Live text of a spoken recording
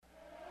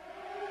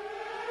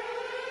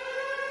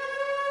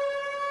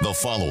The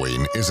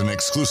following is an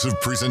exclusive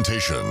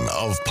presentation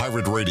of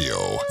Pirate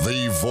Radio,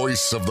 the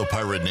voice of the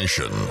pirate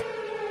nation.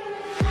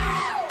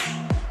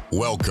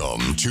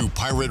 Welcome to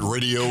Pirate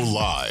Radio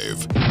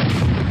Live.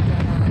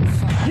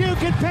 You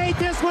can paint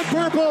this one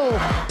purple.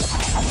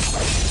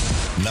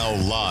 Now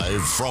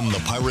live from the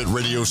Pirate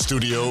Radio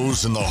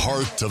studios in the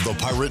heart of the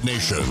pirate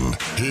nation,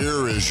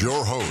 here is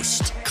your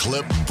host,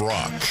 Clip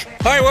Brock.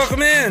 All right,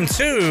 welcome in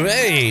to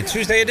a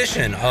Tuesday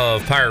edition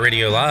of Pirate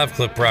Radio Live.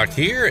 Clip Brock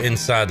here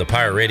inside the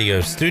Pirate Radio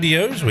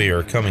studios. We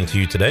are coming to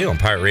you today on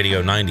Pirate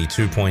Radio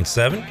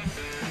 92.7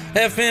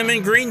 FM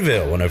in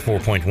Greenville,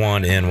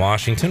 104.1 in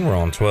Washington. We're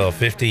on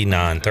 1250,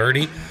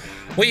 930.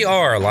 We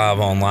are live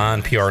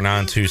online,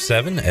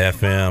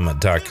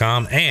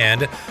 pr927fm.com,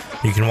 and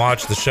you can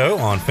watch the show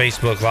on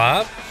Facebook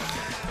Live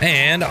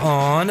and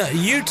on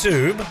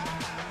YouTube.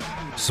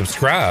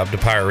 Subscribe to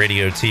Pirate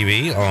Radio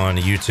TV on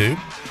YouTube,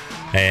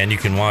 and you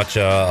can watch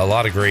a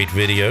lot of great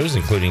videos,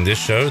 including this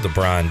show, The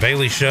Brian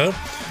Bailey Show,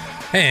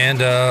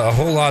 and a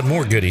whole lot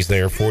more goodies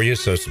there for you.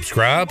 So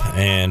subscribe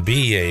and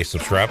be a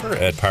subscriber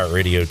at Pirate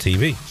Radio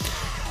TV.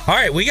 All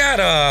right, we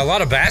got a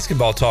lot of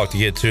basketball talk to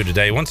get to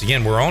today. Once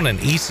again, we're on an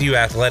ECU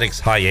Athletics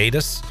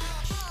hiatus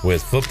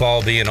with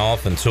football being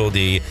off until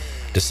the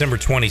December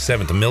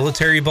 27th, the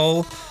Military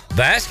Bowl.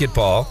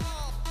 Basketball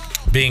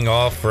being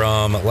off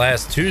from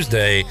last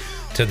Tuesday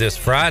to this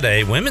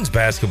Friday. Women's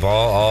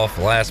basketball off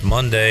last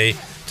Monday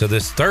to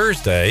this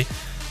Thursday.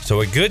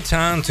 So a good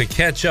time to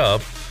catch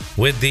up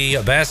with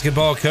the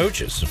basketball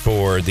coaches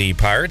for the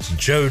Pirates.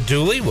 Joe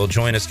Dooley will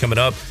join us coming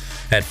up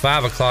at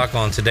 5 o'clock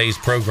on today's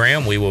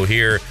program. We will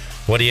hear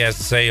what he has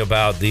to say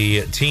about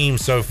the team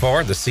so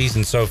far, the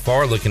season so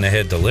far, looking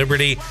ahead to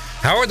Liberty.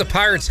 How are the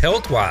Pirates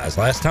health-wise?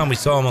 Last time we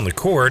saw him on the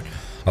court,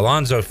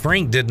 Alonzo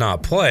Frink did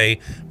not play.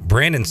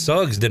 Brandon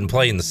Suggs didn't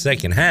play in the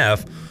second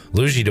half.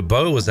 Luigi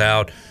DeBow was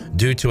out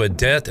due to a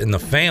death in the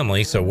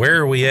family. So where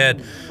are we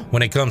at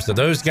when it comes to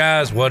those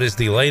guys? What is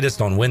the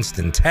latest on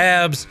Winston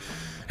Tabbs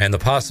and the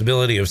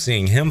possibility of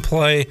seeing him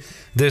play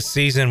this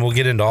season? We'll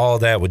get into all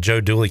of that with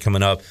Joe Dooley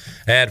coming up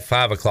at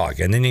 5 o'clock.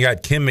 And then you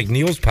got Kim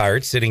McNeil's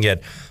Pirates sitting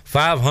at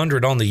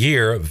 500 on the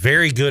year,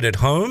 very good at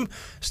home,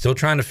 still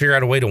trying to figure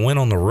out a way to win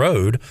on the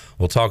road.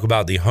 We'll talk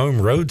about the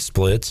home road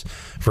splits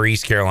for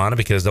East Carolina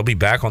because they'll be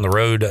back on the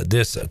road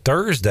this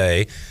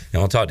Thursday,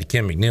 and we'll talk to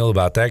Kim McNeil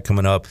about that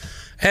coming up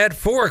at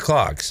 4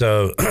 o'clock.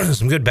 So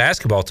some good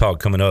basketball talk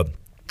coming up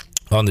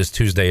on this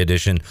Tuesday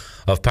edition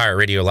of Pirate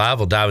Radio Live.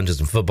 We'll dive into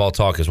some football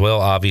talk as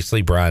well.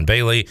 Obviously, Brian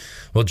Bailey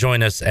will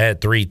join us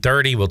at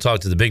 3:30. We'll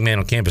talk to the big man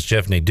on campus,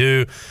 Jeff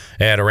Nadeau,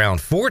 at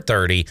around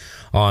 4:30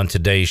 on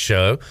today's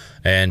show.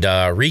 And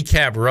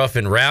recap Rough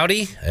and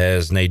Rowdy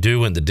as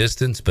Nadeau went the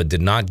distance but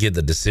did not get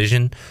the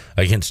decision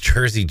against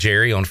Jersey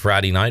Jerry on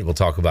Friday night. We'll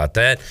talk about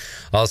that.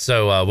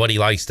 Also, what he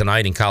likes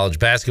tonight in college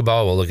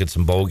basketball. We'll look at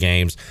some bowl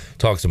games,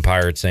 talk some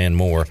Pirates and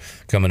more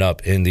coming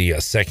up in the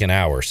second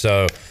hour.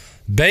 So,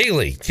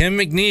 Bailey, Kim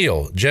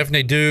McNeil, Jeff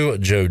Nadeau,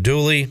 Joe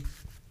Dooley,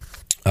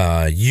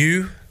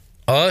 you,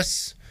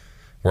 us,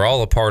 we're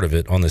all a part of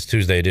it on this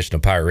Tuesday edition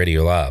of Pirate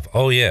Radio Live.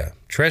 Oh, yeah,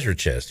 treasure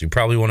chest. You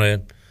probably want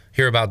to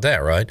hear about that,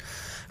 right?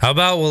 How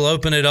about we'll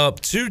open it up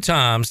 2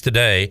 times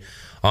today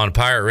on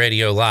Pirate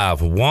Radio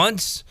Live.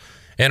 Once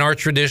in our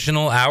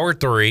traditional hour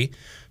 3.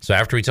 So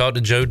after we talk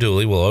to Joe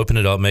Dooley, we'll open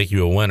it up, make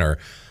you a winner.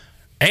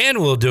 And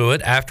we'll do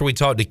it after we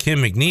talk to Kim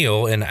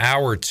McNeil in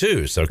hour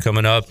 2. So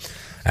coming up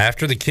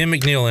after the Kim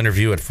McNeil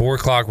interview at 4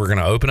 o'clock, we're going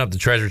to open up the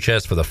treasure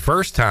chest for the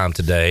first time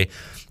today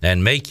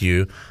and make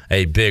you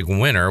a big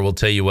winner. We'll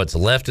tell you what's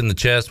left in the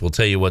chest. We'll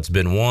tell you what's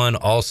been won.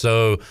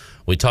 Also,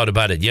 we talked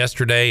about it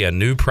yesterday. A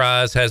new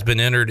prize has been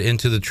entered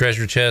into the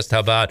treasure chest. How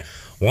about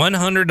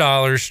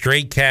 $100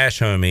 straight cash,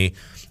 homie,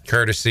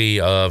 courtesy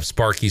of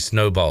Sparky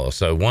Snowball.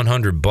 So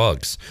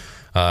 $100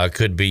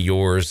 could be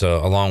yours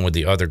along with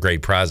the other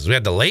great prizes. We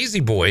had the Lazy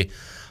Boy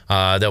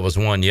that was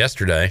won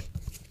yesterday.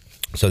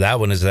 So that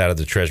one is out of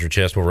the treasure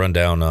chest. We'll run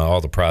down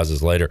all the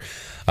prizes later.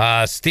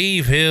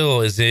 Steve Hill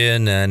is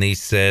in, and he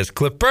says,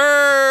 Clipper!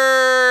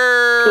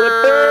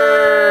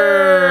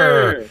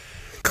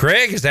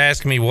 Craig is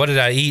asking me, what did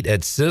I eat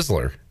at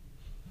Sizzler?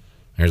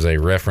 There's a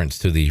reference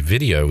to the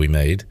video we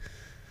made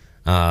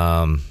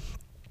for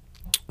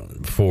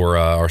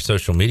our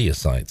social media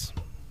sites.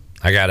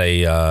 I got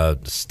a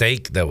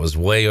steak that was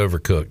way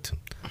overcooked.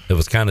 It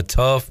was kind of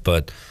tough,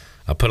 but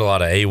I put a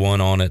lot of A1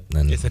 on it.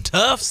 And it's a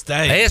tough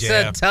steak. It's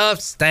a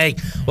tough steak.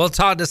 We'll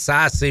talk to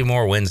Cy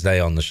Seymour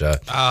Wednesday on the show.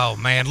 Oh,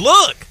 man.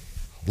 Look.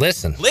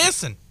 Listen.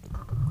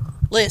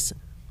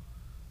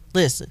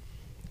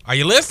 Are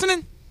you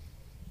listening?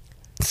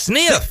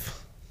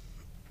 Sniff.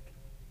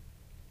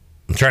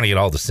 I'm trying to get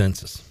all the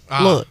senses.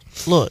 Look.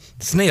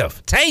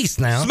 Sniff. Taste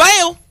now.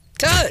 Smell.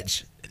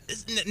 Touch.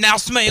 Now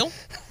smell.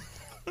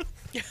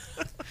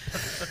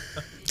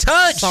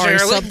 Touch, Sorry,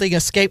 Shirley. something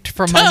escaped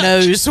from my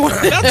nose when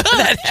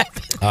that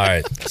happened. All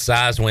right,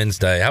 Size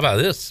Wednesday. How about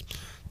this?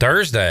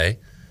 Thursday,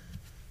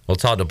 we'll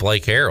talk to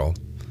Blake Harrell.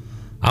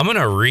 I'm going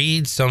to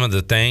read some of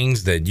the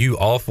things that you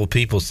awful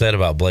people said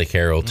about Blake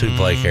Harrell to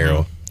Blake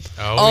Harrell.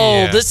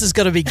 Oh, yeah. this is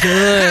going to be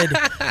good.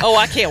 Oh,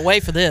 I can't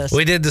wait for this.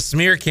 We did the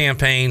smear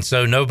campaign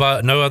so no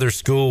other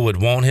school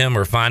would want him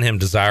or find him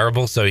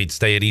desirable, so he'd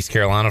stay at East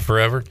Carolina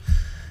forever.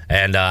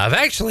 And I've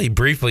actually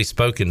briefly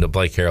spoken to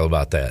Blake Harrell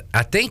about that.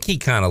 I think he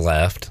kind of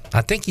laughed.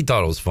 I think he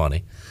thought it was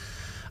funny.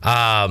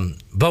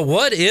 But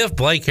what if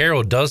Blake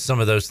Harrell does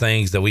some of those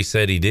things that we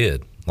said he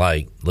did?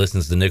 Like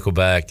listens to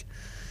Nickelback,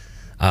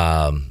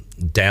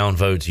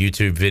 downvotes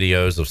YouTube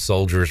videos of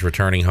soldiers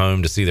returning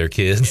home to see their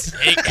kids.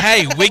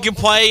 Hey, we can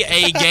play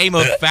a game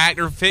of fact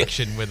or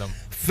fiction with them.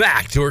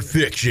 Fact or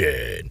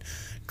fiction.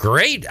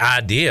 Great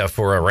idea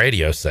for a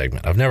radio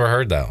segment. I've never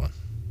heard that one.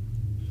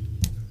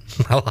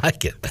 I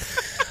like it.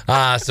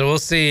 So we'll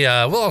see.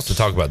 We'll also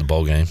talk about the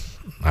bowl game,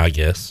 I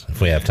guess,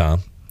 if we have time.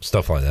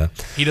 Stuff like that.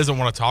 He doesn't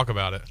want to talk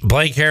about it.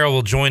 Blake Harrell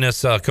will join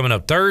us coming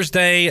up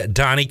Thursday.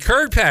 Donnie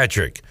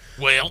Kirkpatrick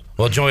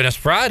will join us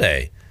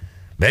Friday.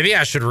 Maybe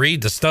I should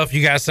read the stuff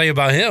you guys say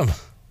about him.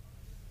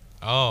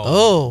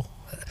 Oh.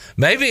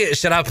 Maybe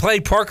should I play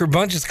Parker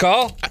Bunch's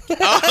call?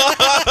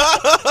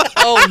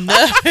 Oh,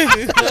 no.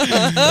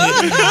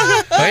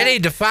 We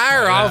need to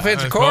fire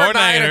offensive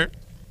coordinator.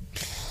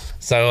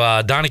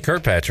 So Donnie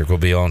Kirkpatrick will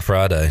be on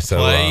Friday. So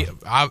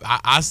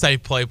I say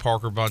play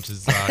Parker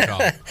Bunch's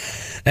call.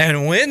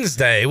 And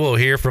Wednesday we'll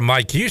hear from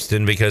Mike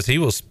Houston because he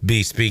will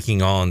be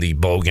speaking on the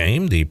bowl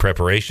game, the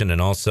preparation,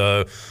 and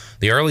also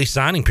the early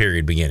signing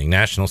period beginning,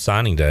 National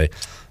Signing Day,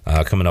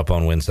 coming up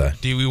on Wednesday.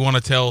 Do we want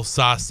to tell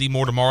Cy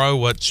Seymour tomorrow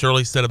what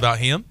Shirley said about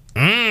him?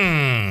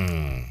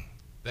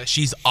 That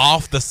she's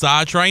off the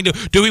side train?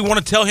 Do we want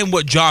to tell him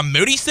what John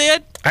Moody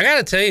said? I got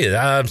to tell you,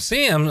 I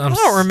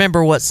don't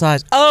remember what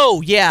size.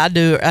 Oh, yeah, I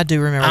do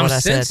remember what I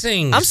said.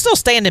 I'm still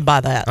standing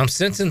by that. I'm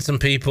sensing some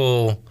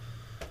people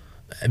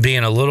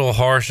being a little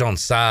harsh on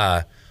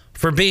Cy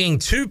for being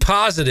too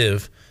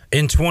positive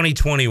in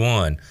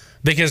 2021.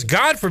 Because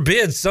God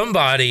forbid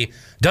somebody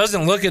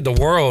doesn't look at the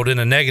world in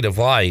a negative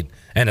light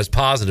and is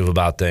positive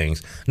about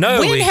things. No,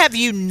 when have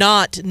you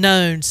not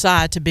known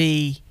Cy to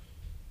be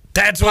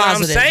That's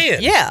positive? what I'm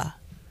saying. Yeah.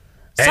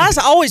 Cy's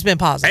always been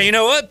positive. And you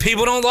know what?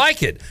 People don't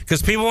like it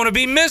because people want to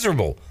be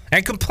miserable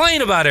and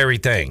complain about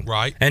everything.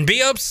 Right. And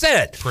be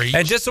upset. Preach.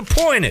 And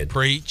disappointed.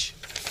 Preach.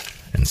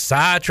 And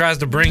Cy tries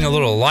to bring a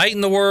little light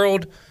in the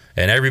world,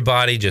 and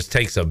everybody just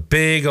takes a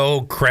big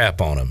old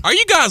crap on him. Are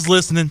you guys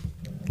listening?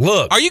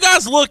 Look. Are you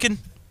guys looking?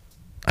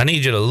 I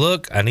need you to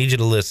look. I need you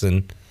to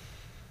listen.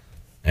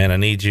 And I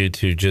need you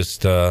to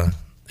just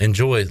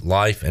enjoy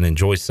life and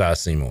enjoy Cy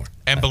Seymour.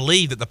 And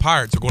believe that the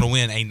Pirates are going to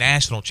win a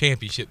national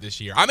championship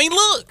this year. I mean,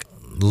 look.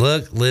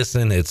 Look,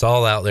 listen, it's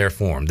all out there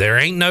for them. There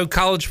ain't no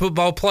college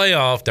football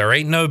playoff. There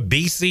ain't no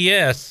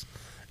BCS.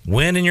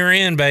 Win and you're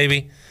in,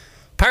 baby.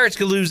 Pirates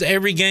could lose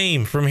every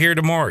game from here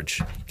to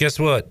March. Guess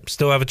what?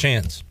 Still have a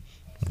chance.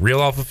 Reel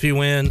off a few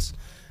wins.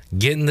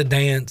 Get in the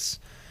dance.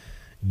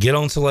 Get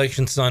on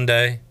Selection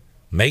Sunday.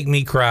 Make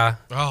me cry.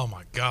 Oh,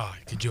 my God.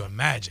 Could you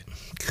imagine?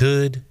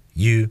 Could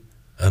you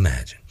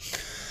imagine?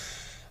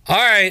 All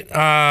right.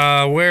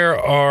 Where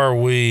are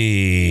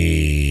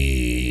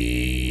we?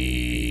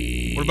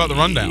 What about the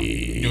rundown?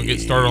 You want to get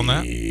started on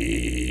that?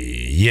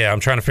 Yeah, I'm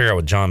trying to figure out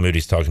what John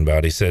Moody's talking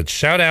about. He said,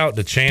 shout out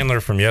to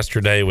Chandler from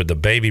yesterday with the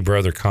baby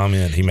brother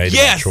comment he made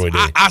about Troy D.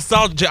 I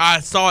saw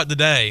it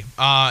today.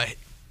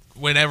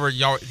 Whenever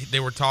they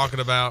were talking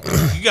about,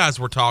 you guys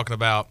were talking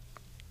about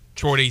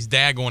Troy D's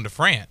dad going to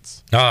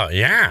France. Oh,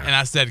 yeah. And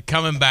I said,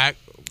 coming back.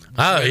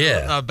 Oh,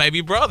 yeah. Baby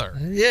brother.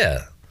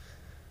 Yeah.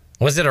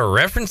 Was it a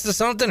reference to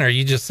something, or are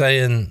you just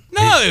saying?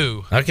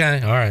 No.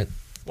 Okay, all right.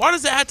 Why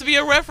does it have to be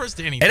a reference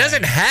to anything? It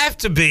doesn't have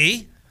to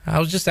be. I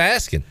was just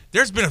asking.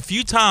 There's been a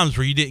few times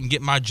where you didn't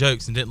get my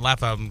jokes and didn't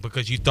laugh at them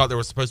because you thought there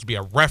was supposed to be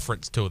a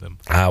reference to them.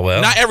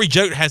 Well. Not every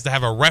joke has to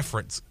have a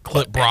reference,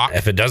 Clip Brock.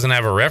 If it doesn't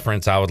have a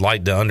reference, I would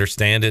like to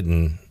understand it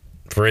and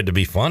for it to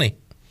be funny.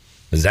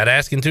 Is that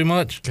asking too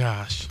much?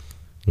 Gosh,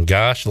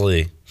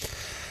 Lee.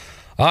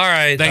 All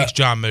right. Thanks,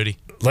 John Moody.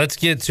 Let's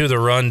get to the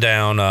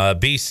rundown.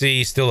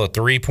 BC still a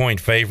 3-point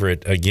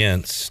favorite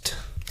against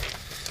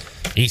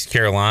East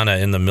Carolina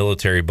in the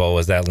Military Bowl,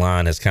 as that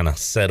line has kind of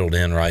settled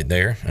in right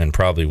there and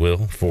probably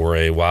will for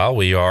a while.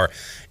 We are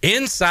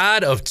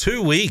inside of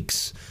 2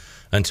 weeks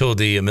until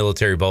the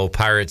Military Bowl,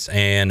 Pirates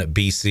and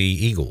BC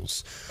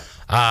Eagles.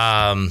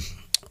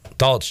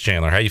 Thoughts,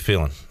 Chandler? How you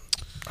feeling?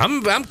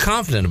 I'm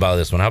confident about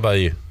this one. How about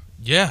you?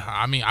 Yeah,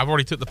 I mean, I've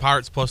already took the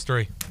Pirates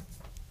 +3.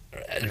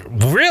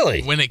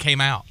 Really? When it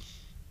came out.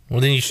 Well,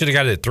 then you should have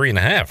got it at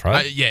 3.5,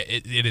 right? Yeah,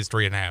 it is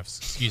 3.5.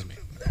 Excuse me.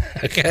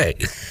 Okay.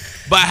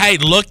 But, hey,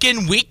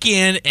 looking week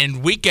in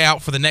and week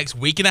out for the next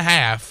week and a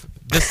half,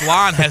 this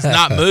line has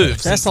not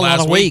moved That's since a lot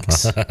last of week.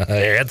 weeks.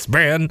 It's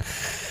been.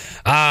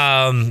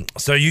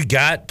 So you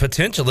got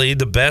potentially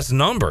the best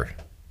number,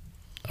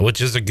 which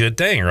is a good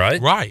thing,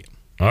 right? Right.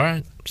 All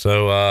right.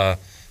 So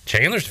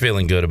Chandler's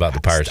feeling good about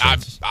the Pirates.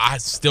 I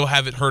still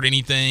haven't heard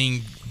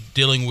anything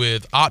dealing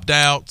with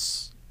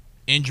opt-outs,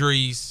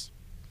 injuries.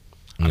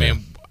 I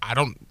mean, I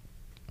don't.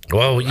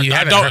 Well, you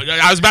haven't.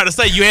 I was about to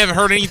say you haven't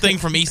heard anything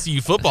from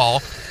ECU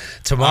football.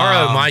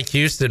 Tomorrow, Mike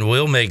Houston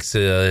will make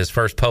his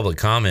first public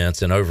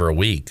comments in over a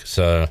week.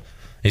 So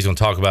he's going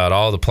to talk about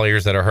all the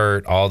players that are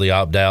hurt, all the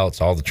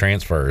opt-outs, all the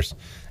transfers,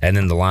 and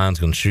then the line's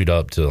going to shoot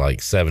up to like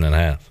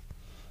 7.5.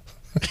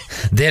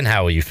 Then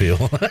how will you feel?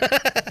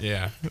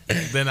 Yeah.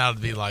 Then I'd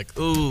be like,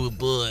 ooh,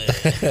 boy.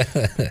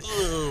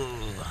 Ooh.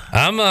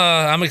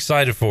 I'm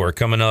excited for it.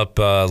 Coming up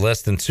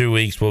less than 2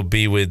 weeks, we'll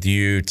be with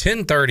you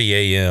 10:30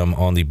 a.m.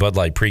 on the Bud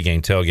Light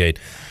pregame tailgate,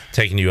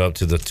 taking you up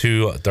to the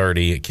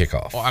 2:30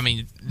 kickoff. Well, I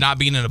mean, not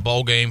being in a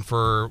bowl game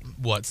for,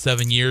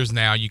 7 years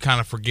now, you kind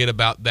of forget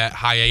about that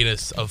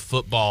hiatus of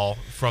football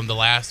from the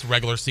last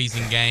regular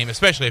season game,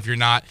 especially if you're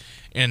not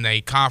in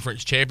a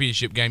conference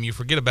championship game. You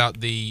forget about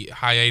the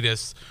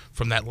hiatus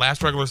from that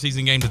last regular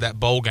season game to that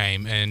bowl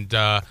game. And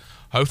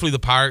hopefully the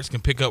Pirates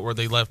can pick up where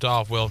they left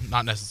off. Well,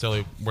 not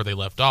necessarily where they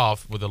left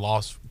off with the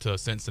loss to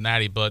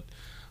Cincinnati, but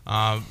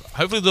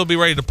hopefully they'll be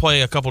ready to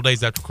play a couple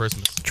days after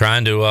Christmas.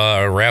 Trying to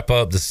wrap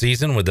up the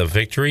season with a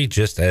victory,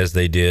 just as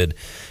they did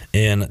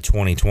in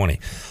 2020.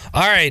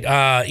 All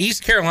right,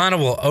 East Carolina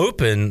will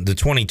open the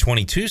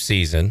 2022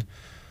 season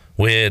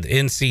with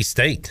NC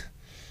State.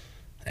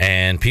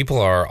 And people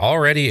are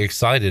already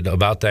excited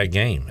about that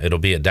game. It'll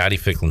be at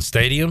Dowdy-Ficklin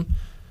Stadium.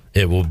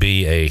 It will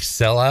be a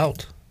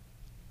sellout.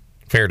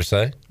 Fair to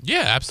say?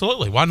 Yeah,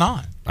 absolutely. Why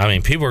not? I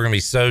mean, people are going to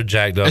be so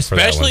jacked up for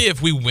that one. Especially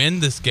if we win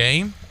this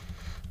game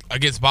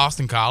against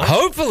Boston College.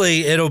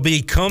 Hopefully, it'll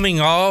be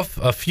coming off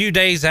a few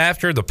days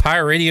after the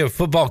Pirate Radio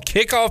football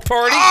kickoff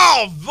party.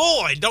 Oh,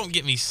 boy, don't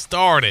get me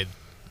started.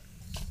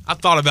 I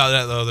thought about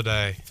that the other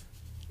day.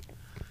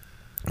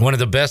 One of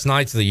the best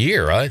nights of the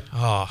year, right?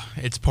 Oh,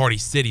 it's Party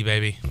City,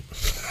 baby.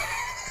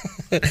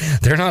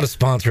 They're not a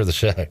sponsor of the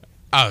show.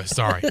 Oh,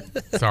 sorry.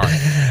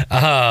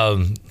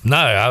 No,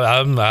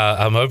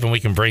 I'm hoping we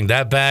can bring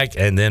that back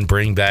and then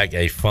bring back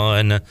a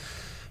fun,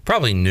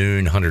 probably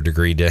noon,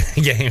 100-degree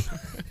game.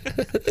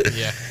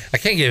 Yeah. I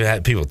can't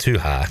get people too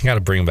high. I got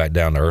to bring them back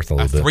down to earth a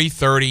little bit.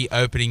 3:30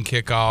 opening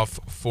kickoff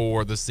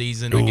for the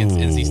season against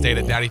NC State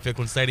at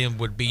Dowdy-Ficklin Stadium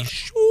would be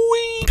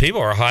sweet. People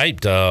are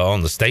hyped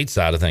on the state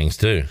side of things,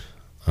 too,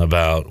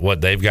 about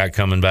what they've got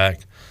coming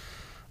back.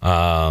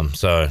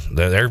 So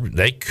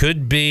they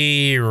could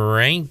be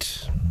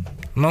ranked.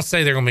 I'm going to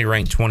say they're going to be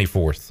ranked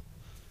 24th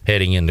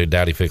heading into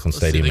Dowdy-Ficklin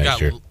Stadium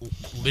next year.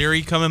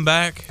 Leary coming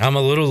back. I'm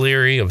a little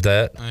leery of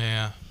that.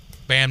 Yeah.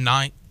 Bam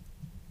Knight.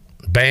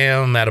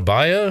 Bam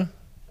Adebayo.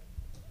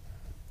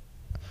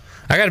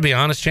 I got to be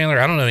honest,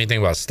 Chandler, I don't know anything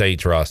about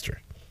State's roster.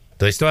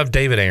 Do they still have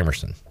David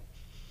Amerson,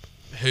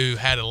 who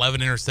had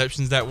 11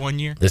 interceptions that one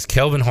year? Is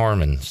Kelvin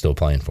Harmon still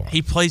playing for him?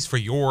 He plays for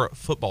your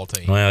football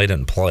team. Well, he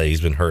didn't play. He's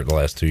been hurt the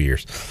last 2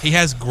 years. He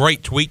has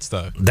great tweets,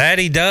 though. That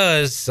he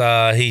does.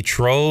 He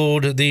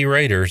trolled the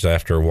Raiders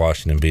after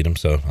Washington beat him,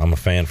 so I'm a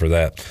fan for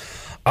that.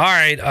 All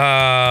right.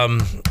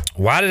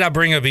 Why did I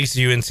bring up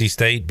ECU NC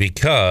State?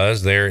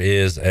 Because there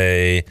is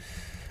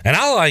and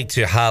I like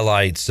to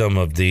highlight some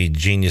of the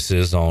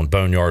geniuses on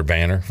Boneyard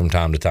Banner from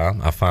time to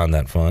time. I find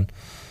that fun.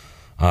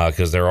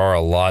 Because there are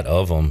a lot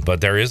of them, but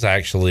there is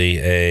actually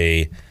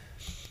a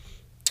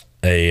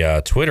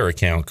Twitter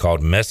account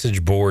called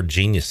Message Board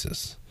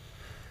Geniuses,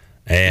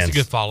 and it's a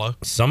good follow.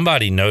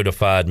 Somebody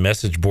notified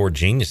Message Board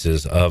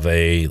Geniuses of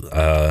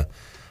a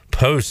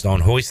post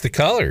on Hoist the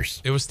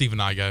Colors. It was Stephen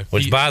Igo,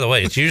 which, by the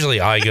way, it's usually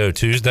Igo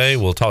Tuesday.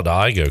 We'll talk to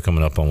Igo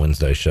coming up on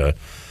Wednesday's show.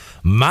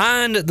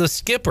 Mind the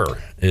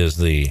Skipper is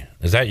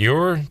that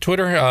your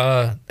Twitter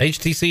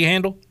HTC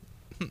handle?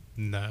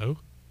 No.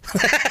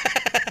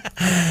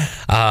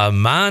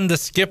 Mind the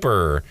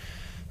Skipper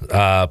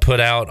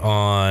put out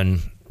on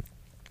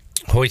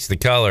Hoist the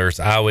Colors.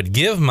 I would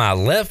give my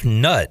left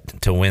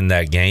nut to win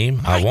that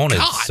game. I want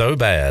it so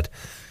bad.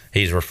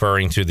 He's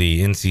referring to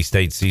the NC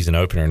State season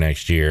opener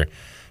next year.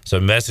 So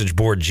Message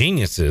Board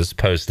Geniuses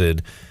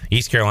posted,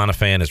 East Carolina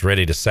fan is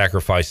ready to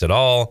sacrifice it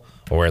all,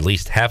 or at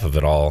least half of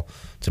it all,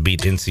 to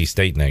beat NC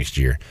State next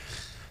year.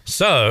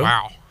 So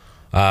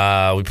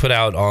we put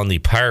out on the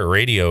Pirate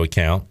Radio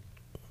account,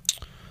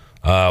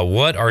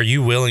 what are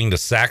you willing to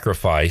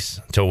sacrifice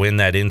to win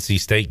that NC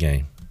State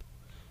game?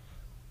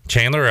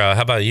 Chandler,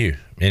 how about you?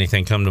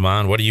 Anything come to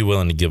mind? What are you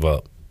willing to give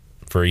up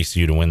for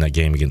ECU to win that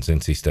game against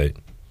NC State?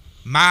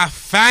 My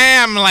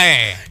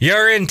family.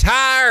 Your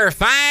entire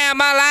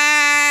family.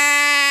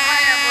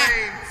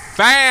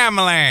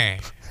 Family.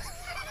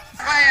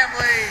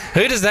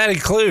 Who does that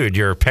include?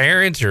 Your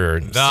parents, your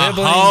siblings?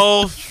 The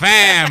whole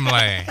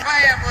family.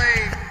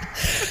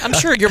 I'm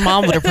sure your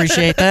mom would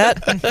appreciate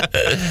that.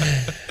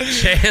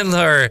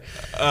 Chandler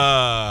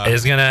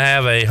is going to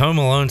have a Home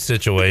Alone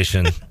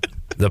situation.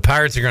 The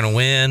Pirates are going to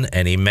win,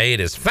 and he made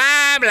his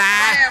family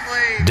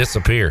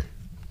disappear.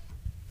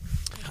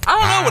 I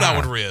don't know what I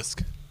would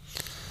risk.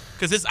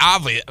 Because it's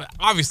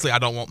obviously I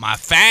don't want my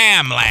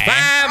family.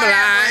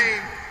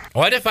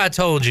 What if I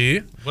told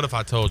you? What if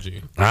I told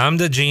you? I'm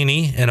the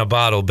genie in a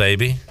bottle,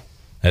 baby,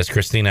 as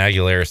Christina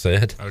Aguilera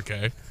said.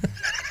 Okay.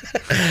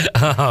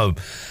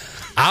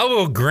 I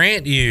will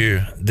grant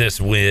you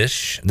this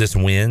wish, ECU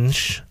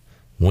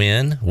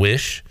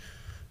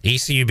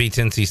beats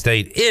NC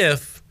State,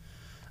 if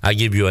I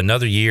give you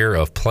another year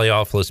of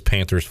playoffless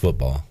Panthers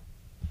football.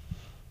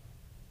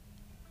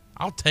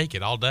 I'll take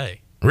it all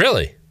day.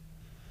 Really?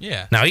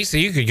 Yeah. Now,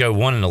 ECU could go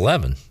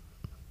 1-11.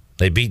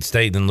 They beat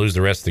State, then lose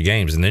the rest of the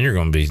games, and then you're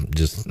going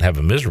to have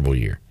a miserable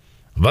year.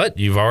 But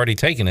you've already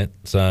taken it,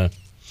 so.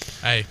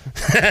 Hey,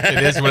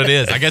 it is what it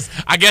is.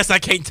 I guess I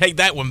can't take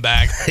that one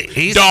back.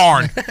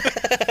 Darn.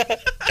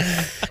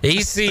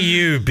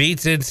 ECU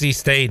beats NC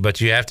State,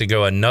 but you have to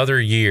go another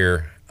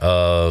year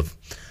of.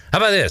 How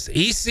about this?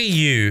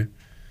 ECU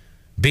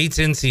beats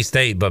NC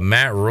State, but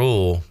Matt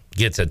Rule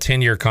gets a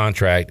 10-year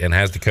contract and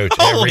has to coach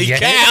every game.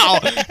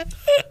 Holy cow!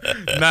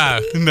 No.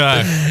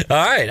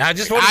 All right, I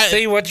just want to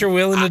see what you're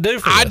willing to do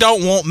for this. I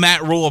don't want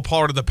Matt Rule a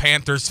part of the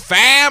Panthers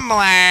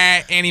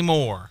family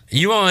anymore.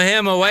 You want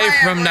him away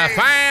from the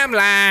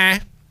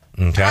family.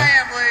 Okay.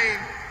 Family.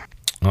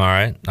 All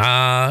right.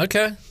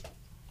 Okay.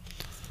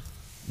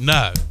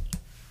 No.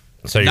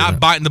 So you're not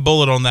biting the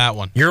bullet on that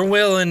one. You're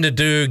willing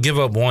to give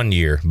up 1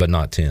 year, but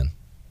not 10.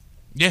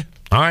 Yeah.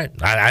 All right.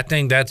 I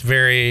think that's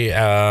very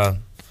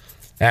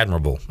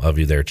admirable of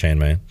you there, Chain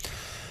Man.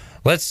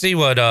 Let's see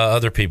what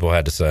other people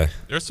had to say.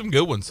 There's some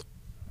good ones.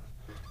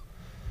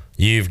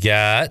 You've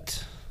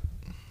got.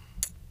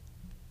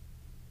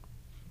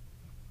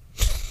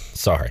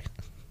 Sorry.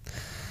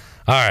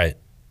 All right.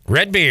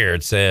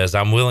 Redbeard says,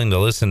 I'm willing to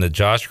listen to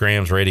Josh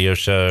Graham's radio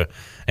show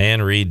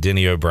and read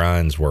Denny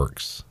O'Brien's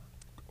works.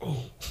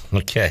 Oh.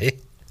 Okay.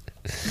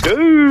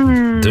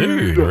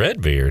 Dude,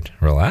 Redbeard,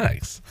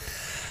 relax.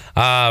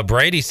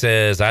 Brady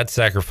says, I'd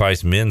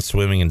sacrifice men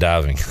swimming and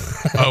diving.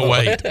 Oh,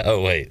 wait.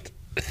 Oh, wait.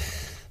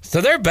 So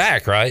they're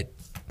back, right?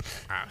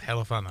 Hell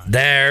if I know.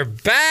 They're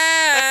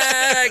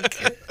back.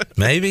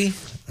 Maybe.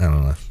 I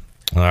don't know.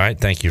 All right.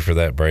 Thank you for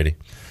that, Brady.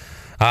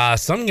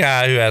 Some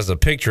guy who has a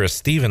picture of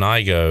Steven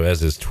Igo as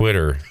his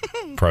Twitter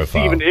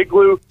profile. Steven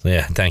Igloo.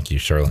 Yeah. Thank you,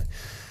 Shirley.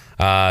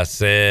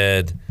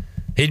 Said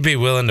he'd be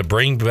willing to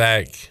bring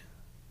back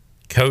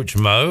Coach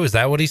Mo. Is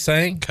that what he's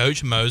saying?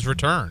 Coach Mo's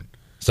return.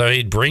 So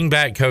he'd bring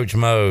back Coach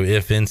Mo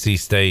if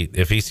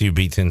ECU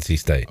beats NC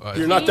State.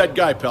 You're not that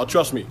guy, pal.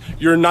 Trust me.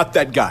 You're not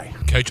that guy.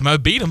 Coach Mo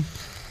beat him.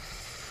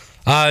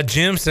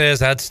 Jim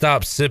says I'd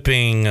stop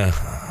slipping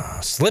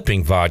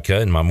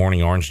vodka in my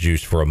morning orange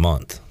juice for a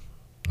month.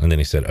 And then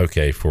he said,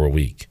 okay, for a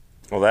week.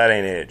 Well, that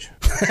ain't edge.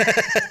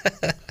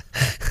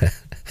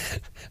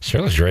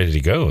 Shirley's ready to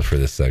go for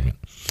this segment.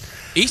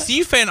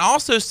 ECU fan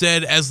also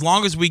said, as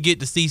long as we get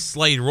to see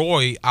Slade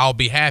Roy, I'll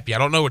be happy. I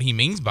don't know what he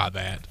means by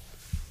that.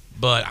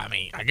 But, I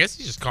mean, I guess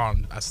he's just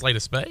calling a slate a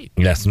spade.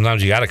 Yeah,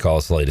 sometimes you got to call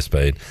a slate a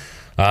spade.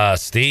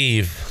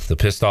 Steve, the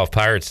pissed off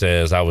pirate,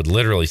 says, I would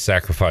literally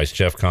sacrifice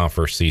Jeff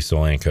Confer,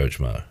 Cecil, and Coach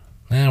Mo.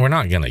 We're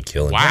not going to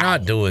kill him. Wow. We're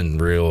not doing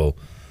real,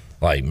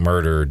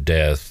 murder,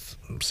 death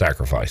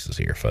sacrifices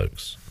here,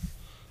 folks.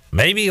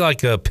 Maybe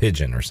like a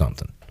pigeon or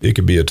something. It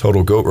could be a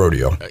total goat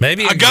rodeo.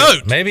 Maybe a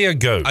goat. Maybe a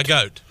goat. A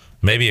goat.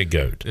 Maybe a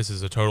goat. This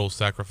is a total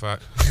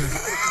sacrifice.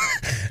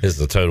 This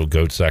is a total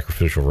goat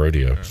sacrificial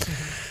rodeo.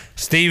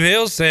 Steve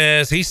Hill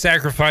says he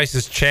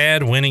sacrifices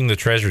Chad winning the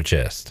treasure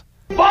chest.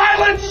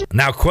 Violence!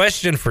 Now,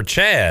 question for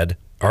Chad.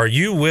 Are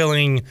you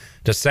willing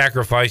to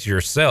sacrifice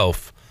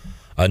yourself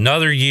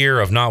another year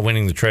of not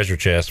winning the treasure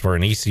chest for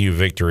an ECU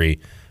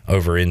victory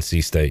over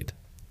NC State?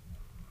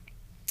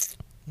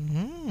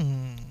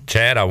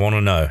 Chad, I want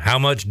to know. How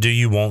much do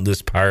you want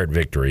this Pirate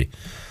victory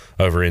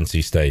over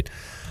NC State?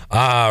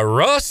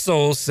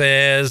 Russell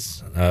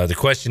says, the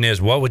question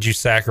is, what would you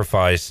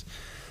sacrifice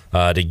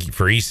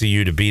for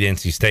ECU to beat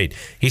NC State?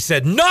 He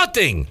said,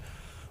 nothing.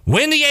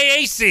 Win the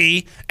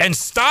AAC and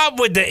stop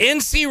with the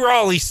NC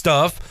Raleigh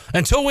stuff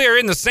until we are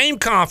in the same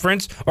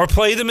conference or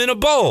play them in a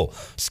bowl.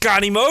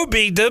 Scotty Moe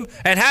beat them,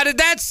 and how did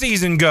that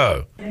season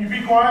go? Can you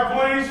be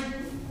quiet, please?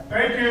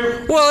 Thank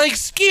you. Well,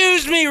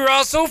 excuse me,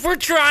 Russell, for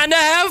trying to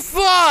have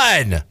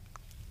fun.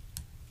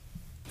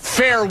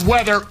 Fair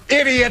weather,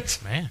 idiot.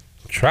 Man.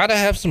 Try to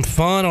have some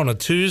fun on a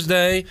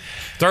Tuesday.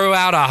 Throw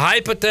out a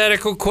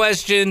hypothetical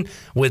question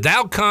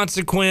without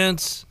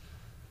consequence.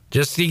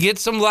 Just to get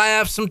some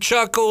laughs, some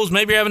chuckles.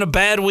 Maybe you're having a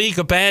bad week,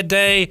 a bad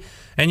day,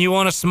 and you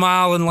want to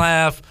smile and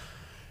laugh.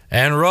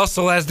 And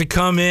Russell has to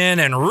come in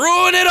and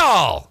ruin it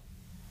all.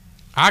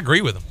 I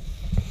agree with him.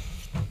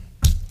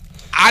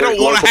 I don't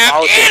want to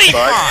have any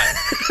fun.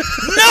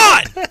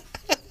 None.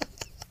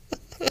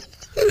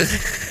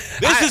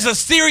 This is a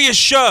serious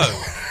show.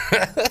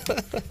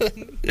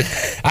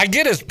 I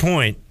get his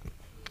point.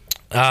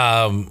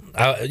 Well,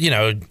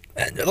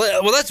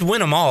 let's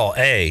win them all,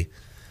 A.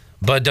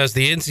 But does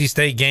the NC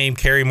State game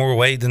carry more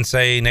weight than,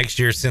 say, next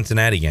year's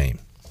Cincinnati game?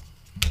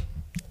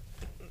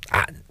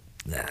 I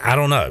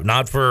don't know.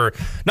 Not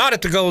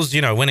if the goal is,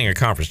 winning a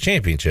conference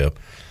championship.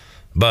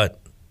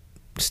 But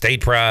state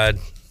pride,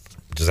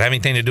 does it have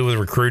anything to do with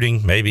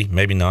recruiting? Maybe,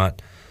 maybe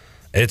not.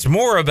 It's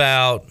more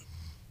about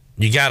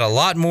you got a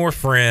lot more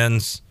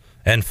friends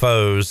and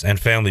foes and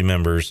family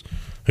members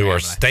who are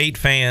state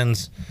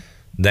fans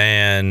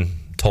than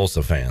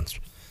Tulsa fans.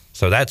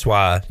 So that's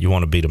why you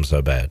want to beat them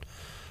so bad.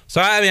 So,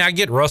 I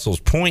get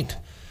Russell's point,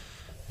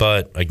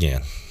 but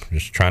again,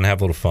 just trying to have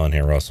a little fun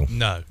here, Russell.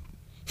 No,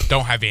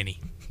 don't have any.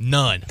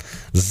 None.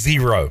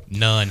 Zero.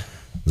 None.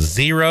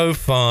 Zero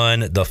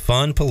fun. The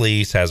fun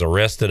police has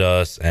arrested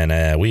us,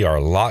 and we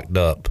are locked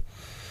up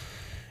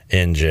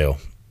in jail.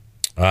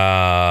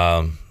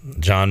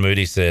 John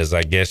Moody says,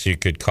 I guess you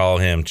could call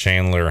him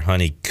Chandler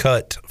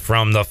Honeycutt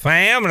from the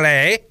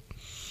family.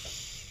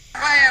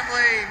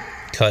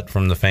 Cut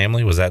from the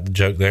family. Was that the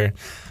joke there?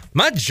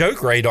 My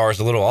joke radar is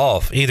a little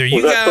off. Either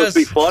you guys. Supposed to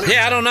be funny?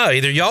 Yeah, I don't know.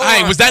 Either y'all.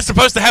 Hey, was that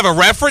supposed to have a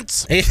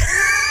reference?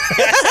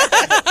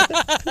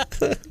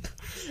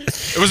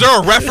 Was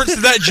there a reference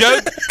to that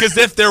joke? Because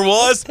if there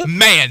was,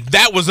 man,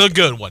 that was a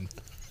good one.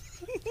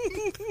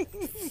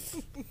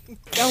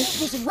 Don't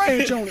put some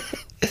ranch on it.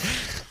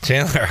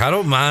 Chandler, I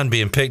don't mind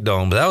being picked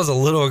on, but that was a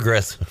little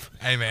aggressive.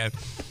 Hey, man.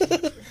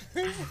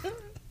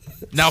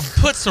 Now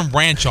put some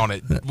ranch on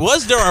it.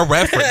 Was there a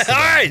reference to All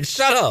that? right,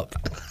 shut up.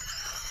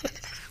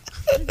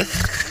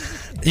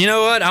 You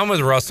know what? I'm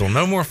with Russell.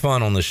 No more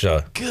fun on the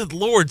show. Good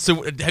Lord.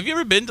 So have you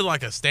ever been to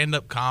like a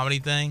stand-up comedy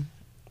thing?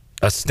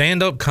 A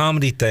stand-up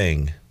comedy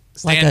thing.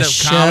 Stand-up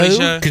comedy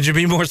show? Could you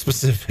be more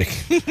specific?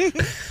 You didn't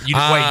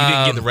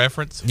get the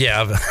reference?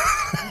 Yeah.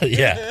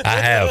 Yeah,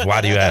 I have.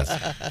 Why do you ask?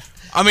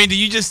 I mean, do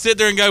you just sit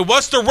there and go,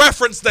 what's the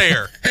reference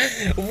there?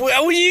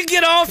 Well, you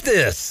get off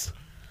this.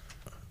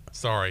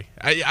 Sorry.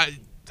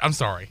 I'm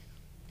sorry.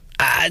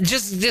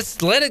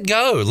 Just let it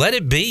go. Let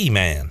it be,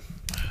 man.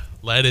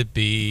 Let it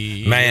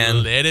be.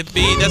 Man. Let it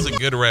be. That's a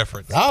good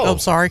reference. Oh,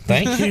 sorry.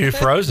 Thank you,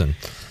 Frozen.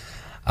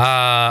 All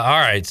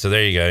right, so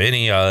there you go.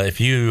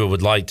 If you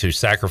would like to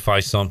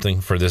sacrifice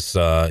something for this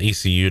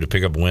ECU to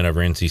pick up a win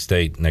over NC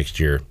State next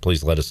year,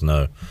 please let us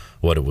know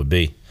what it would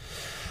be.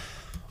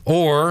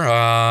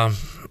 Or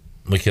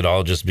we could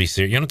all just be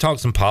serious. You want to talk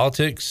some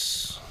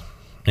politics?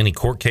 Any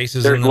court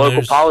cases in the local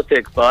news?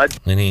 politics, bud.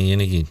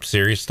 Any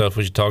serious stuff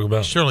we should talk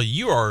about? Shirley,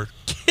 you are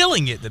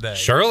killing it today.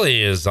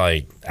 Shirley is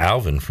like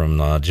Alvin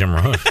from Jim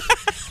Rohn.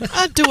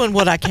 I'm doing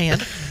what I can.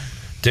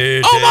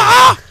 Dude.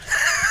 Omaha!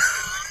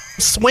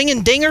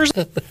 Swinging dingers.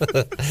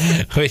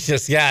 We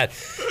just got,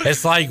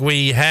 it's like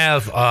we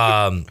have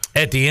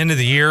at the end of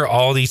the year,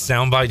 all these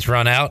sound bites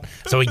run out.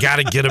 So we got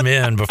to get them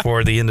in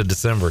before the end of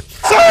December.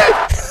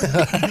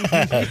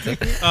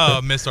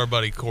 Miss our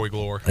buddy Corey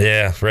Glore.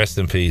 Yeah, rest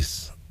in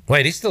peace.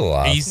 Wait, he's still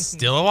alive. He's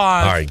still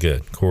alive. All right,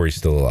 good. Corey's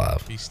still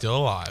alive. He's still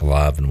alive.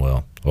 Alive and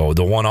well. Oh,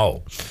 the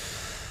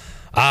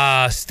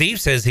 1-0.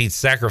 Steve says he'd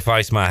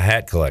sacrifice my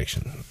hat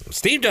collection.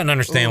 Steve doesn't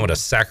understand what a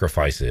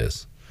sacrifice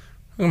is.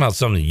 Talking about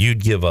something you'd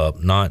give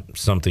up, not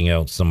something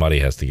else somebody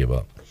has to give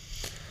up.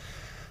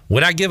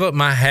 Would I give up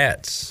my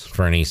hats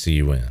for an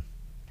ECU win?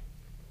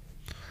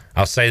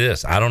 I'll say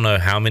this. I don't know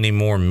how many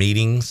more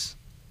meetings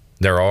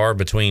there are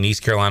between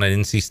East Carolina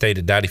and NC State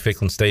at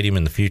Dowdy-Ficklin Stadium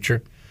in the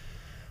future.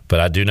 But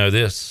I do know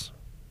this.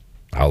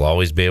 I'll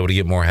always be able to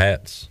get more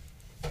hats.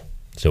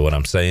 So what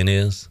I'm saying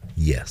is,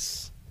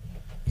 yes.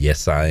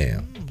 Yes, I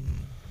am.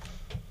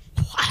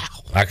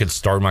 Wow. I could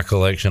start my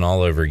collection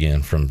all over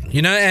again from,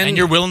 and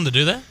you're willing to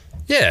do that?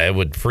 Yeah, it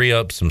would free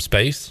up some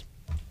space.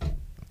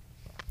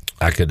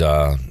 I could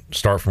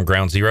start from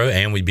ground zero,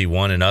 and we'd be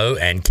 1-0.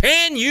 And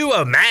can you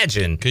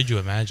imagine? Could you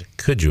imagine?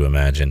 Could you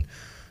imagine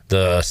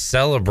the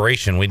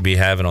celebration we'd be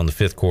having on the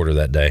fifth quarter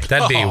that day?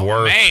 That'd be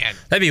Man.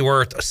 That'd be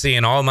worth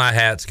seeing all my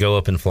hats go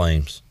up in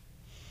flames.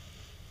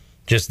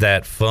 Just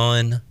that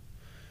fun.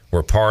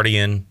 We're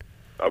partying.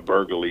 A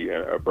burglary.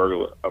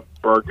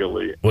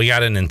 We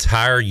got an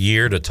entire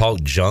year to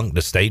talk junk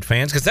to State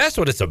fans because that's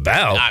what it's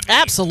about.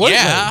 Absolutely.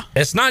 Yeah.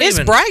 It's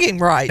bragging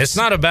rights. It's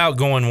not about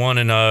going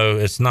 1-0.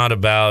 It's not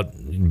about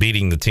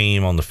beating the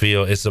team on the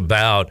field. It's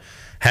about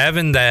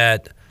having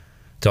that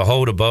to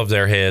hold above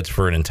their heads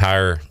for an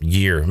entire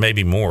year,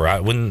 maybe more.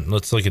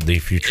 Let's look at the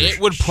future. It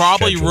would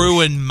probably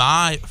ruin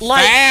my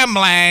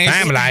family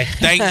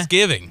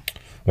Thanksgiving.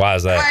 Why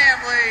is that?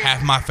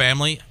 Half my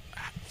family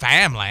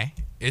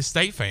is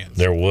State fans.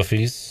 They're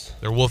woofies.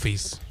 They're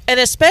woofies. And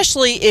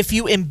especially if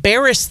you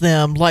embarrass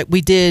them like we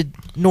did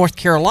North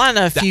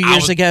Carolina a few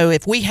years ago,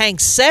 if we hang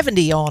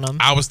 70 on them.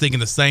 I was thinking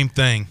the same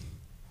thing.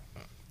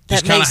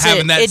 Just that kind of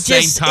having that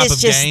same type of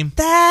game. It's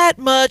that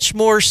much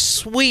more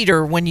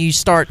sweeter when you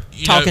start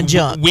talking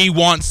junk. We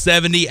want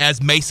 70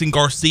 as Mason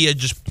Garcia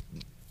just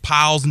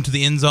piles into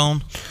the end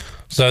zone.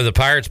 So the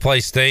Pirates play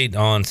State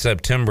on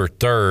September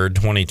 3rd,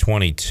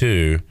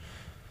 2022.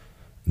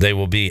 They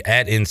will be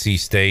at NC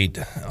State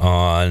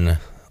on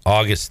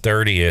August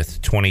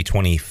 30th,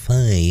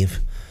 2025.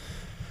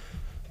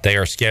 They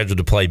are scheduled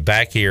to play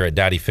back here at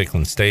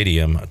Dowdy-Ficklin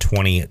Stadium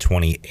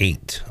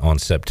 2028 on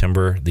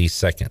September the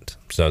 2nd.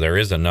 So there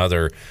is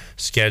another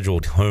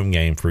scheduled home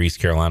game for East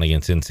Carolina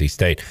against NC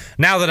State.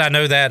 Now that I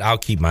know that, I'll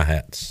keep my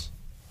hats.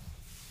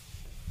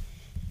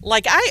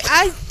 Like,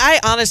 I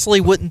honestly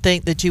wouldn't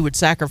think that you would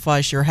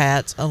sacrifice your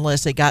hats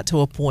unless it got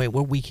to a point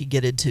where we could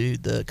get into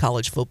the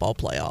college football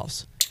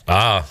playoffs.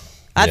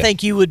 I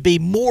think you would be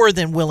more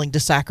than willing to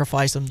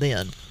sacrifice them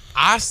then.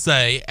 I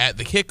say at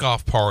the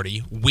kickoff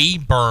party, we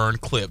burn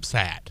Clip's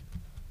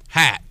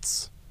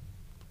hats.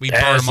 We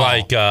burn them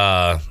like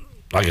a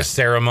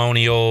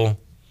ceremonial,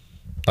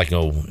 like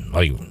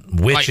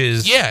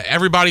witches.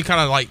 everybody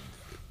kind of like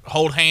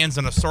hold hands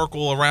in a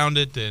circle around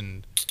it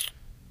and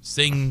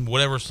sing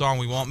whatever song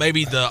we want.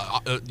 Maybe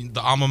the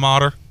alma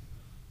mater.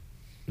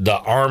 The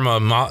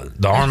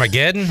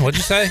Armageddon? What'd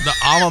you say? The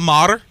alma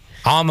mater.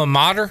 Alma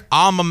mater?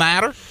 Alma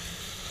mater.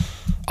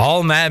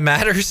 All mad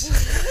matters?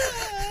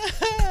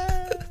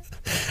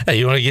 Hey,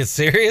 you want to get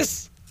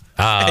serious?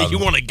 Hey, you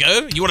want to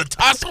go? You want to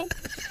tussle?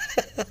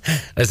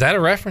 Is that a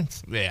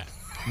reference? Yeah.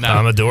 No.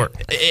 I'm a dork.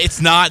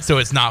 It's not, so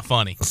it's not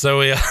funny. So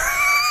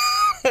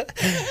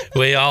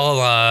we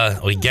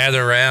all we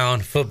gather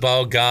around,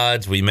 football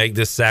gods. We make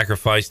this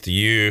sacrifice to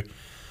you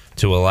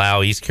to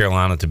allow East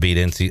Carolina to beat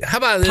NC. How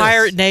about this?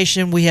 Pirate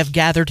Nation, we have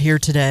gathered here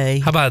today.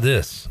 How about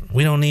this?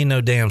 We don't need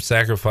no damn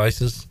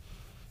sacrifices.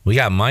 We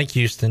got Mike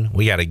Houston.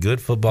 We got a good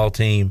football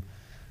team.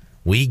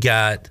 We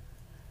got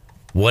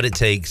what it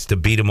takes to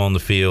beat them on the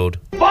field.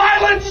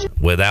 Violence!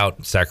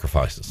 Without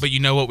sacrifices. But you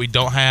know what we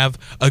don't have?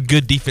 A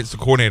good defensive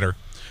coordinator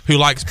who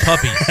likes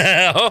puppies.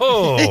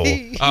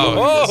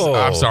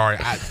 I'm sorry.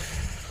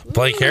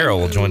 Blake Harrell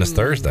will join us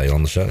Thursday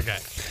on the show. Okay.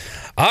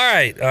 All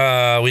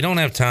right. We don't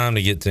have time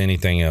to get to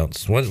anything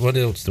else. What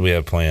else do we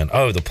have planned?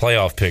 Oh, the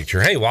playoff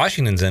picture. Hey,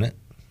 Washington's in it.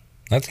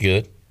 That's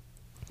good.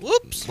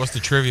 Whoops. What's the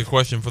trivia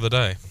question for the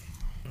day?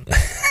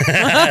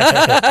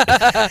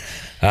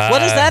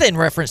 What is that in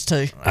reference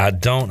to? I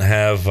don't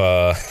have.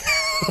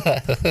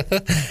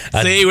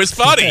 See, it was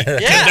funny.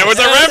 Yeah, there was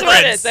a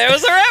reference. There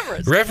was a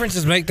reference.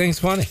 References make things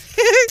funny.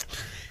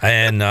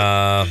 And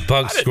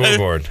Bug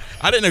Scoreboard.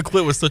 I didn't know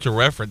Clint was such a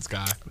reference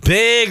guy.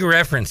 Big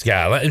reference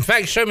guy. In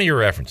fact, show me your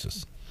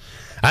references.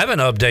 I have an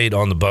update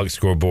on the Bug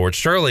Scoreboard.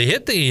 Shirley,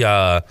 hit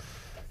the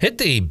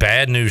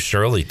Bad News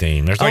Shirley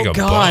theme. There's like a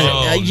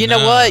God. bunch. You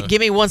know what? Give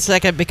me 1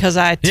 second because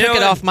I took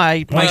it off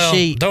my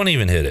sheet. Don't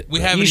even hit it. We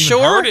haven't even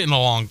heard it in a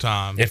long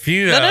time. If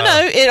you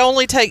No. It'll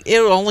only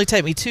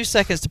take me 2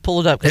 seconds to pull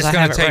it up because I have it right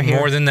here. It's going to take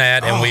more than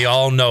that, and we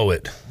all know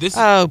it.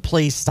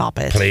 Please stop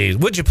it. Please,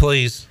 would you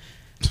please?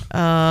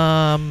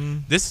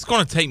 This is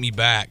going to take me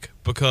back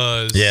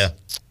because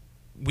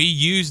we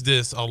used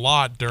this a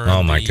lot during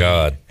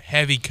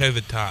heavy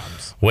COVID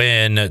times.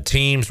 When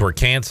teams were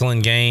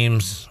canceling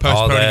games,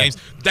 postponing games.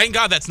 Thank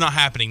God that's not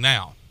happening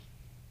now.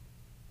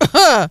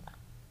 I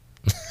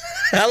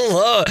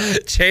love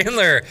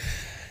Chandler.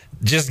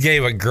 Just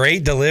gave a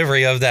great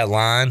delivery of that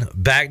line,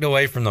 backed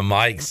away from the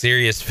mic,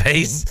 serious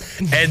face,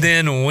 and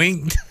then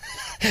winked.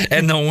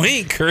 And the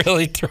wink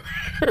really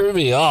threw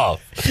me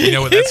off. You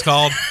know what that's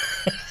called?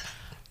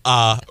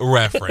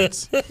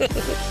 Reference.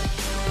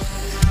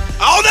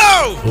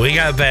 Oh, no! We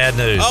got bad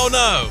news. Oh,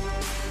 no.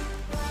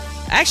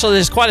 Actually,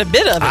 there's quite a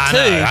bit of it,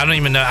 too. I don't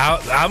even know.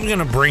 I'm going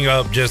to bring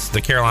up just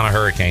the Carolina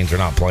Hurricanes are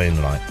not playing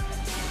tonight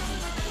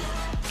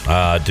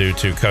due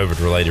to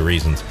COVID-related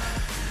reasons.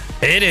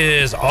 It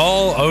is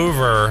all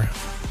over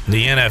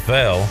the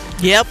NFL.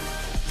 Yep.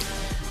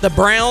 The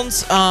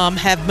Browns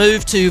have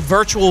moved to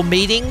virtual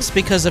meetings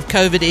because of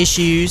COVID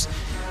issues.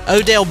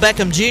 Odell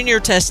Beckham Jr.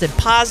 tested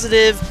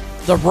positive.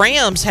 The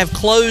Rams have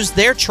closed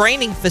their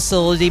training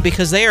facility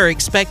because they are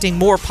expecting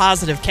more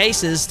positive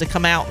cases to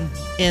come out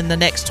in the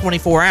next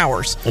 24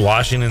 hours.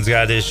 Washington's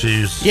got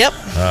issues. Yep.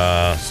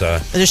 So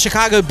the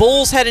Chicago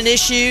Bulls had an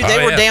issue.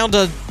 They were down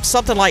to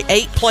something like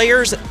 8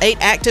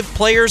 active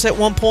players at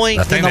one point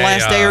in the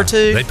last day or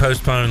two. They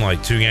postponed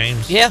like 2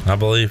 games. Yeah. I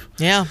believe.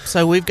 Yeah.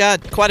 So we've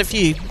got quite a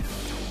few.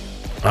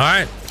 All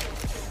right.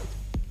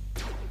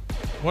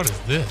 What is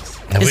this?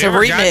 Have we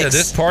ever gotten to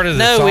this part of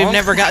the song? No, we've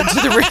never gotten to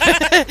the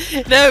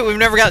we've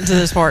never gotten to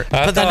this part.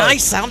 But the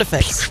nice sound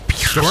effects.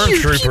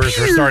 Stormtroopers were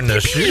starting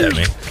to shoot at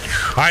me.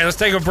 All right, let's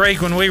take a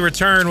break. When we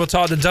return, we'll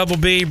talk to Double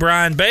B,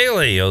 Brian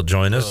Bailey. He'll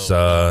join us.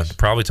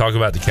 Probably talk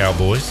about the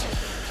Cowboys.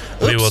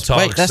 We will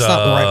talk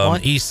some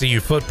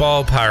ECU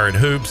football, Pirate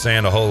hoops,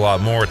 and a whole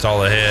lot more. It's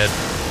all ahead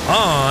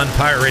on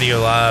Pirate Radio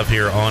Live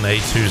here on a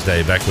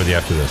Tuesday. Back with you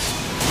after this.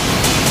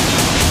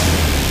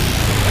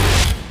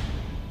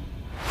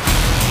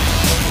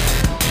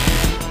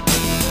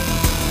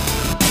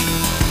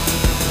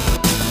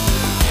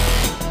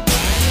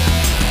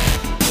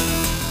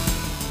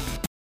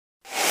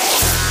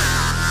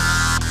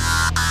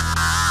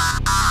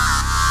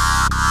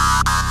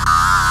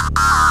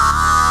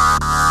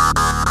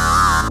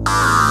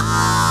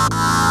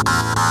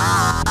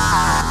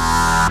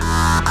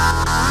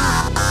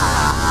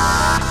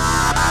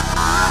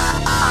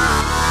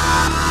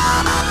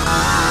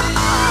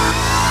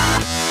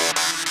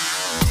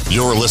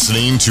 You're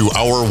listening to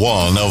Hour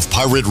 1 of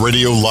Pirate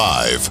Radio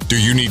Live.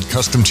 Do you need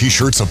custom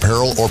t-shirts,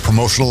 apparel, or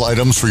promotional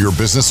items for your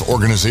business,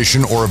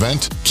 organization, or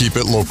event? Keep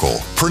it local.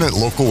 Print it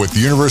local with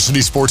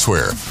University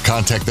Sportswear.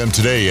 Contact them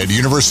today at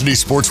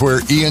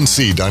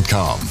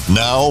universitysportswearenc.com.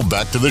 Now,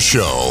 back to the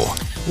show.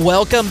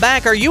 Welcome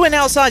back. Are you in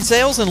outside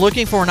sales and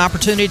looking for an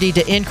opportunity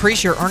to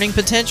increase your earning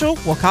potential?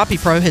 Well,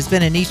 CopyPro has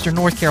been in Eastern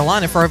North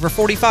Carolina for over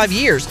 45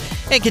 years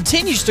and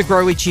continues to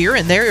grow each year,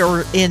 and they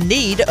are in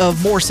need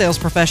of more sales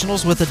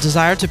professionals with a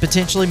desire to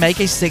potentially make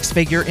a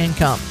 6-figure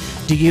income.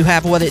 Do you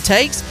have what it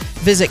takes?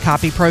 Visit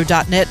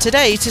copypro.net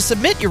today to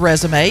submit your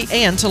resume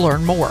and to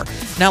learn more.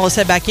 Now let's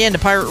head back into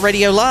Pirate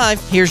Radio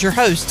Live. Here's your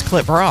host,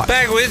 Clip Brock.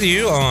 Back with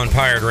you on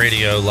Pirate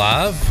Radio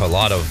Live. A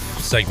lot of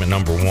segment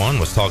number 1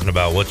 was talking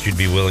about what you'd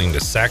be willing to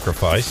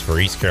sacrifice for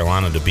East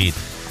Carolina to beat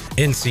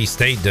NC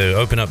State to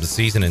open up the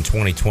season in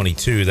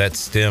 2022. That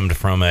stemmed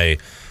from a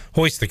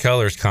Hoist the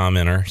Colors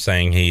commenter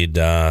saying he'd,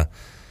 no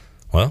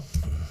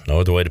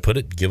other way to put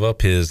it, give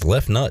up his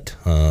left nut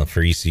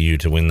for ECU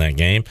to win that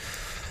game.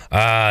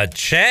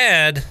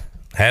 Chad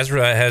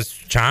has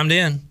chimed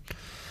in,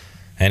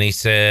 and he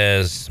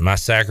says, my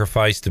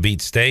sacrifice to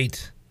beat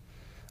State,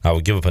 I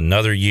would give up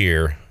another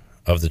year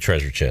of the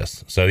treasure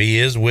chest. So he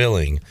is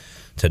willing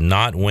to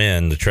not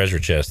win the treasure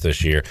chest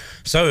this year.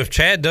 So if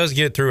Chad does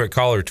get through at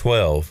caller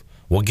 12,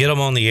 we'll get him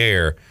on the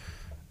air,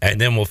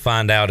 and then we'll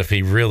find out if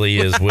he really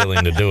is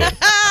willing to do it.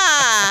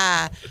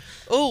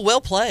 Oh,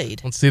 well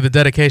played. Let's see the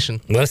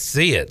dedication. Let's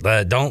see it.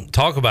 Don't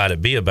talk about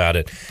it. Be about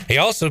it. He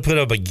also put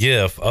up a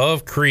GIF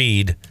of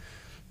Creed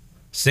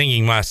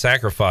singing My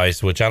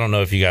Sacrifice, which I don't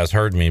know if you guys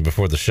heard me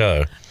before the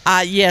show.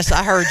 Yes,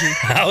 I heard you.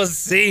 I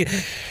was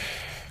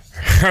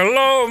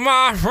hello,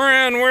 my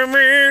friend, we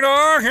meet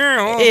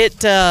again. You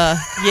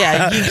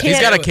can't. He's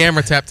got a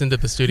camera tapped into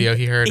the studio.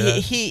 He heard.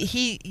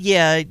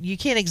 You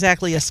can't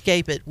exactly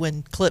escape it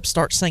when Clip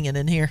starts singing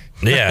in here.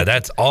 Yeah,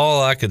 that's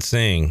all I could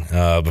sing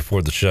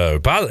before the show.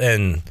 By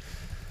the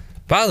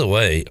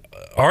way,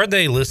 are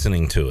they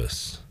listening to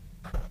us?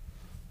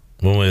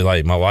 When we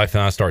my wife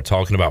and I start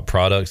talking about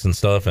products and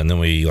stuff, and then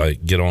we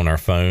get on our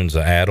phones,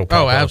 the ad will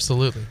pop up.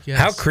 Absolutely. Yes.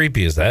 How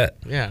creepy is that?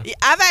 Yeah.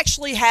 I've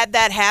actually had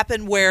that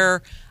happen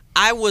where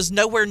I was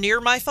nowhere near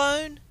my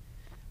phone,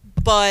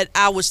 but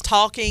I was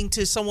talking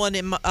to someone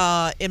in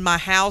my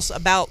house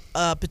about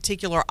a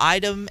particular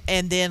item,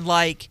 and then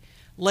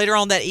later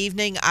on that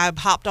evening, I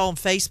hopped on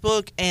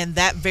Facebook, and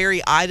that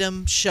very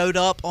item showed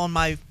up on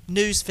my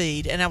news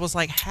feed, and I was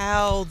like,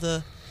 "How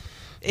the?"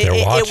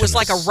 It was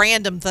like a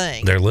random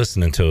thing. They're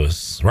listening to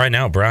us right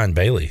now. Brian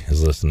Bailey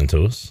is listening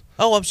to us.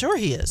 Oh, I'm sure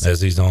he is.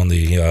 As he's on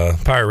the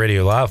Pirate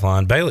Radio Live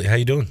line. Bailey, how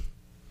you doing?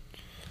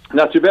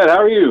 Not too bad. How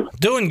are you?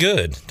 Doing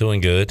good.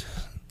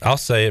 I'll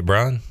say it,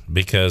 Brian,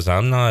 because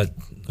I'm not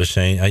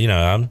ashamed.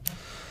 I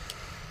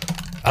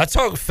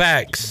talk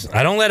facts.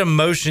 I don't let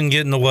emotion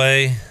get in the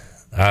way.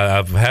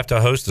 I have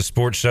to host a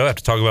sports show. I have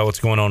to talk about what's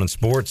going on in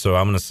sports. So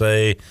I'm going to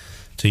say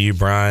to you,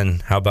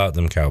 Brian, how about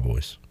them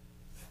Cowboys?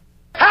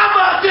 How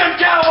about them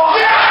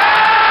Cowboys?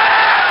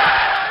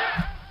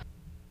 Yeah!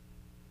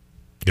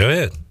 Go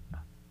ahead.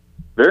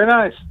 Very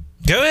nice.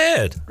 Go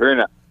ahead. Very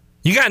nice.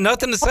 You got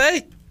nothing to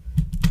say?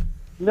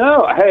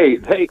 No. Hey.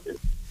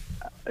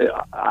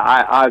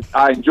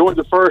 I enjoyed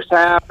the first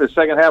half. The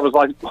second half was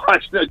like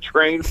watching a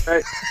train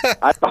wreck.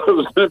 I thought it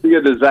was going to be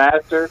a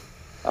disaster.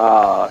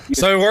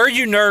 So were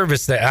you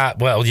nervous that?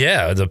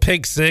 The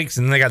pick six,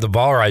 and then they got the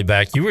ball right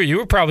back. You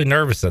were probably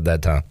nervous at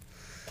that time.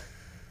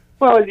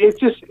 Well, it's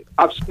just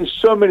I've seen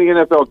so many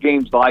NFL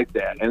games like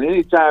that, and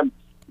anytime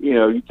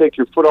you take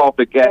your foot off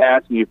the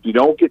gas, and if you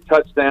don't get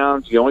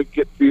touchdowns, you only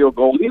get field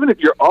goals. Even if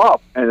you're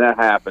up and that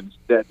happens,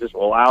 that just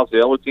allows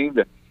the other team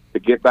to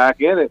get back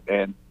in it.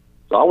 And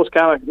so I was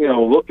kind of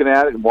looking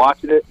at it and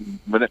watching it. And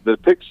when the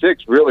pick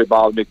six really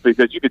bothered me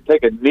because you could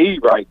take a knee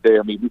right there.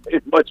 I mean,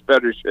 in much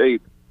better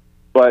shape.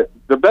 But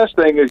the best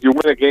thing is you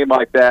win a game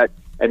like that,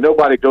 and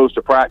nobody goes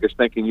to practice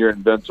thinking you're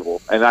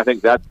invincible. And I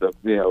think that's the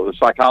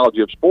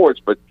psychology of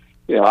sports. But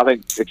I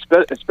think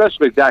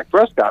especially Dak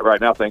Prescott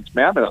right now thinks,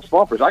 man, I'm in a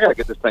slump. I got to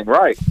get this thing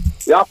right.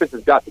 The offense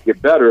has got to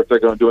get better if they're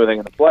going to do anything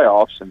in the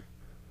playoffs, and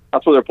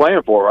that's what they're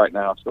playing for right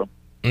now. So.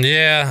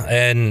 Yeah,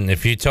 and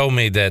if you told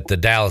me that the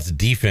Dallas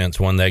defense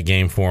won that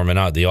game for them and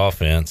not the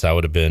offense, I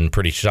would have been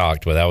pretty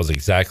shocked. But that was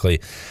exactly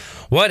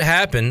what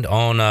happened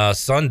on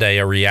Sunday,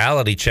 a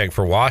reality check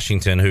for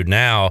Washington, who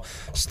now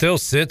still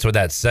sits with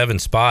that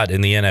 7th spot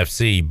in the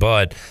NFC,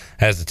 but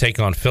has to take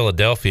on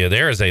Philadelphia.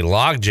 There is a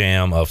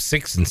logjam of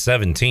 6 and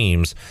 7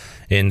 teams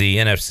in the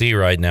NFC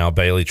right now,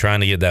 Bailey,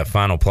 trying to get that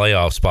final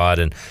playoff spot.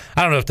 And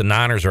I don't know if the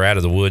Niners are out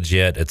of the woods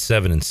yet at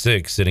 7 and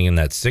 6, sitting in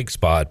that 6th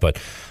spot, but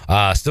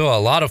still a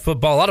lot of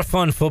football, a lot of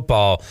fun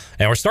football.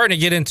 And we're starting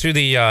to get into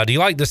the do you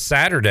like the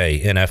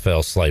Saturday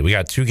NFL slate? We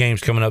got 2 games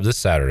coming up this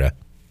Saturday.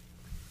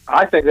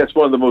 I think that's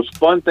one of the most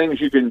fun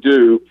things you can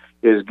do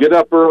is get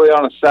up early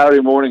on a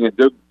Saturday morning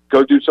and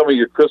go do some of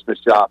your Christmas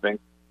shopping,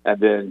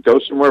 and then go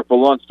somewhere for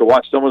lunch to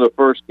watch some of the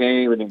first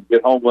game, and then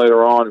get home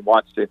later on and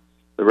watch the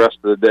rest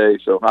of the day.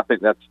 So I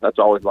think that's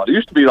always a lot. It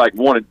used to be like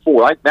 1 and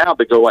 4. Like now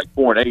they go like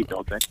 4 and 8,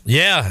 don't they?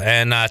 Yeah,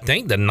 and I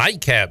think the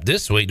nightcap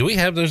this week. Do we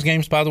have those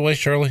games, by the way,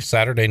 Shirley?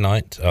 Saturday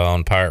night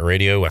on Pirate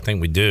Radio. I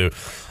think we do.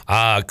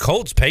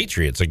 Colts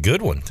Patriots, a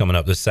good one coming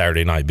up this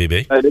Saturday night,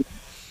 BB.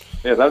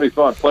 Yeah, that'd be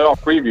fun. Playoff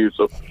preview.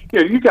 So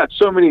you got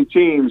so many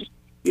teams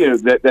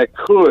that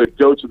could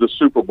go to the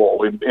Super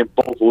Bowl in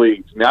both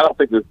leagues. I mean, I don't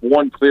think there's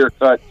one clear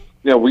cut.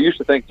 We used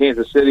to think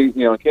Kansas City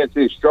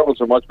struggled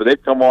so much, but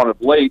they've come on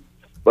of late.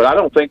 But I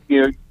don't think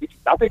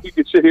I think you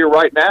could sit here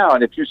right now,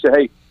 and if you say,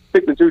 "Hey,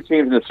 pick the 2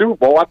 teams in the Super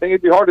Bowl," I think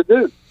it'd be hard to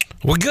do.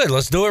 Well, good.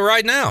 Let's do it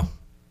right now.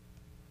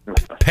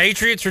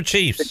 Patriots or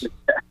Chiefs?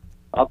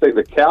 I'll take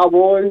the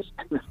Cowboys.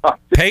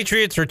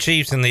 Patriots or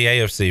Chiefs in the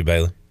AFC,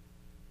 Bailey?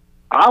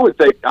 I would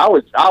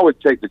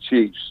take the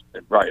Chiefs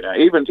right now.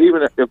 Even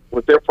if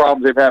with their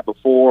problems they've had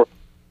before,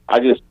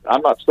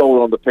 I'm not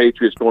sold on the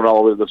Patriots going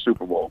all the way to the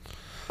Super Bowl.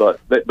 But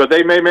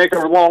they may make a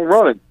long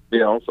run,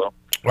 So all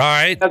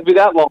right, it doesn't be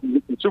that long to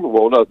get to the Super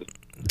Bowl, does it?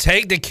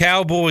 Take the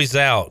Cowboys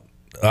out.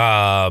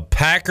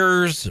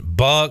 Packers,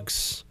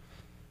 Bucks,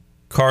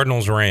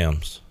 Cardinals,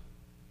 Rams.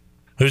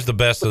 Who's the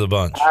best of the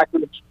bunch?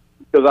 Packers,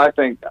 because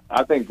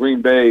I think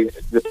Green Bay,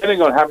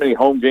 depending on how many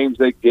home games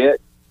they get,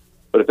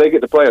 but if they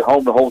get to play at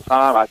home the whole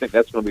time, I think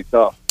that's going to be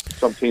tough.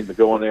 Some team to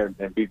go in there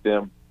and beat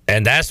them.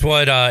 And that's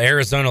what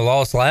Arizona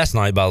lost last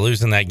night by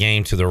losing that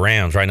game to the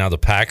Rams. Right now, the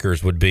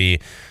Packers would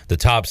be the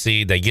top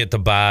seed. They get the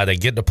bye. They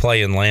get to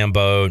play in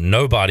Lambeau.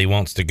 Nobody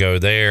wants to go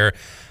there.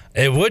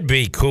 It would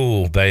be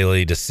cool,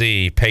 Bailey, to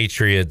see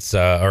Brady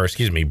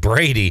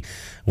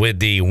with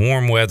the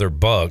warm weather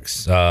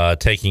Bucks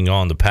taking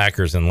on the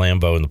Packers in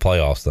Lambeau in the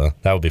playoffs, though.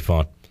 That would be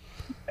fun.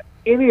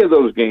 Any of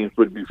those games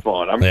would be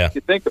fun. If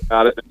you think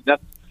about it,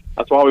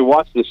 that's why we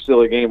watch this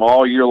silly game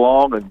all year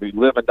long, and we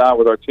live and die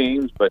with our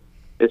teams. But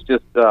it's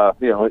just,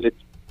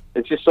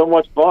 it's just so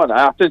much fun.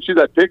 I sent you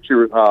that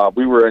picture.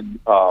 We were in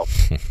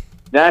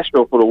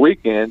Nashville for the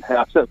weekend, and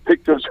I sent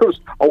pictures.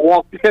 I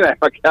walked in, I had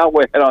my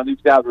cowboy hat on.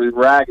 These guys were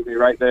ragging me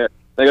right there.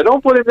 They go,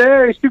 "Don't put him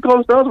there. He's too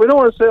close to us. We don't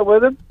want to sit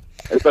with him."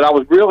 But I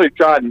was really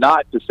trying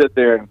not to sit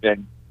there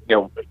and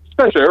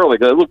especially early,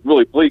 because it looked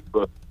really bleak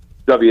for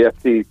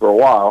WFT for a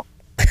while.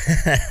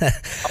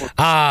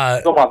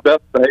 I was on my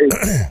best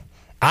behavior.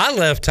 I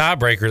left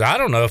tiebreakers. I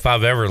don't know if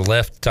I've ever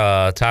left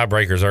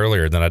tiebreakers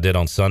earlier than I did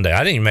on Sunday. I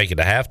didn't even make it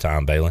to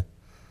halftime, Bailey.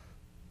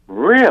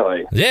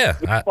 Really? Yeah.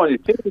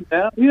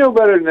 You know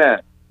better than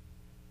that.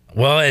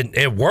 Well,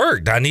 it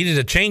worked. I needed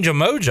a change of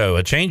mojo,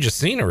 a change of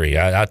scenery.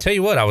 I tell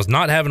you what, I was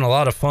not having a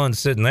lot of fun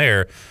sitting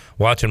there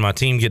watching my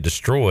team get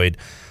destroyed.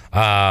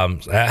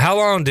 How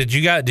long did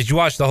you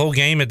watch the whole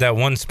game at that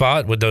one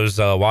spot with those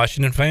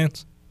Washington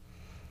fans?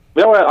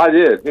 No, I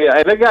did. Yeah,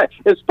 and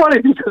it's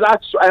funny because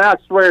I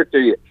swear to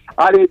you,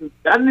 I didn't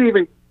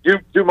even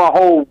do my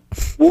whole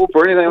whoop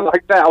or anything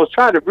like that. I was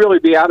trying to really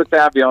be out of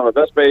town, be on the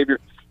best behavior.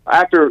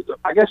 After,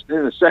 I guess,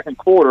 in the second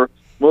quarter,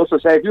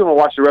 Melissa said, "If you want to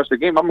watch the rest of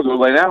the game, I'm going to go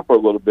lay down for a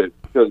little bit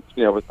because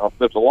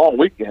it's a long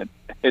weekend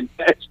in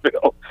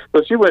Nashville."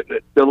 So she went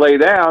to lay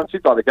down. She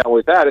thought the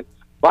Cowboys had it.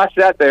 I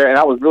sat there, and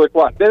I was really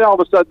quiet. Then all of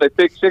a sudden, they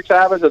picked 6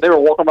 habits, and they were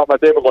walking by my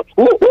table going,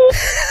 "Woo, woo."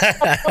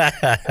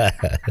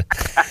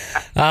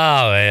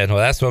 Oh, man. Well,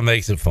 that's what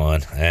makes it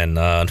fun. And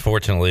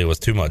unfortunately, it was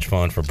too much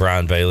fun for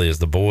Brian Bailey as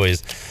the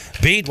boys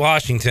beat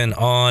Washington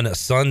on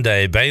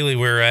Sunday. Bailey,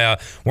 we're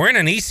in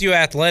an ECU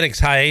Athletics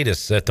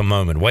hiatus at the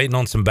moment, waiting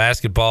on some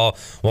basketball.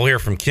 We'll hear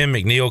from Kim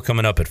McNeil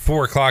coming up at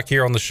 4 o'clock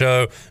here on the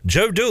show.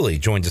 Joe Dooley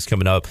joins us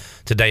coming up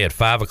today at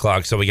 5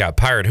 o'clock. So we got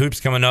Pirate Hoops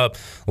coming up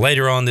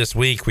later on this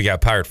week. We got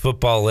Pirate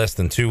football less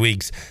than 2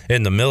 weeks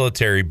in the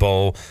Military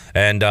Bowl.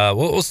 And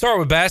we'll start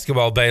with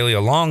basketball, Bailey.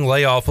 A long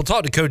layoff. We'll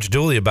talk to Coach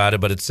Dooley about it,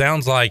 but it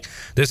sounds like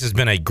this has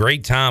been a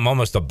great time,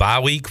 almost a bye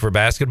week for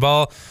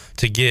basketball,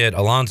 to get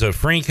Alonzo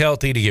Frink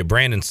healthy, to get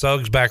Brandon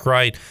Suggs back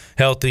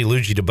healthy,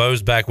 Luigi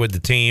DeBose back with the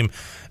team.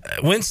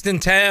 Winston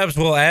Tabbs,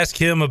 we'll ask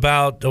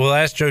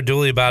Joe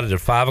Dooley about it at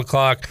 5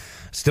 o'clock.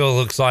 Still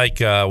looks like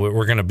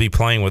we're going to be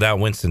playing without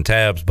Winston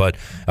Tabbs. But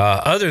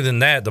other than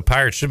that, the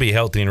Pirates should be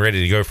healthy and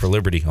ready to go for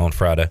Liberty on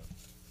Friday.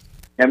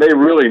 And they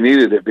really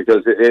needed it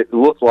because it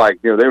looked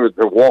like they're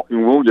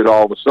walking wounded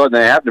all of a sudden.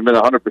 They haven't been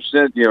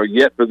 100%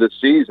 yet for this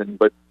season,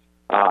 but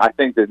I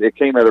think that it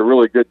came at a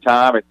really good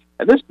time.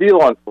 And this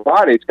deal on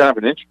Friday, it's kind of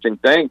an interesting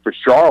thing for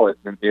Charlotte,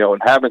 and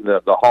having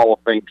the Hall of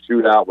Fame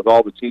shootout with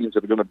all the teams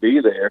that are going to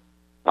be there.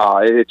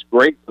 It's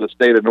great for the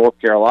state of North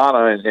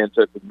Carolina, and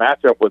to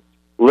match up with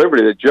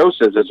Liberty, that Joe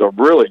says is a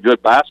really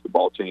good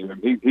basketball team.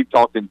 And he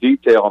talked in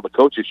detail on the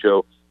coaches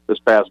show this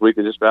past week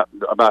just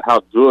about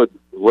how good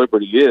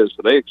Liberty is.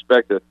 So they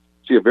expect to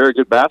see a very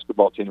good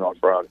basketball team on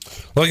Friday.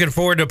 Looking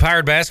forward to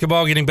Pirate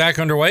basketball getting back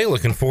underway.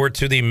 Looking forward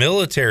to the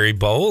Military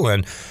Bowl.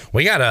 And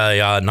we got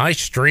a nice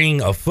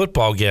string of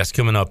football guests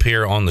coming up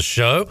here on the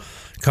show.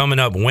 Coming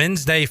up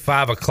Wednesday,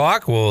 5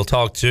 o'clock, we'll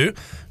talk to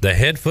the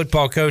head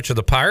football coach of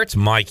the Pirates,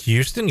 Mike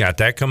Houston. Got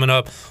that coming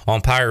up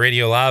on Pirate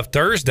Radio Live.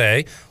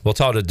 Thursday, we'll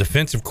talk to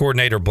defensive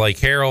coordinator Blake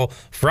Harrell.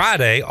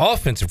 Friday,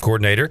 offensive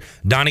coordinator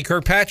Donnie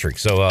Kirkpatrick.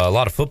 So a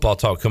lot of football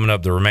talk coming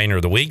up the remainder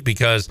of the week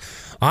because,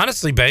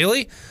 honestly,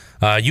 Bailey,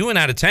 you went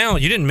out of town.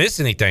 You didn't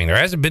miss anything. There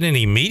hasn't been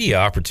any media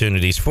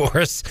opportunities for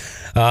us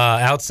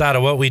outside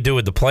of what we do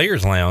with the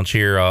Players Lounge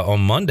here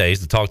on Mondays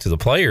to talk to the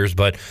players.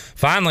 But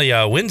finally,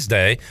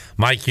 Wednesday,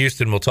 Mike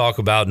Houston will talk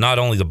about not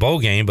only the bowl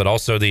game, but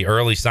also the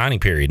early signing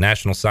period,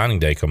 National Signing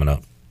Day coming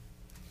up.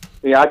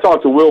 Yeah, I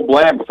talked to Will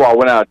Bland before I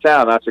went out of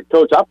town. I said,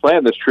 "Coach, I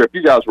planned this trip.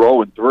 You guys were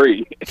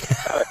 0-3.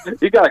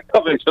 You got to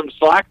cut me some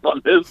slack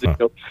on this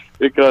deal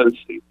because,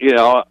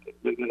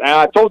 and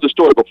I told the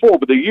story before,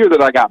 but the year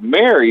that I got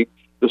married,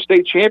 the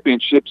state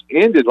championships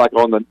ended like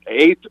on the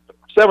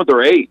 7th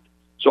or 8th.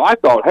 So I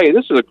thought, hey,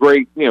 this is a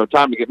great,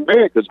 time to get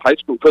married because high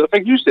school, because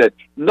like you said,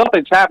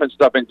 nothing's happened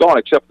since I've been gone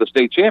except for the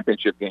state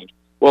championship games.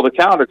 Well, the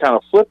calendar kind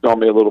of flipped on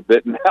me a little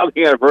bit, and now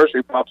the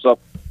anniversary pops up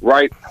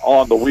right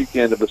on the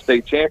weekend of the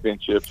state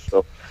championship.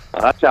 So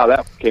that's how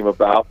that came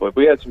about. But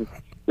we had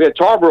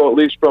Tarboro, at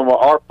least from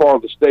our part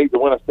of the state, to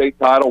win a state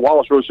title.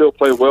 Wallace Rose Hill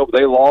played well, but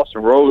they lost,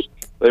 and Rose,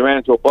 they ran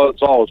into a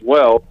buzzsaw as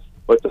well.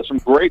 But some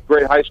great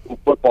high school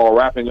football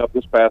wrapping up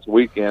this past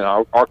weekend.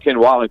 Our Ken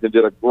Watlington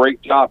did a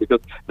great job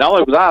because not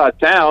only was I out of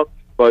town,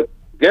 but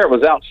Garrett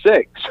was out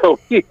sick. So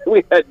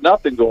we had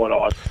nothing going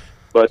on.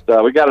 But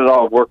we got it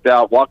all worked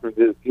out. Walker,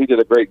 he did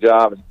a great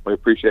job, and we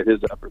appreciate his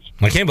efforts.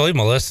 I can't believe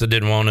Melissa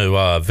didn't want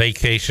to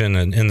vacation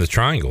in the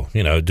Triangle.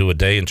 Do a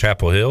day in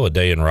Chapel Hill, a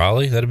day in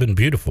Raleigh. That'd have been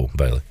beautiful,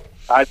 Bailey.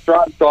 I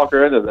tried to talk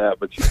her into that,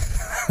 but she's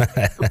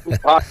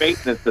high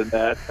maintenance in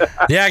that.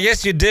 Yeah, I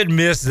guess you did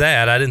miss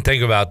that. I didn't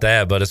think about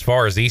that. But as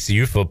far as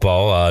ECU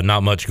football,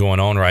 not much going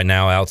on right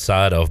now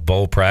outside of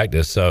bowl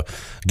practice. So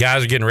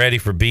guys are getting ready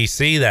for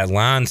BC. That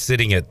line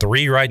sitting at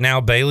 3 right now,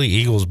 Bailey.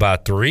 Eagles by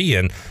 3,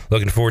 and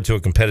looking forward to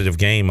a competitive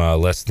game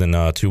less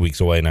than 2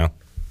 weeks away now.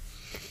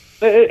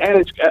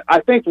 And I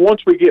think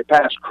once we get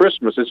past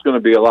Christmas, it's going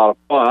to be a lot of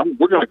fun.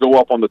 We're going to go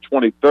up on the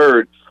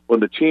 23rd when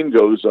the team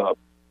goes up.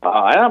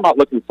 And I'm not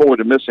looking forward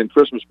to missing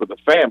Christmas with the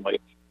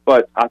family,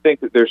 but I think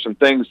that there's some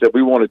things that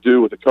we want to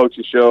do with the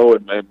coaching show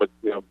and with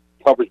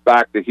coverage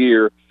back to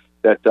here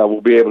that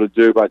we'll be able to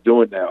do by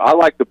doing that. I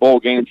like the bowl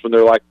games when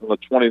they're like on the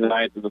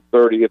 29th and the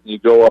 30th, and you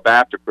go up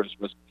after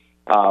Christmas.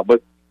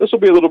 But this will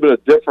be a little bit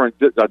of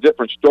a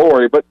different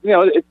story. But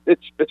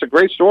it's a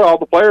great story. All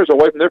the players are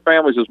away from their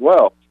families as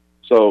well,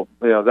 so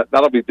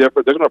that'll be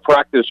different. They're going to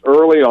practice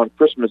early on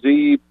Christmas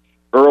Eve,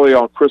 early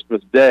on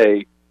Christmas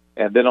Day.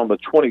 And then on the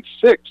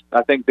 26th,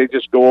 I think they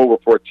just go over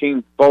for a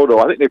team photo.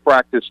 I think they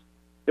practice.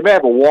 They may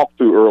have a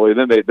walkthrough early.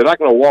 Then they're not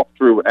going to walk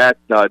through at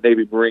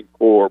Navy Marine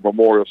Corps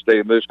Memorial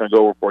Stadium. They're just going to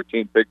go over for a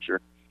team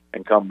picture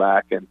and come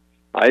back. And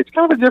it's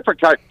kind of a different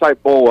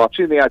type bowl. I've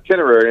seen the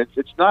itinerary.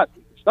 It's not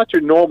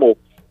your normal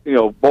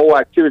bowl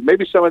activity.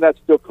 Maybe some of that's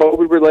still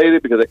COVID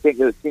related because they can't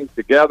get the teams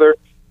together.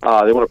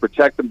 They want to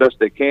protect them best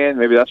they can.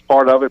 Maybe that's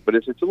part of it, but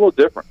it's a little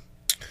different.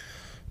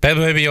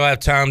 Maybe you'll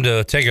have time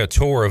to take a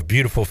tour of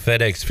beautiful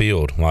FedEx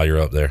Field while you're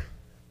up there.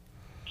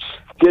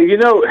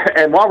 Yeah,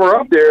 and while we're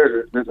up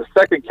there, there's a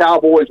second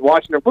Cowboys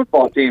watching their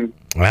football team.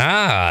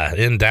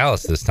 In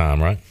Dallas this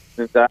time, right?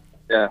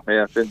 Yeah,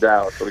 it's in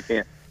Dallas, so we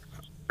can't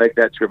make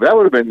that trip. That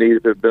would have been neat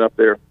if it had been up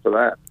there for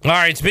that. All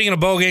right, speaking of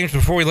bowl games,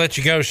 before we let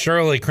you go,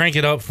 Shirley, crank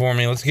it up for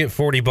me. Let's get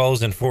 40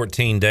 bowls in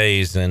 14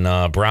 days,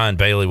 and Brian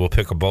Bailey will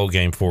pick a bowl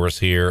game for us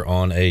here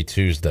on a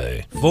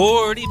Tuesday.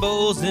 40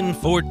 bowls in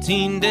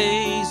 14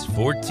 days,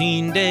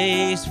 14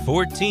 days,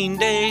 14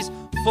 days,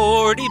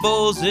 40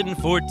 bowls in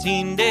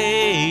 14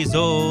 days,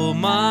 oh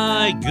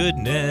my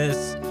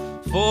goodness.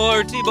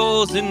 40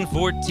 bowls in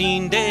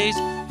 14 days,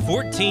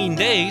 14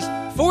 days,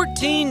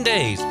 14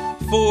 days.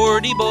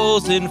 40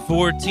 bowls in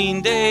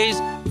 14 days,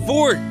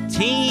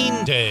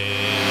 14 days.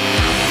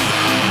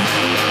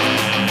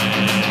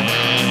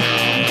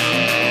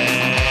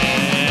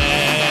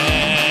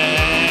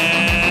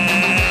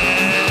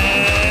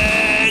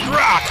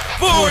 Rock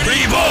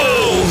 40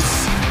 bowls,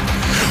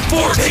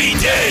 14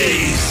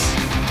 days.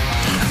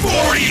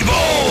 40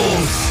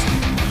 bowls,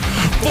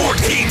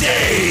 14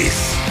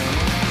 days.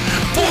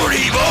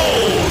 40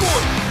 bowls,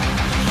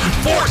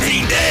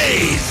 14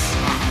 days.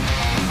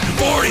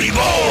 40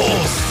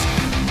 bowls,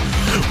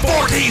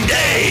 14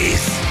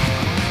 days.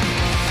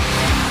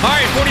 All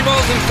right, 40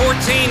 bowls in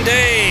 14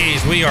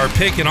 days. We are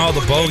picking all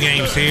the bowl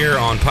games here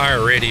on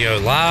Pirate Radio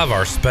Live.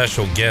 Our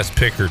special guest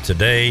picker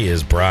today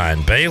is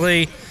Brian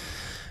Bailey.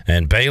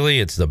 And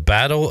Bailey, it's the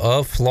Battle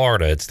of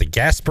Florida. It's the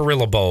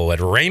Gasparilla Bowl at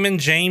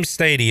Raymond James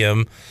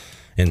Stadium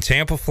in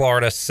Tampa,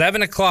 Florida,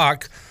 7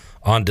 o'clock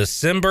on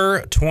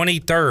December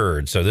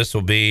 23rd. So this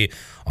will be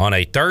on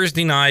a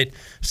Thursday night,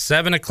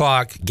 7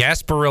 o'clock,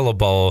 Gasparilla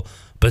Bowl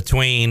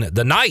between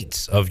the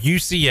Knights of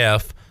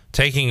UCF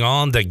taking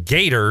on the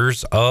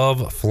Gators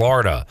of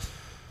Florida.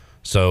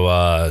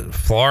 So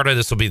Florida,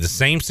 this will be the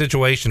same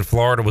situation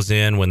Florida was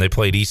in when they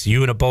played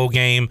ECU in a bowl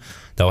game.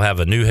 They'll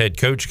have a new head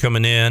coach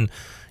coming in.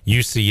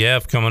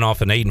 UCF coming off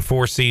an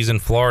 8-4 season.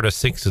 Florida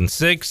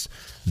 6-6.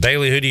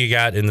 Bailey, who do you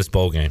got in this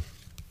bowl game?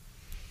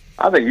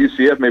 I think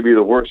UCF may be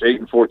the worst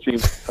 8-4 team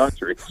in the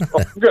country. So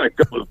I'm going to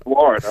go with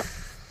Florida.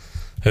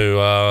 Who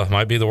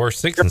might be the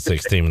worst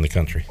 6-6 team in the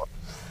country.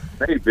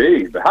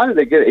 Maybe, but how did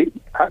they get 8?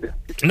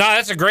 No,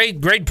 that's a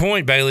great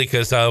point, Bailey,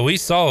 because we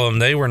saw them.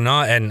 They were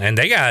not, and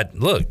they got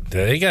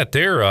their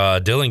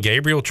Dylan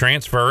Gabriel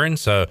transferring,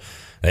 so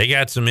they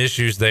got some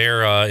issues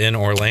there in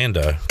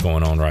Orlando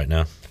going on right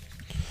now.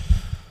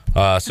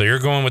 So you're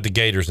going with the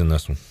Gators in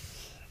this one.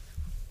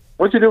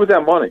 What'd you do with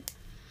that money?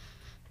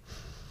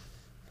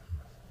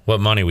 What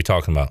money are we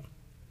talking about?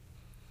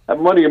 That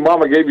money your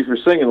mama gave you for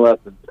singing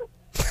lessons.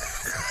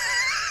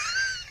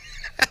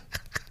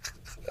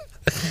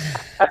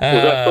 Was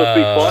that supposed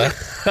to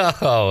be fun?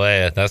 Oh,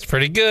 man. That's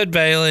pretty good,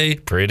 Bailey.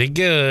 Pretty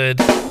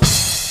good. I'm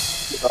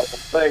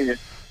saying it.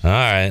 All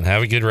right.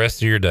 Have a good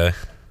rest of your day.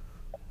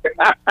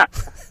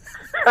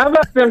 How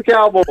about them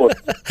Cowboys?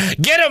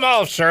 Get him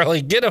off,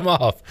 Shirley. Get him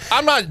off.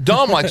 I'm not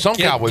dumb like some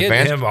Cowboy fans.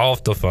 Get him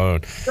off the phone.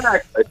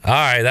 Exactly. All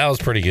right, that was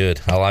pretty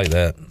good. I like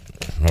that.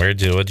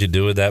 What'd you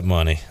do with that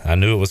money? I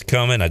knew it was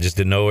coming. I just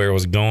didn't know where it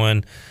was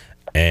going,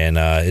 and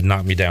it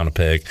knocked me down a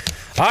peg.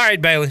 All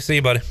right, Bailey. See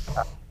you, buddy.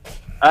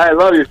 I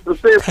love you.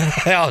 See you.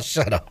 Oh,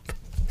 shut up.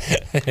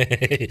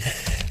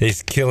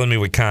 He's killing me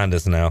with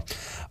kindness now.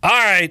 All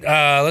right,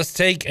 let's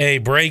take a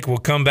break. We'll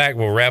come back.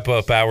 We'll wrap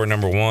up hour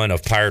number 1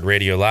 of Pirate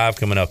Radio Live.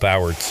 Coming up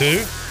hour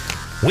 2,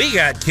 we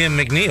got Kim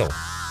McNeil.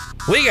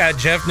 We got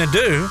Jeff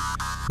Nadeau.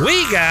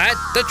 We got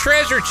the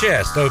treasure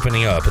chest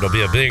opening up. It'll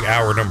be a big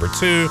hour number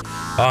 2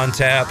 on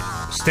tap.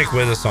 Stick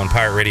with us on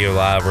Pirate Radio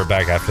Live. We're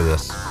back after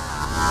this.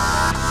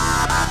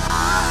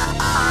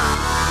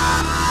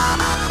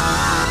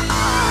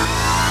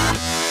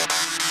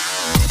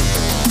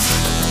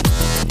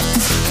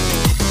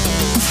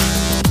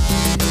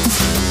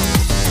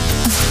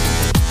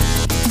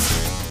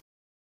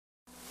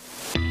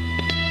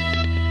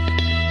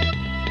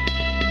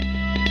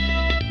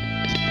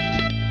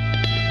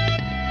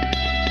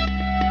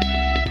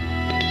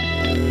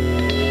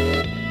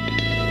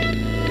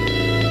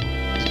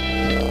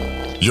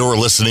 You're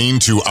listening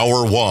to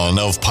Hour 1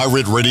 of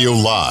Pirate Radio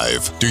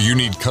Live. Do you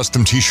need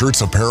custom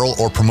t-shirts, apparel,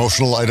 or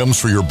promotional items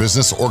for your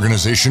business,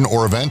 organization,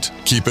 or event?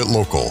 Keep it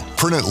local.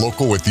 Print it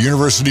local with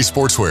University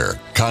Sportswear.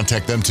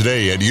 Contact them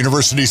today at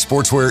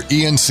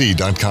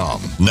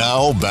universitysportswearenc.com.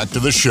 Now, back to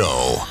the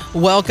show.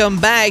 Welcome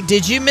back.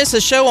 Did you miss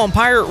a show on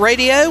Pirate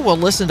Radio? Well,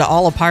 listen to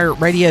all of Pirate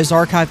Radio's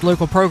archived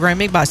local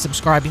programming by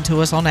subscribing to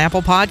us on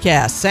Apple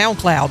Podcasts,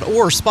 SoundCloud,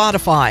 or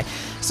Spotify.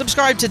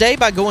 Subscribe today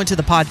by going to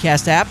the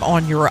podcast app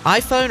on your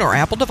iPhone or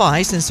Apple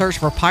device and search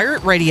for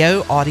Pirate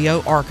Radio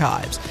Audio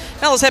Archives.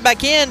 Now let's head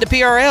back in to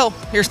PRL.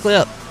 Here's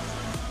Clip.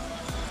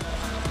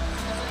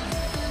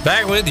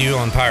 Back with you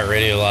on Pirate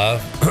Radio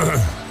Live.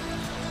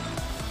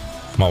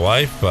 My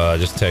wife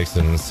just texted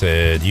and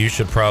said, you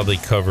should probably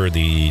cover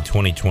the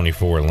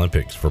 2024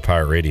 Olympics for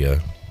Pirate Radio.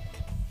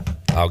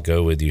 I'll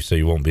go with you so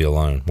you won't be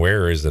alone.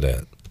 Where is it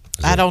at?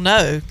 I don't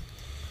know.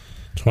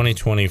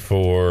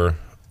 2024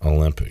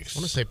 Olympics. I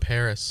want to say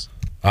Paris.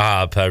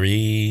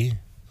 Paris.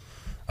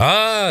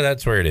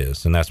 That's where it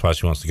is, and that's why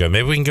she wants to go.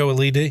 Maybe we can go with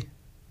Lee D.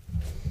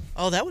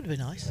 Oh, that would be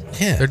nice.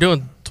 Yeah. They're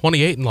doing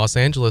 28 in Los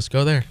Angeles.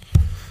 Go there.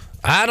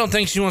 I don't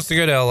think she wants to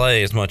go to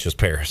L.A. as much as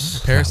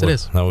Paris. Paris it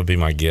is. That would be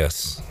my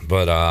guess.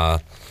 But,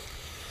 all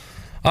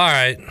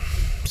right.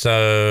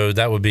 So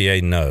that would be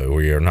a no.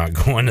 We are not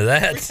going to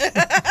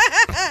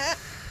that.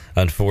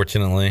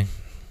 Unfortunately.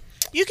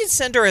 You can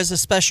send her as a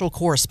special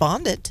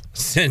correspondent.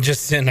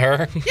 Just send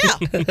her?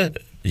 Yeah.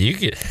 You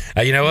could.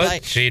 You know what?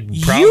 Like,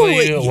 she'd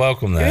probably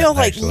welcome that. You know,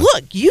 like, actually.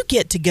 look, you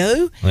get to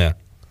go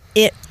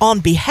on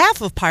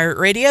behalf of Pirate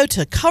Radio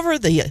to cover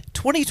the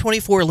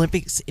 2024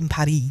 Olympics in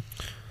Paris.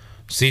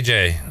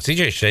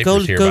 CJ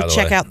Schaefer's here, by the way. Go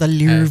check out the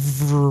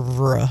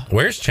Louvre.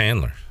 Where's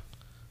Chandler?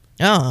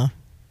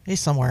 He's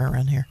somewhere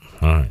around here.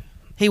 All right.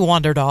 He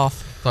wandered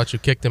off. Thought you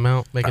kicked him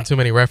out, making too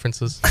many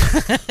references.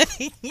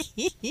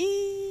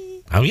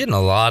 I'm getting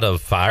a lot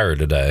of fire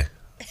today.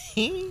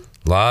 A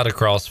lot of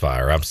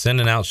crossfire. I'm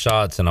sending out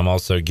shots, and I'm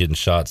also getting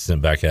shots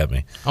sent back at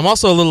me. I'm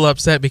also a little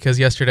upset because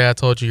yesterday I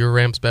told you your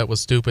Rams bet was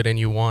stupid and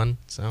you won.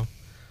 So,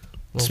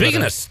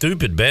 speaking of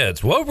stupid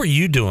bets, what were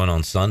you doing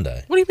on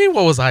Sunday? What do you mean,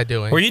 what was I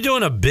doing? Were you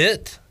doing a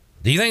bit?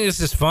 Do you think this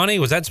is funny?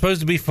 Was that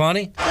supposed to be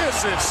funny?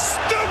 This is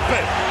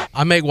stupid.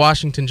 I make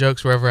Washington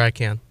jokes wherever I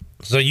can.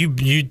 So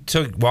you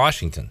took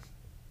Washington.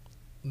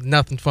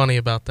 Nothing funny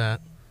about that.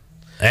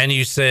 And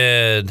you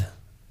said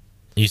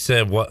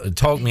what?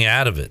 Talk me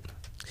out of it.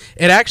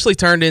 It actually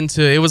turned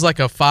into, it was like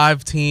a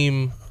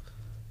 5-team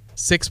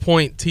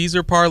 6-point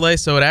teaser parlay.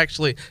 So it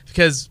actually,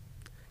 because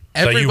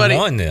everybody. So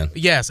you won then?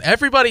 Yes.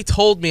 Everybody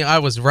told me I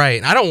was right.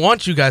 And I don't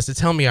want you guys to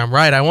tell me I'm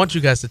right. I want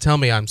you guys to tell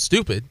me I'm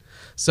stupid.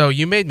 So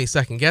you made me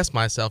second guess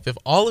myself. If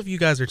all of you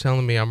guys are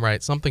telling me I'm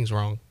right, something's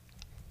wrong.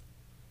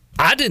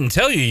 I didn't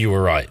tell you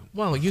were right.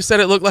 Well, you said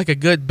it looked like a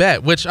good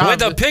bet, which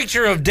with a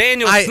picture of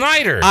Daniel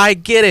Snyder. I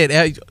get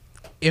it.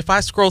 If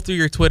I scroll through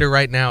your Twitter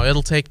right now,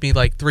 it'll take me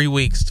like 3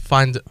 weeks to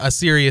find a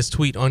serious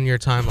tweet on your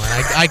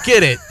timeline. I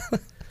get it.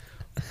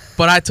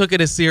 But I took it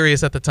as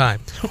serious at the time.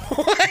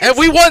 What? And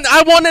we won.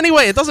 I won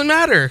anyway. It doesn't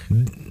matter.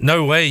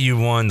 No way you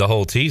won the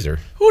whole teaser.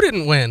 Who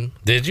didn't win?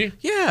 Did you?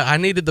 Yeah, I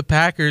needed the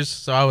Packers,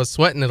 so I was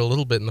sweating it a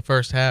little bit in the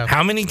first half.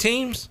 How many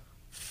teams?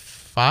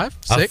 5?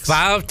 6? A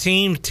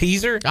 5-team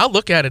teaser? I'll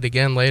look at it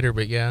again later,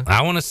 but yeah.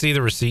 I want to see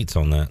the receipts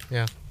on that.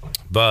 Yeah.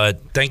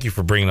 But thank you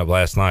for bringing up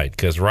last night,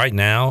 because right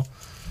now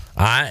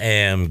I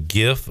am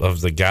gif of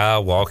the guy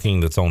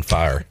walking that's on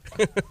fire.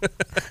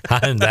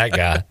 I'm that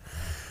guy.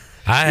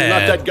 You're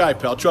not that guy,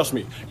 pal. Trust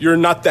me. You're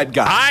not that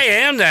guy. I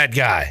am that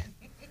guy.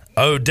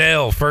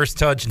 Odell, first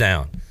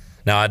touchdown.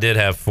 Now, I did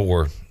have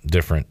 4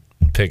 different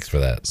picks for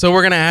that. So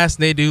we're going to ask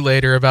Nadeau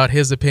later about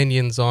his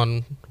opinions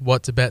on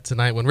what to bet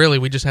tonight, when really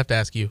we just have to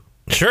ask you.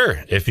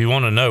 Sure. If you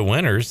want to know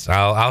winners,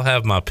 I'll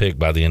have my pick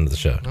by the end of the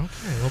show. Okay,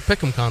 well,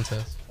 pick 'em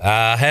contest.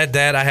 I had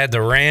that. I had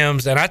the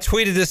Rams, and I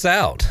tweeted this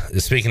out.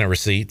 Speaking of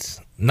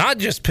receipts, not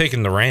just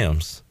picking the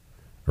Rams.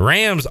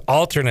 Rams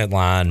alternate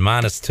line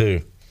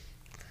 -2.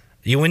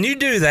 When you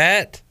do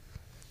that,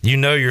 you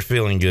know you're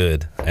feeling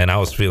good, and I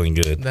was feeling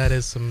good. That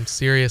is some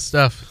serious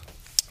stuff.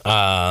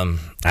 I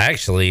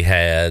actually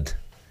had,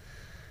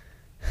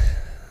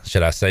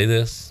 should I say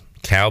this?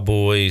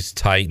 Cowboys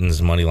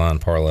Titans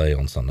moneyline parlay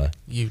on Sunday.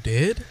 You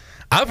did?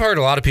 I've heard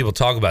a lot of people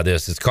talk about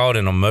this. It's called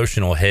an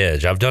emotional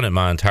hedge. I've done it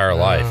my entire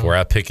life where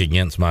I pick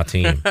against my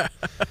team,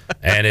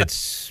 and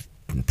it's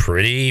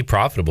pretty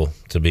profitable,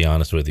 to be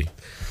honest with you.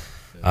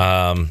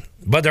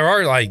 But there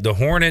are like the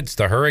Hornets,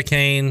 the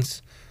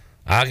Hurricanes,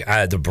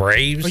 the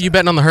Braves. Are you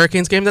betting on the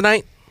Hurricanes game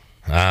tonight?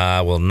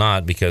 I will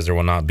not, because there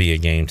will not be a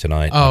game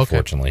tonight,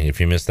 unfortunately. Okay. If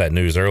you missed that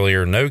news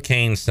earlier, no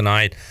Canes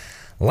tonight.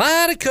 A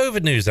lot of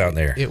COVID news out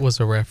there. It was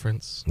a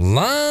reference. A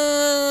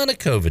lot of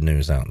COVID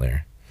news out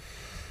there.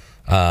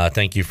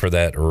 Thank you for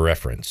that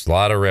reference. A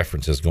lot of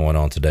references going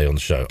on today on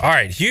the show. All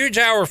right, huge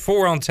hour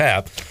 4 on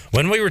tap.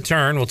 When we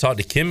return, we'll talk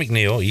to Kim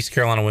McNeil, East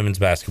Carolina women's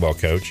basketball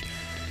coach.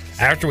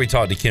 After we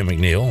talk to Kim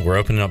McNeil, we're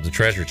opening up the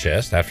treasure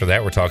chest. After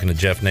that, we're talking to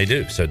Jeff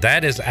Nadeau. So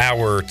that is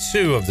hour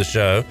 2 of the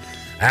show.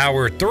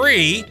 Hour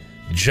 3,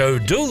 Joe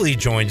Dooley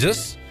joins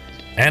us,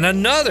 and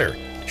another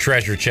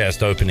treasure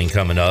chest opening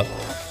coming up.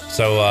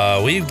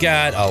 So we've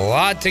got a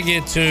lot to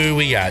get to.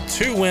 We got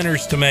 2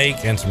 winners to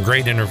make and some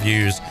great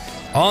interviews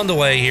on the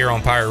way here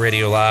on Pirate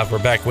Radio Live. We're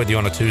back with you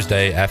on a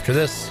Tuesday after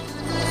this.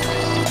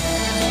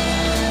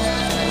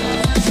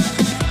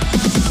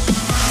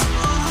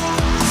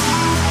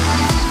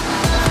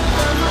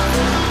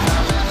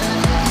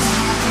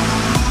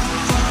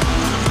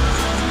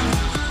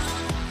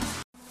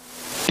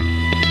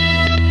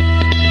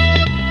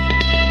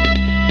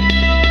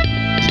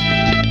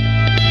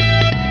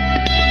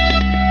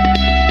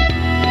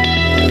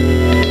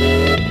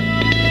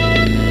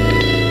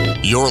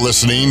 You're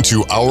listening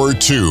to Hour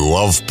 2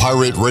 of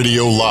Pirate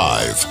Radio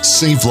Live.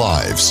 Save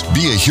lives,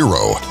 be a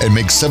hero, and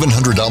make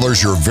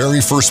 $700 your very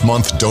first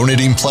month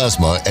donating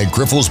plasma at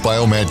Grifols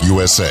Biomat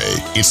USA.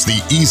 It's the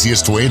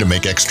easiest way to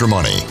make extra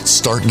money.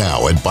 Start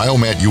now at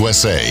Biomat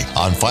USA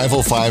on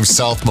 505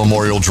 South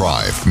Memorial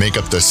Drive. Make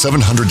up to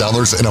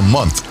 $700 in a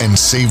month and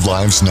save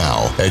lives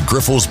now at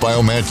Grifols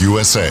Biomat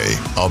USA.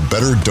 A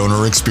better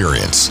donor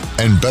experience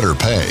and better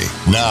pay.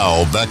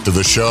 Now, back to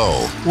the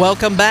show.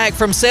 Welcome back.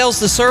 From sales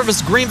to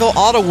service, Greenville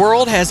Auto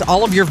World has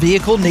all of your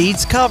vehicle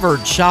needs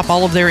covered. Shop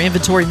all of their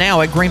inventory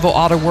now at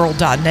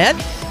greenvilleautoworld.net.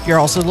 If you're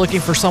also looking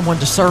for someone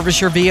to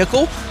service your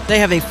vehicle, they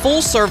have a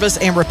full service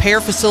and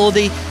repair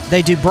facility.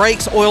 They do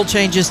brakes, oil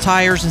changes,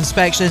 tires,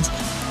 inspections,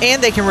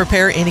 and they can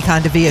repair any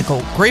kind of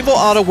vehicle. Greenville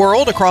Auto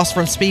World, across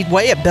from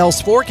Speedway at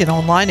Bells Fork, and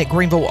online at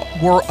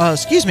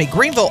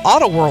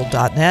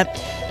greenvilleautoworld.net.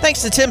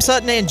 Thanks to Tim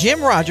Sutton and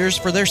Jim Rogers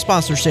for their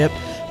sponsorship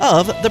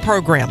of the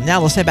program. Now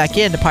let's head back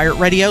into Pirate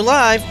Radio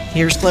Live.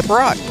 Here's Clip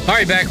Rock. All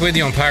right, back with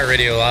you on Pirate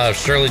Radio Live.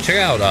 Shirley, check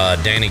out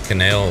Danny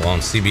Kanell on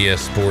CBS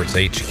Sports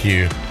HQ.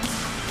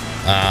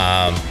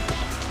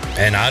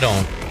 And I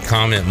don't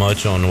comment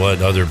much on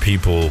what other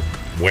people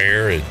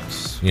wear.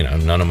 It's,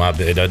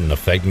 it doesn't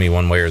affect me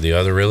one way or the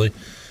other, really.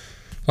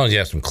 As long as you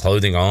have some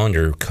clothing on,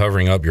 you're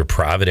covering up your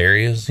private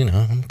areas,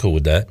 I'm cool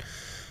with that.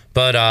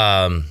 But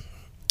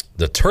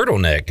the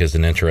turtleneck is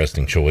an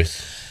interesting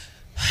choice.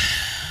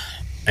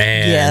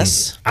 And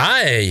yes,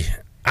 I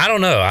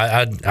don't know.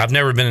 I've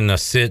never been in a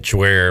sitch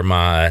where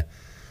my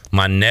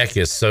neck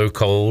is so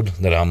cold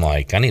that I'm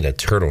like, I need a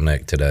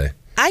turtleneck today.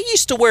 I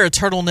used to wear a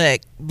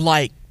turtleneck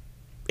like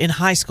in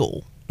high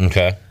school.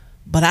 Okay.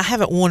 But I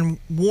haven't worn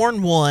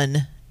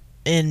one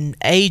in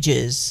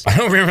ages. I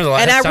don't remember the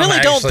last time I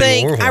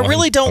actually wore one. I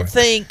really don't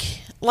think,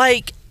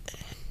 like,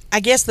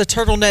 I guess the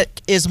turtleneck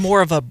is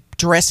more of a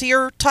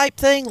dressier type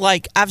thing.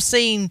 Like, I've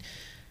seen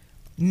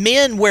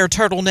men wear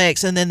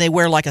turtlenecks and then they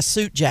wear like a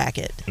suit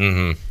jacket.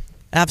 Mm-hmm.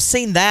 I've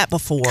seen that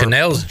before.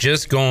 Kanell's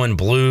just going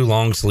blue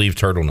long sleeve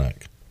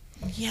turtleneck.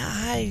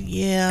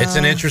 Yeah. It's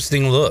an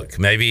interesting look.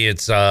 Maybe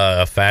it's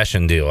a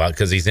fashion deal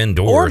because he's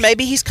indoors. Or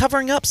maybe he's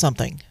covering up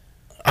something.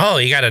 Oh,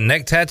 he got a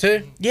neck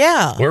tattoo?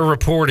 Yeah. We're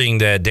reporting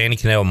that Danny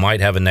Kanell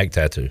might have a neck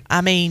tattoo.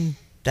 I mean,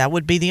 that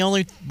would be the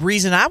only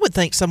reason I would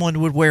think someone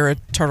would wear a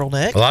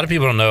turtleneck. A lot of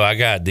people don't know I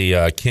got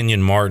the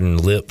Kenyon Martin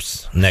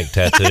lips neck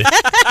tattoo.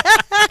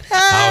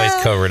 I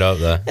always cover it up,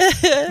 though.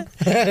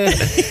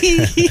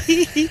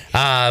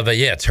 But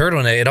yeah,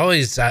 turtleneck, it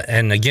always,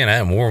 and again, I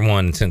haven't worn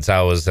one since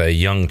I was a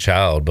young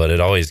child, but it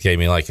always gave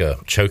me like a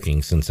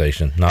choking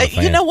sensation. Not a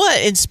fan. You know what?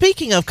 And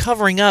speaking of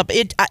covering up,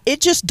 it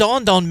just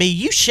dawned on me,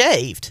 you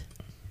shaved.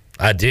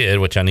 I did,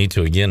 which I need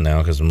to again now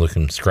because I'm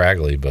looking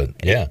scraggly, but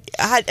yeah.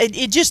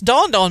 It just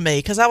dawned on me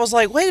because I was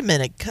like, wait a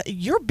minute,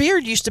 your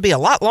beard used to be a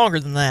lot longer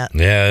than that.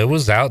 Yeah, it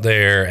was out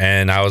there,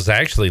 and I was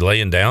actually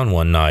laying down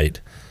one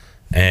night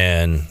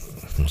and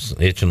was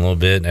itching a little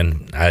bit,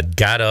 and I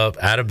got up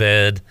out of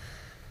bed,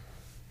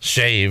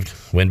 shaved,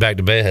 went back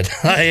to bed.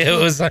 It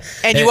was,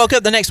 and you woke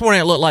up the next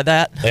morning, it looked like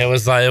that. It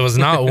was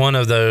not one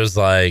of those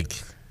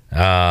like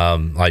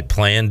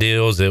plan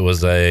deals. It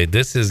was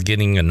this is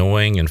getting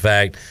annoying. In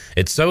fact,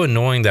 it's so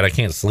annoying that I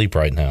can't sleep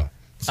right now.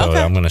 So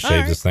I'm going to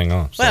shave this thing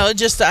off. So. Well, it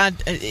just I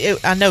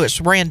know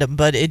it's random,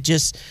 but it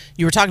just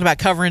you were talking about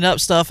covering up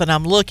stuff, and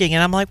I'm looking,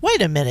 and I'm like,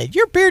 wait a minute,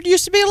 your beard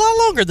used to be a lot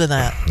longer than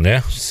that.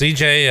 Yeah,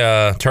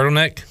 CJ,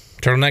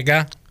 turtleneck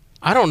guy.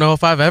 I don't know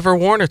if I've ever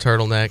worn a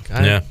turtleneck.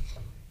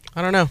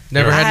 I don't know.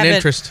 Never had an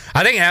interest.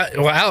 I think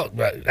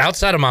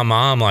outside of my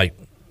mom, like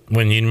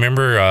when you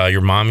remember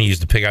your mommy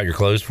used to pick out your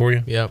clothes for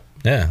you. Yep.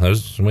 Yeah,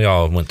 we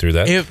all went through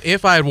that.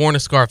 If I had worn a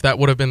scarf, that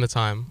would have been the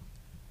time.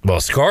 Well,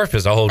 scarf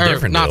is a whole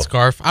different deal. Not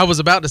scarf. I was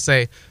about to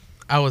say,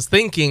 I was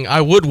thinking I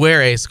would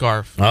wear a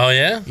scarf. Oh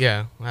yeah.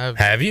 Yeah.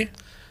 Have you?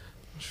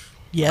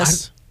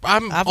 Yes.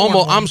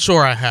 I'm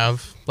sure I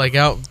have. Like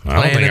out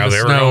playing in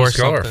the snow or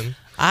something.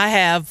 I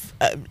have.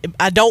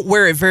 I don't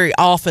wear it very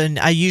often.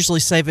 I usually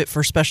save it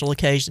for special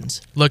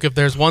occasions. Look, if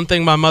there's one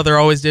thing my mother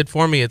always did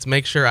for me, it's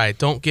make sure I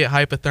don't get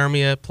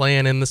hypothermia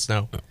playing in the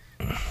snow.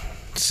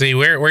 See,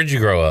 where'd you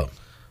grow up?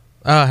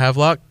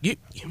 Havelock. You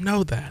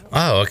know that.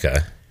 Oh, okay.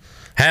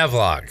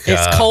 Havelock.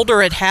 It's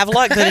colder at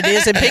Havelock than it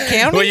is in Pitt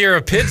County? Well, you're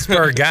a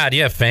Pittsburgh guy. Do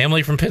you have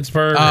family from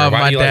Pittsburgh?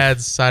 My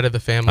dad's side of the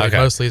family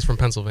mostly is from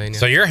Pennsylvania.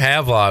 So you're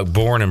Havelock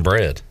born and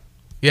bred?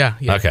 Yeah.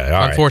 Okay, all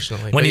right.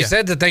 Unfortunately. When you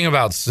said the thing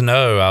about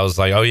snow, I was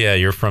like, oh, yeah,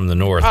 you're from the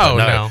north. Oh,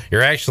 no.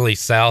 You're actually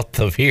south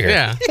of here.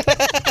 Yeah.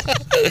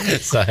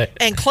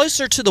 And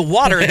closer to the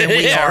water than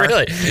we are.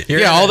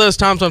 Really. All those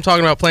times I'm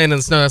talking about playing in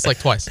the snow, that's like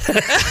twice.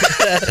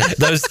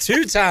 Those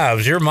 2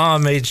 times, your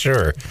mom made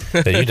sure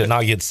that you did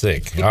not get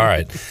sick. All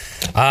right.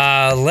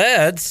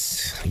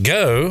 Let's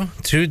go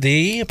to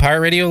the Pirate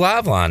Radio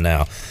Live line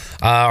now.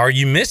 Are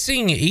you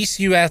missing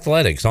ECU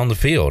athletics on the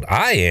field?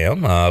 I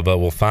am, but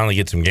we'll finally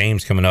get some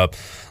games coming up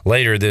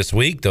later this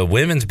week. The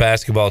women's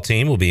basketball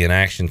team will be in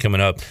action coming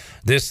up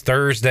this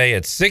Thursday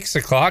at 6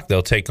 o'clock.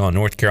 They'll take on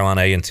North Carolina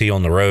A&T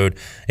on the road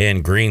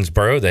in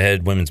Greensboro. The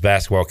head women's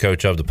basketball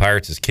coach of the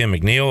Pirates is Kim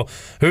McNeil,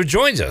 who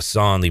joins us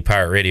on the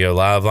Pirate Radio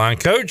Live line.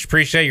 Coach,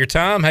 appreciate your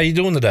time. How you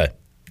doing today?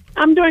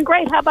 I'm doing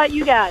great. How about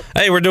you guys?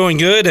 Hey, we're doing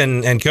good.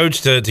 And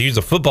Coach, to use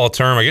a football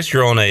term, I guess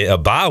you're on a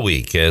bye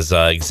week as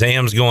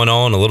exams going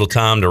on, a little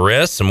time to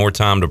rest, some more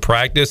time to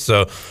practice.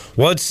 So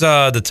what's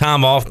the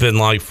time off been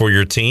like for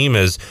your team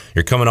as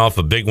you're coming off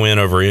a big win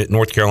over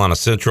North Carolina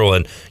Central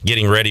and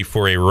getting ready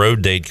for a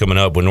road date coming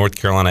up with North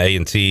Carolina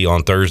A&T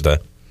on Thursday?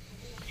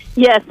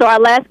 Yeah, so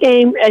our last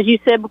game, as you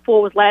said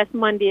before, was last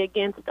Monday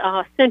against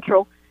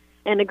Central.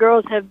 And the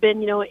girls have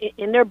been,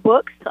 in their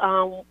books,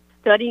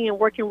 studying and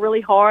working really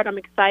hard. I'm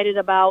excited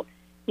about,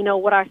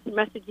 what our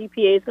semester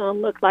GPA is going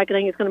to look like. I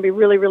think it's going to be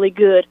really, really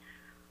good.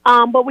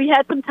 But we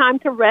had some time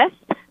to rest,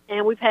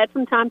 and we've had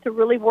some time to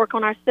really work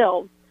on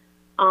ourselves,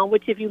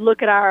 which if you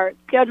look at our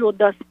schedule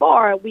thus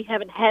far, we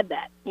haven't had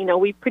that.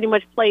 We pretty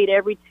much played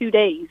every 2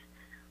 days.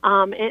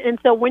 And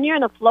so when you're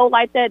in a flow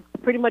like that,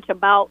 it's pretty much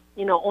about,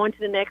 on to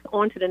the next.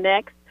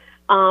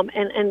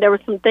 And there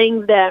were some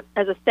things that,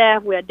 as a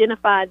staff, we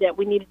identified that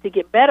we needed to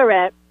get better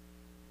at.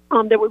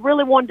 That we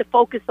really wanted to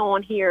focus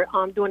on here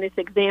during this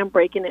exam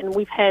break, and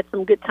we've had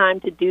some good time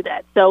to do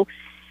that. So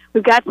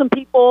we've got some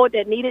people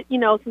that needed,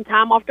 some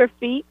time off their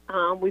feet.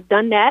 We've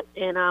done that,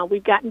 and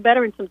we've gotten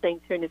better in some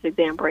things during this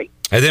exam break.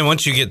 And then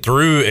once you get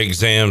through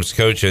exams,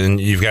 Coach,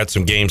 and you've got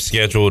some games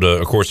scheduled,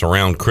 of course,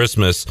 around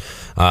Christmas,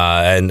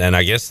 and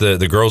I guess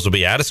the girls will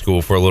be out of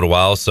school for a little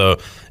while. So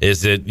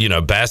is it,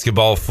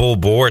 basketball full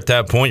bore at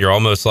that point? You're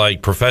almost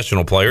like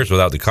professional players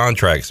without the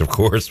contracts, of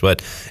course.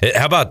 But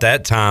how about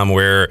that time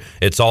where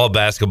it's all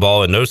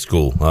basketball and no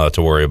school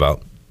to worry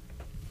about?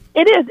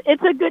 It is.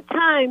 It's a good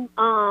time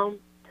to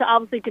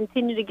obviously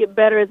continue to get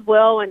better as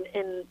well. And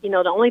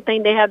the only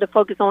thing they have to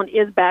focus on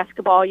is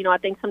basketball. I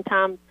think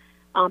sometimes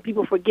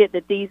people forget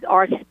that these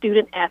are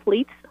student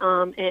athletes,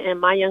 and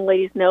my young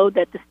ladies know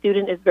that the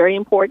student is very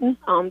important,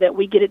 that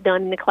we get it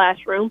done in the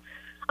classroom.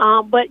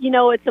 But,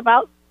 it's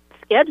about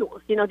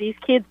schedules. These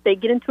kids, they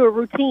get into a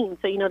routine.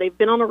 So, they've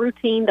been on a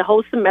routine the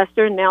whole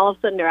semester, and now all of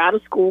a sudden they're out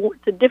of school.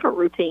 It's a different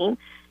routine.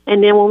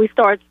 And then when we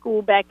start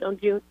school back on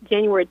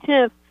January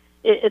 10th,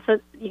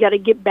 you got to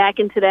get back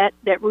into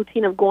that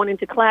routine of going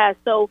into class.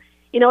 So,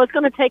 it's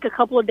going to take a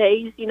couple of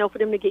days, for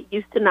them to get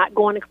used to not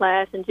going to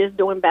class and just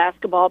doing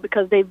basketball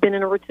because they've been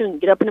in a routine.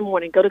 Get up in the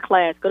morning, go to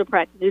class, go to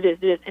practice, do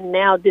this. And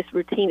now this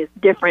routine is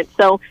different.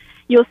 So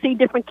you'll see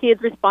different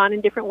kids respond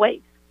in different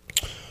ways.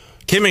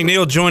 Kim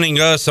McNeil joining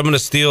us. I'm going to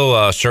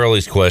steal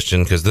Shirley's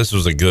question because this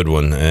was a good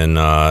one.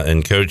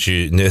 And Coach,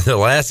 the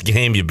last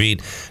game you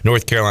beat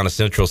North Carolina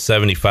Central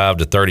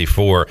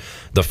 75-34.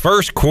 The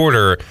first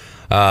quarter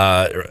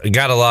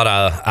got a lot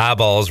of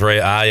eyebrows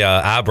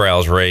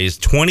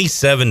raised,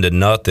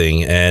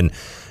 27-0,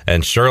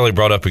 and Shirley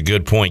brought up a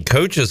good point.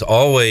 Coaches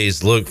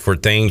always look for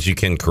things you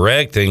can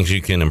correct, things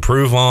you can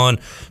improve on.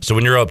 So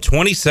when you're up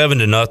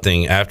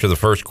 27-0 after the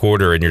first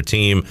quarter and your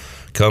team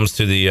comes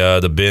to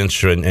the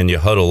bench and you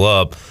huddle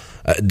up,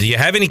 do you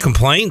have any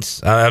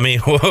complaints? I mean,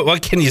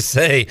 what can you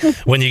say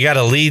when you got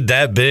to lead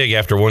that big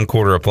after one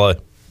quarter of play?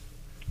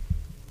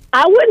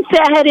 I wouldn't say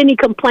I had any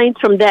complaints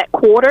from that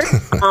quarter.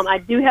 I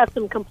do have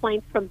some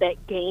complaints from that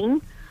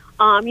game.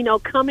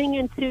 Coming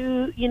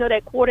into,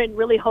 that quarter and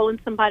really holding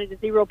somebody to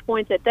 0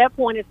 points, at that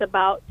point it's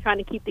about trying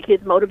to keep the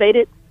kids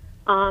motivated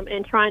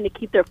and trying to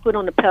keep their foot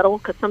on the pedal,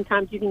 because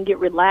sometimes you can get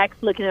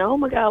relaxed looking at, oh,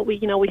 my God, we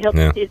helped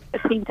the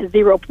team to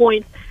 0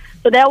 points.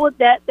 So that was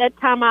that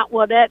timeout.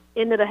 Well, that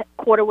end of the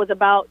quarter was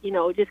about,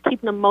 just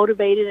keeping them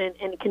motivated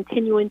and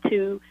continuing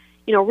to,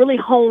 really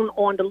hone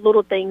on the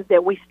little things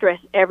that we stress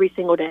every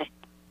single day.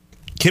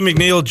 Kim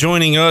McNeil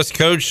joining us,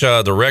 Coach.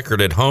 The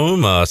record at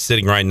home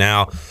sitting right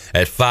now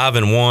at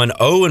 5-1,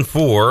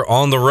 0-4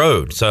 on the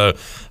road. So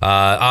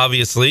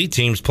obviously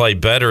teams play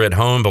better at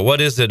home. But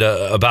what is it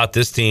about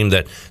this team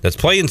that's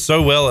playing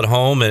so well at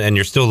home, and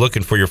you're still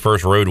looking for your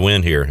first road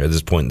win here at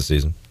this point in the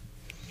season?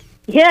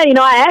 Yeah,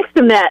 I asked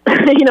them that,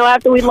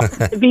 after we lost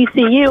to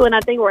VCU, and I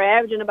think we're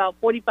averaging about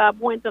 45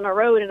 points on the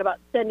road and about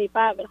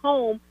 75 at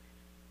home.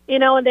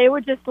 And they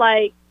were just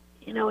like,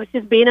 it's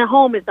just being at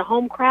home. It's the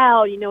home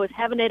crowd. It's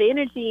having that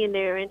energy in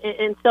there.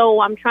 And so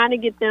I'm trying to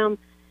get them,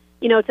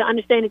 to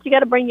understand that you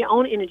got to bring your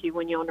own energy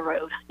when you're on the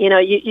road.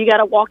 You got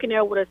to walk in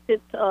there with a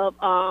sense of,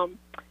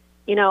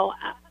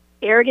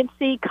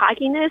 arrogancy,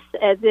 cockiness,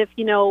 as if,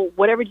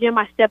 whatever gym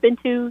I step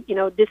into,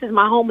 this is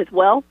my home as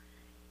well.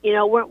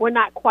 We're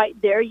not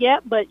quite there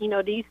yet, but,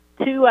 these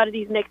 2 out of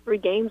these next 3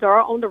 games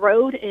are on the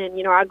road.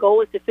 And, our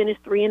goal is to finish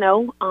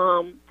 3-0,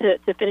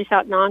 to finish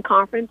out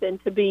non-conference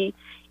and to be,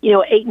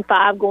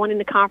 8-5 going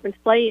into conference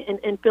play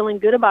and feeling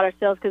good about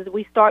ourselves, because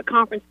we start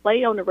conference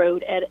play on the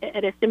road at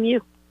SMU.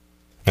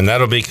 And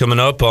that'll be coming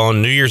up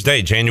on New Year's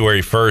Day,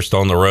 January 1st,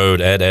 on the road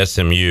at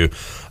SMU.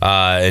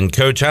 And,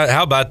 Coach,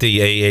 how about the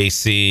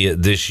AAC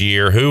this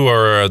year? Who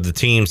are the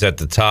teams at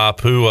the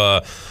top?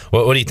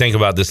 What do you think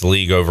about this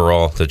league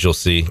overall that you'll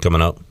see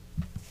coming up?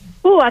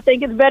 I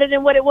think it's better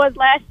than what it was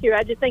last year.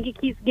 I just think it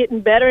keeps getting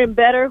better and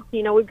better.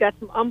 We've got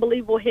some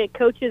unbelievable head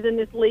coaches in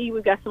this league.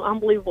 We've got some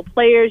unbelievable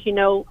players.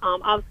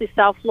 Obviously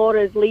South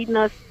Florida is leading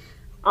us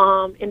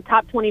in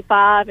top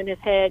 25 and has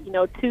had,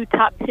 2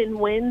 top 10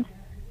 wins.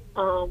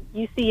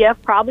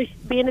 UCF probably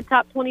should be in the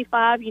top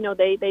 25.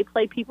 They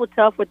play people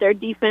tough with their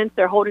defense.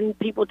 They're holding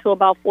people to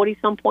about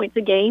 40-some points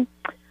a game.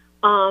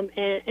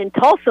 And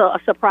Tulsa, a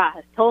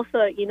surprise.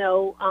 Tulsa,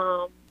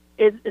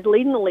 is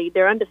leading the league.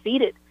 They're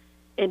undefeated.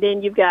 And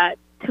then you've got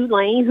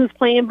Tulane, who's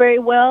playing very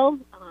well.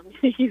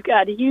 You've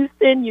got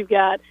Houston. You've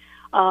got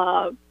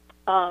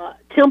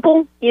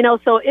Temple.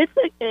 So it's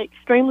an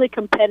extremely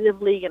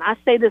competitive league. And I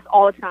say this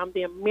all the time.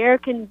 The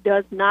American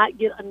does not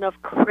get enough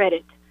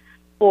credit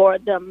for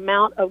the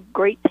amount of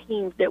great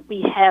teams that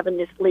we have in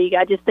this league.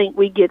 I just think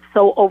we get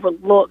so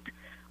overlooked.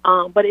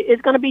 But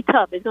it's going to be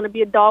tough. It's going to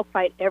be a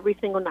dogfight every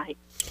single night.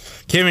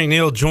 Kim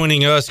McNeil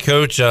joining us,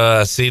 Coach.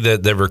 I see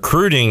that the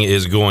recruiting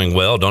is going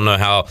well. Don't know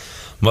how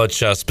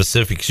much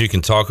specifics you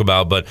can talk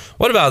about, but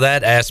what about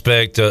that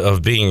aspect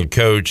of being a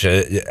coach?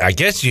 I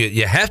guess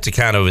you have to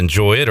kind of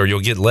enjoy it or you'll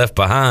get left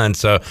behind.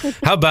 So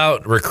how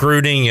about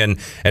recruiting and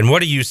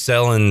what are you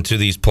selling to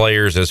these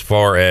players as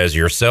far as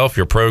yourself,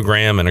 your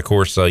program, and, of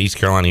course, East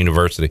Carolina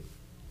University?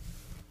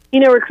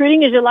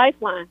 Recruiting is your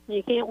lifeline.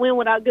 You can't win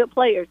without good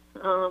players.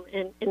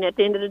 And at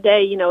the end of the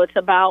day, it's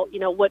about,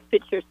 what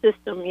fits your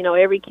system.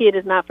 Every kid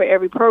is not for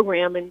every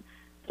program. And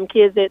some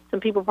kids that some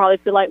people probably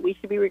feel like we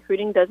should be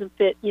recruiting doesn't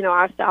fit,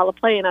 our style of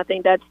play. And I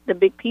think that's the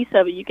big piece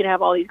of it. You can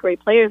have all these great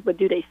players, but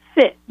do they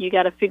fit? You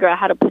got to figure out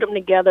how to put them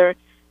together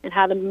and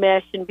how to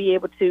mesh and be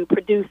able to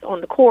produce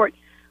on the court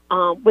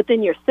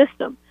within your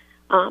system.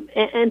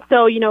 And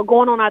so,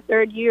 going on our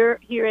 3rd year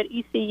here at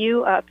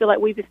ECU, I feel like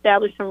we've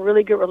established some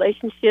really good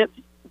relationships.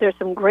 There's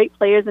some great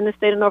players in the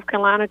state of North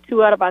Carolina.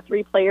 2 out of our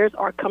 3 players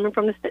are coming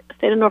from the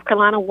state of North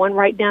Carolina, one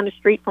right down the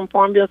street from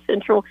Farmville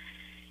Central,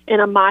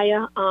 and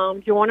Amaya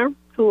Joyner,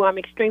 who I'm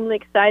extremely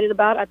excited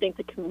about. I think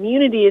the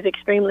community is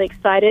extremely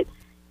excited,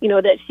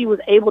 that she was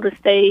able to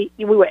stay.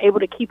 We were able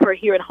to keep her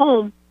here at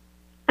home.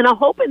 And I'm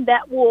hoping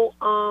that will,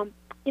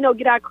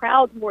 get our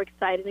crowds more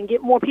excited and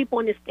get more people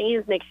in the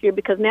stands next year,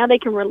 because now they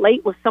can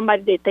relate with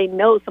somebody that they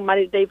know,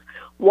 somebody that they've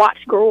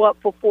watched grow up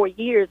for 4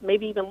 years,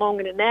 maybe even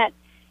longer than that,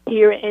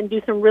 here and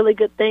do some really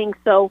good things.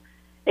 So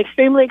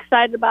extremely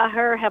excited about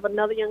her. Have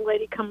another young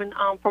lady coming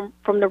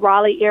from the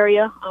Raleigh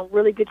area, a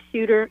really good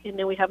shooter. And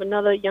then we have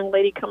another young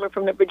lady coming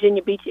from the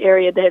Virginia Beach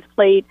area that has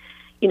played,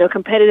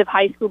 competitive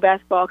high school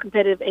basketball,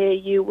 competitive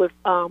AAU with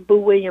Boo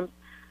Williams.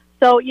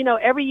 So,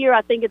 every year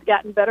I think it's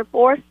gotten better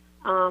for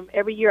us.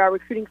 Every year our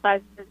recruiting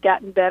classes has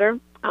gotten better.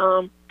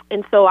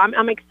 And so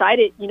I'm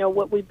excited,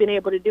 what we've been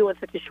able to do in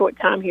such a short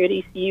time here at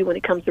ECU when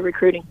it comes to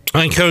recruiting.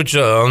 And, Coach,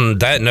 on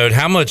that note,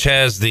 how much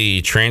has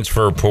the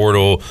transfer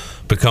portal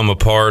become a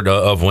part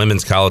of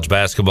women's college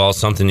basketball,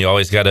 something you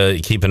always got to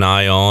keep an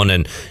eye on,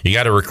 and you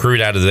got to recruit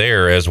out of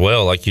there as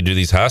well, like you do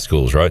these high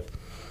schools, right?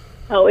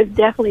 Oh, it's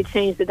definitely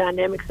changed the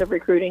dynamics of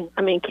recruiting.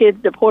 I mean,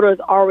 the portal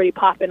is already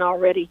popping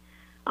already.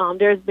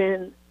 There's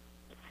been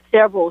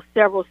several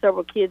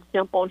kids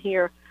jump on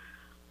here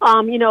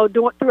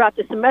throughout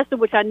the semester,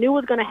 which I knew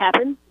was going to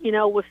happen,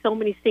 with so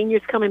many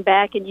seniors coming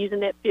back and using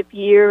that 5th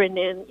year, and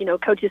then,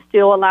 coaches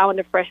still allowing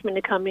the freshmen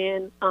to come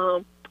in.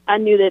 I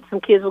knew that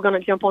some kids were going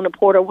to jump on the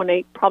portal when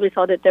they probably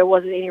saw that there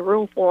wasn't any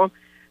room for them.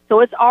 So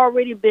it's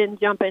already been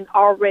jumping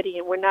already,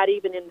 and we're not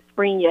even in the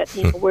spring yet.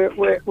 You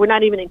know, we're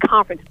not even in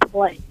conference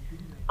play.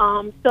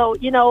 So,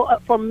 you know,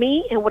 for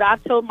me and what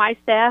I've told my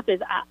staff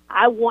is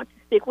I want to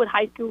stick with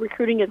high school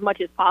recruiting as much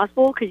as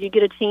possible because you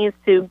get a chance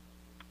to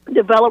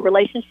develop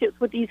relationships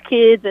with these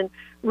kids and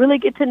really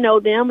get to know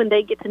them, and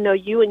they get to know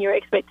you and your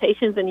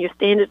expectations and your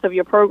standards of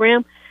your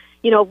program.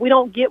 You know, if we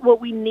don't get what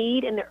we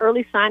need in the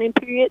early signing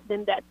period,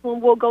 then that's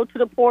when we'll go to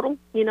the portal,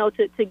 you know,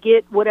 to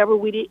get whatever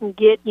we didn't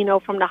get, you know,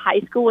 from the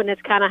high school. And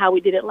that's kind of how we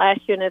did it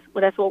last year, and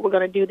that's what we're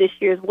going to do this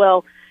year as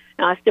well.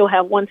 I still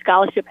have one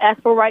scholarship as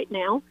for right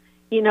now.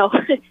 You know,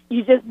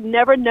 you just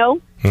never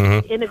know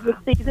in a good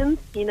season,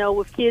 you know,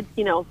 with kids,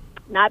 you know,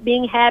 not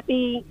being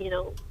happy, you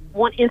know,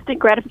 want instant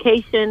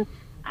gratification.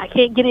 I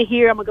can't get it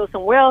here. I'm going to go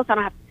somewhere else. I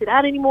don't have to sit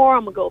out anymore.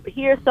 I'm going to go over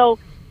here. So,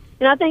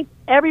 and I think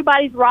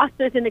everybody's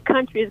rosters in the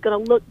country is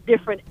going to look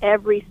different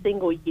every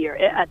single year.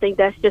 I think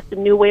that's just a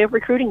new way of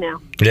recruiting now.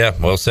 Yeah,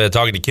 well said.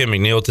 Talking to Kim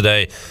McNeil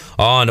today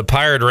on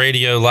Pirate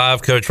Radio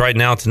Live. Coach, right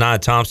now, Tania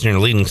Thompson, your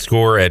leading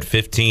scorer at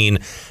 15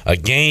 a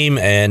game.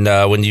 And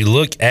when you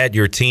look at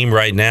your team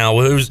right now,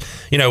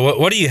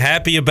 what are you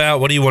happy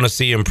about? What do you want to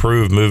see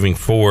improve moving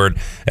forward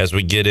as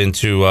we get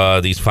into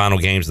these final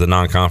games of the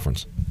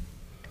non-conference?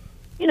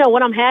 You know,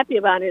 what I'm happy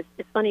about is,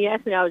 it's funny you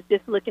asked me, I was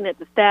just looking at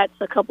the stats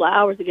a couple of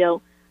hours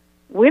ago.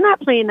 We're not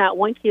playing that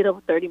one kid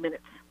over 30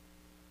 minutes.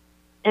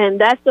 And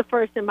that's the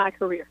first in my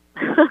career.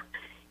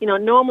 You know,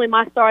 normally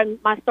my starting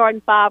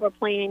five are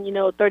playing,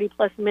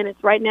 30-plus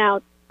minutes. Right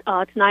now,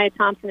 Tania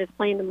Thompson is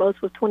playing the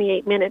most with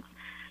 28 minutes.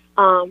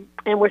 And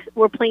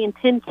we're playing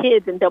 10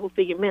 kids in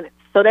double-figure minutes.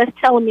 So that's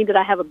telling me that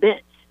I have a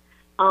bench.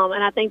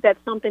 And I think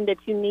that's something that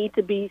you need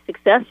to be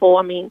successful.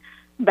 I mean,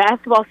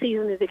 basketball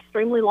season is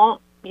extremely long.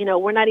 You know,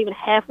 we're not even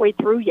halfway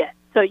through yet.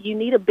 So you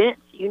need a bench.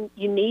 You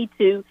need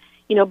to,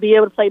 be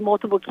able to play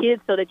multiple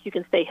kids so that you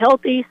can stay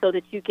healthy, so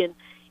that you can,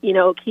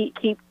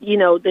 keep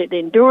the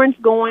endurance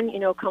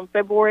going, come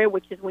February,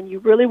 which is when you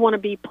really want to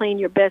be playing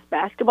your best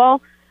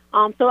basketball.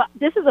 So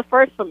this is a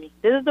first for me.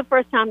 This is the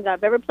first time that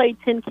I've ever played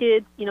 10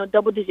 kids,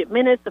 double-digit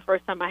minutes. The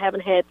first time I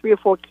haven't had 3 or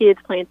 4 kids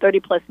playing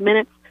 30-plus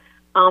minutes.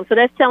 So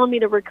that's telling me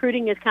the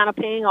recruiting is kind of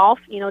paying off,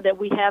 that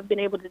we have been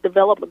able to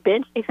develop a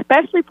bench,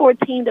 especially for a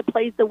team that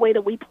plays the way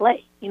that we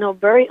play,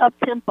 very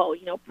up-tempo,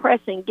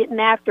 pressing, getting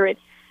after it,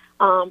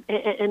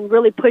 and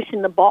really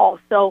pushing the ball.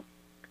 So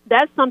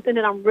that's something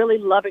that I'm really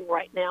loving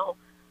right now.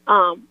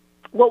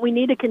 What we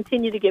need to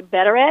continue to get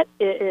better at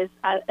is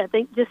I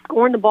think, just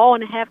scoring the ball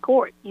in the half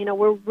court.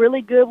 We're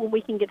really good when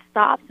we can get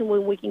stops and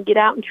when we can get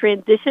out and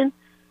transition,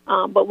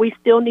 but we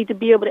still need to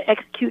be able to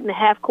execute in the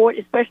half court,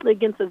 especially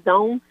against a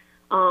zone.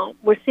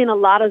 We're seeing a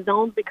lot of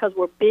zones because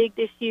we're big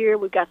this year.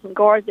 We've got some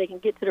guards that can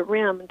get to the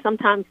rim, and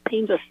sometimes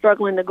teams are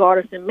struggling to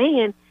guard us in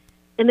man.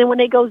 And then when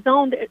they go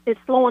zone, it's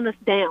slowing us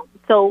down.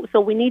 So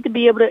we need to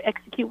be able to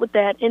execute with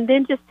that, and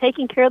then just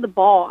taking care of the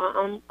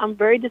ball. I'm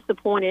very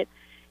disappointed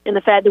in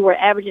the fact that we're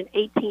averaging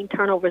 18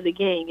 turnovers a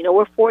game.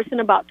 We're forcing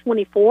about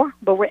 24,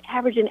 but we're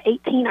averaging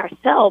 18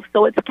 ourselves.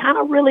 So it's kind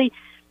of really,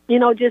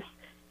 the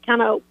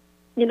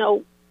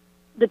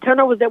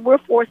turnovers that we're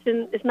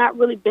forcing is not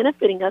really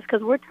benefiting us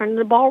because we're turning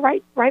the ball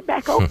right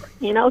back over,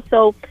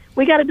 So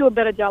we got to do a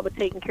better job of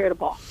taking care of the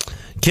ball.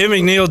 Kim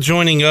McNeil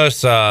joining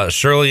us.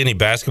 Shirley, any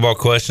basketball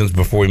questions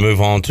before we move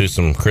on to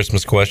some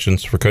Christmas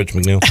questions for Coach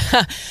McNeil?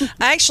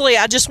 Actually,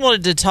 I just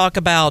wanted to talk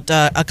about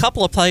a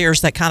couple of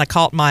players that kind of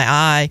caught my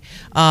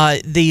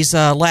eye these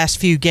last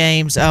few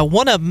games.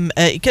 One of them,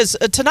 because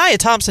Tania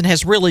Thompson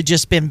has really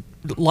just been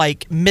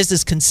like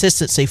Mrs.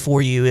 Consistency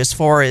for you as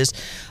far as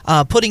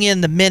putting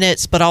in the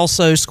minutes, but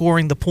also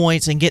scoring the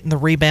points and getting the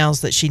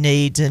rebounds that she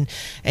needs, and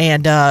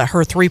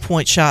her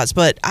 3-point shots.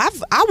 But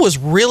I was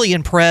really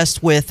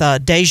impressed with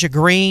Deja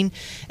Green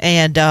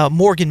and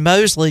Morgan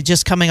Mosley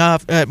just coming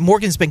off.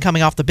 Morgan's been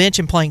coming off the bench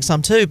and playing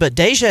some too, but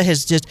Deja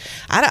has just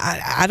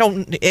I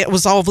don't. It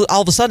was all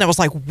of a sudden I was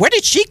like, where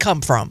did she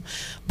come from?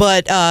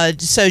 But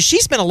so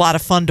she's been a lot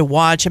of fun to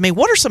watch. I mean,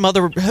 who are some of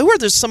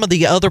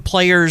the other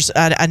players?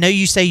 I know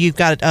you say you've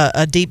got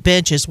a deep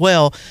bench as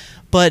well,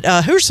 but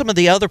who are some of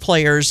the other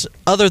players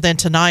other than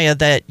Tania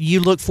that you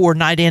look for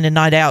night in and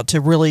night out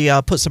to really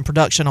put some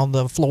production on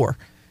the floor?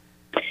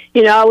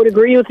 I would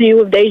agree with you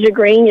with Deja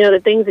Green. The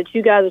things that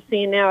you guys are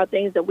seeing now are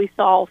things that we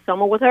saw all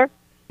summer with her.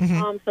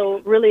 Mm-hmm.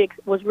 So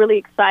was really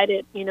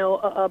excited,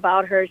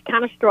 about her. She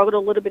kind of struggled a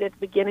little bit at the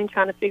beginning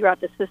trying to figure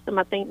out the system.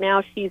 I think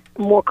now she's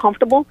more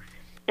comfortable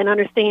and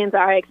understands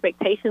our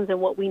expectations and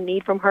what we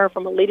need from her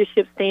from a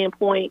leadership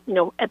standpoint,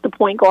 at the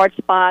point guard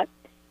spot.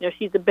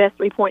 She's the best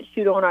 3-point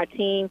shooter on our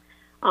team,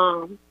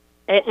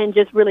 and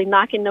just really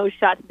knocking those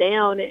shots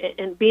down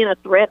and being a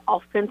threat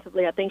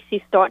offensively. I think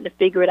she's starting to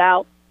figure it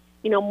out.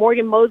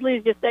 Morgan Mosley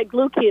is just that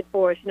glue kid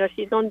for us.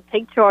 She's going to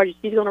take charges.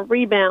 She's going to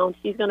rebound.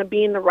 She's going to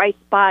be in the right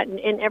spot,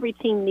 and every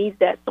team needs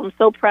that. So I'm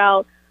so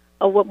proud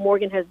of what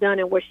Morgan has done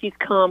and where she's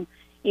come,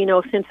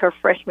 since her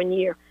freshman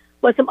year.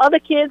 But some other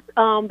kids,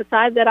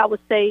 besides that, I would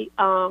say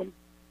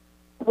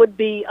would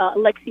be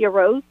Alexia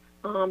Rose.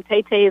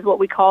 Tay-Tay is what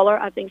we call her.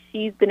 I think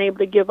she's been able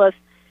to give us,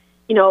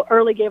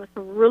 early gave us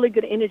some really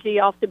good energy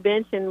off the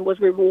bench and was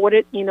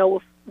rewarded,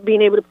 with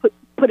being able to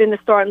put in the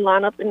starting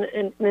lineup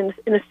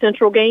in a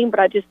Central game. But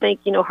I just think,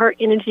 her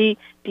energy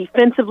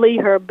defensively,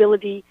 her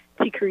ability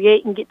to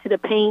create and get to the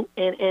paint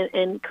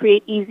and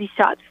create easy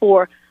shots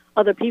for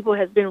other people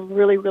has been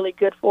really, really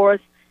good for us.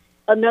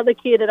 Another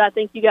kid that I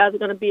think you guys are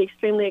going to be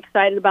extremely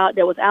excited about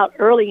that was out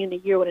early in the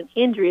year with an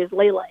injury is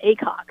Layla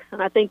Acox.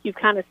 And I think you've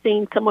kind of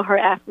seen some of her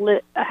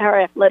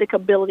athletic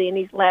ability in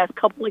these last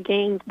couple of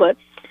games. But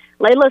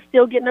Layla's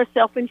still getting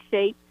herself in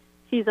shape.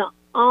 She's an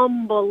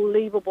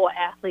unbelievable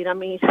athlete. I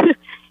mean,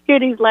 here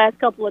these last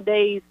couple of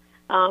days,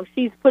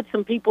 she's put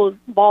some people's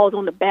balls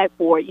on the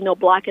backboard,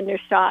 blocking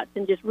their shots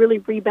and just really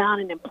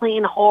rebounding and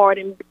playing hard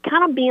and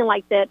kind of being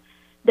like that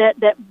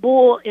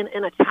bull in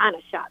a China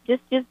shop,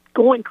 just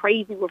going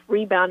crazy with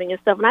rebounding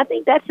and stuff. And I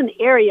think that's an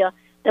area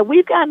that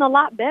we've gotten a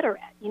lot better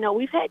at.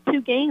 We've had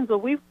 2 games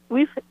where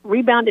we've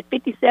rebounded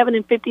 57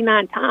 and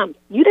 59 times.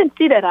 You didn't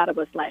see that out of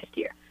us last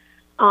year.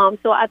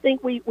 So I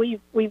think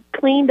we've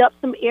cleaned up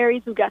some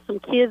areas. We've got some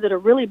kids that are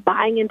really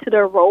buying into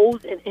their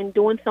roles and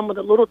doing some of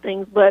the little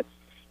things. But,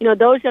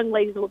 those young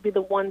ladies will be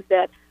the ones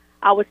that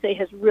I would say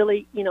has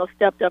really,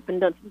 stepped up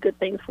and done some good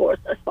things for us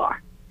thus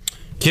far.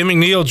 Kim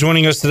McNeil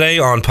joining us today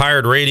on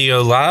Pirate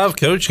Radio Live.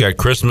 Coach, got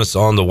Christmas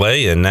on the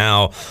way, and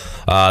now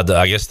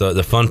I guess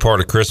the fun part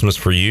of Christmas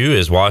for you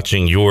is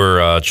watching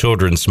your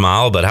children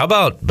smile. But how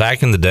about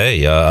back in the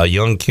day, a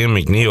young Kim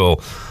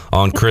McNeil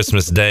on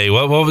Christmas Day?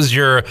 What was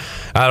your,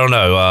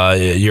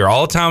 your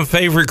all-time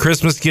favorite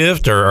Christmas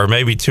gift, or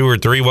maybe 2 or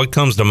 3? What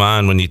comes to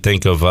mind when you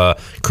think of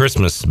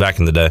Christmas back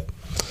in the day?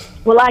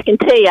 Well, I can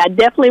tell you, I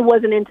definitely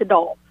wasn't into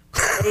dolls.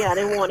 I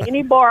didn't want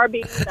any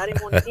Barbies. I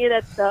didn't want any of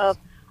that stuff.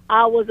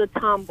 I was a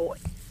tomboy.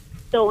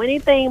 So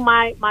anything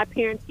my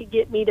parents could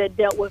get me that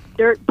dealt with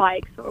dirt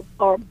bikes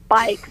or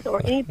bikes or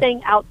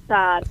anything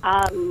outside,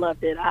 I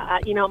loved it.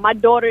 My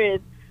daughter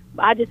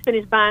I just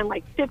finished buying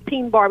like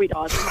 15 Barbie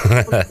dolls.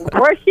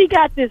 Where she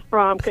got this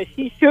from, because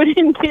she sure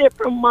didn't get it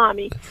from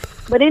Mommy.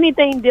 But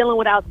anything dealing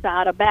with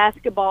outside, a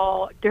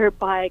basketball, dirt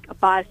bike, a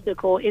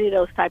bicycle, any of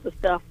those type of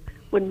stuff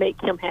would make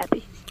Kim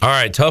happy. All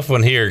right, tough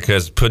one here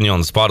because putting you on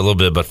the spot a little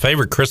bit, but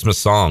favorite Christmas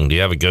song? Do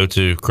you have a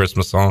go-to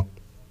Christmas song?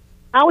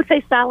 I would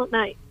say Silent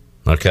Night.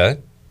 Okay.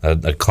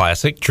 A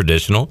classic,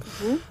 traditional.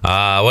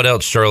 Mm-hmm. What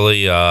else,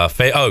 Shirley?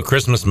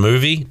 Christmas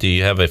movie. Do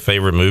you have a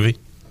favorite movie?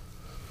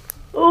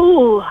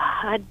 Ooh,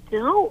 I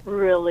don't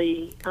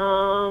really.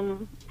 I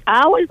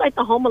always like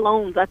the Home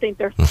Alones. I think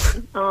they're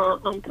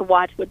fun to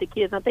watch with the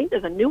kids. I think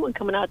there's a new one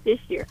coming out this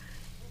year.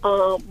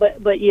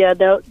 But yeah,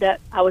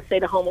 that I would say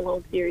the Home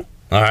Alone series.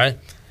 All right.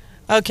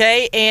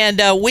 Okay,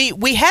 and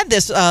we had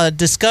this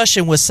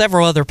discussion with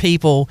several other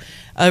people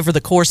over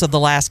the course of the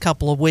last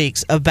couple of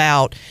weeks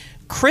about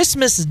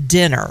Christmas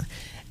dinner.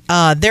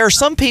 There are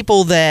some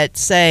people that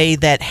say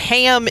that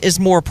ham is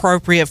more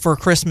appropriate for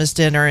Christmas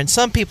dinner, and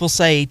some people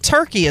say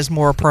turkey is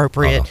more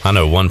appropriate. I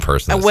know one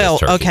person that says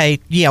turkey. Okay,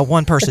 yeah,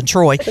 one person,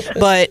 Troy.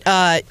 But,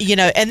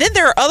 and then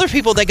there are other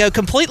people that go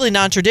completely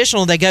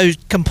non-traditional. They go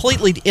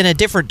completely in a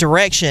different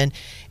direction.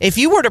 If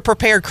you were to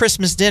prepare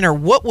Christmas dinner,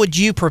 what would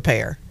you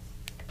prepare?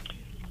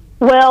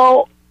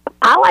 Well,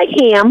 I like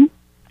ham.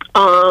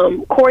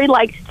 Corey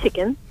likes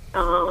chicken.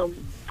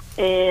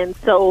 And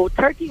so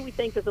turkey we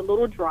think is a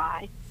little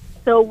dry.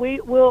 So we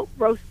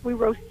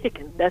roast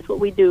chicken. That's what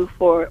we do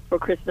for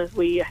Christmas.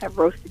 We have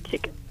roasted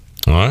chicken.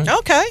 All right.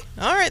 Okay.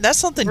 All right. That's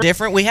something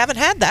different. We haven't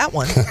had that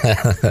one.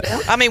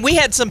 I mean, we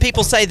had some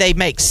people say they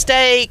make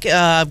steak.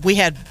 We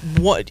had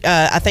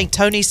I think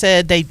Tony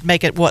said they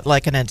make it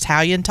like an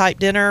Italian type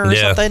dinner or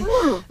something.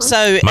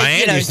 So my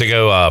aunt used to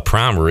go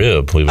prime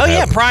rib. Prime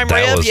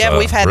rib.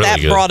 We've had really that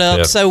good. brought up.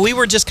 Yeah. So we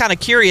were just kind of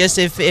curious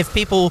if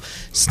people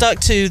stuck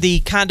to the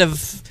kind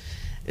of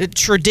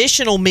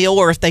traditional meal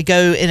or if they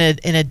go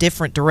in a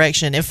different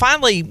direction. And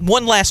finally,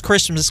 one last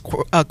Christmas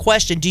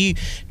question: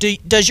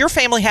 does your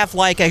family have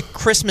like a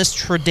Christmas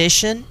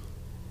tradition?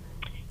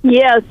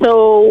 Yeah,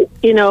 so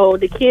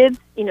the kids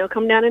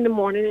come down in the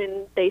morning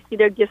and they see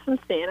their gifts from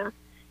Santa,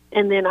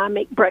 and then I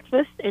make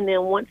breakfast, and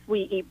then once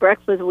we eat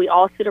breakfast, we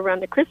all sit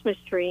around the Christmas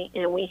tree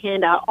and we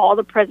hand out all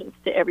the presents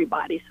to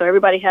everybody. So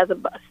everybody has a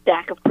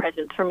stack of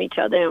presents from each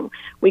other, and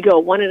we go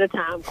one at a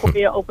time.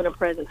 Corey will open a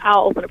present,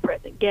 I'll open a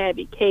present,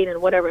 Gabby,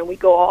 Kaden, whatever, and we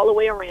go all the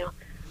way around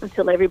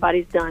until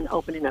everybody's done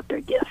opening up their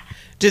gifts.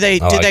 Do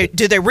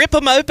they rip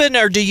them open,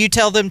 or do you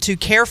tell them to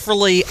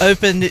carefully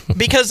open?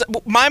 Because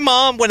my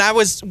mom, when I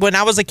was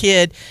a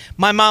kid,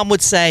 my mom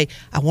would say,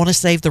 "I want to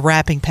save the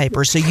wrapping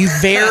paper," so you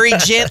very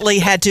gently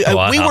had to.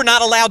 Wow. We were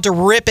not allowed to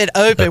rip it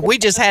open. We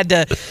just had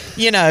to,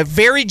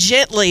 very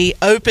gently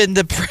open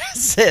the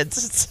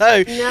presents.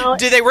 So,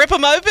 do they rip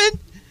them open?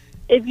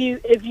 If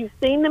you've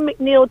seen the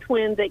McNeil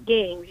twins at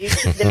games, you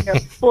see they're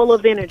full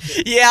of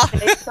energy. Yeah.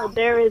 Okay? So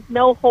there is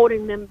no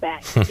holding them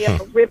back. They are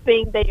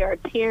ripping, they are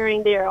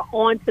tearing, they are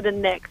on to the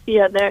next.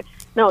 Yeah,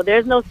 No,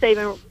 there's no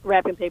saving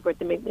wrapping paper at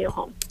the McNeil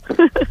home.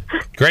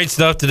 Great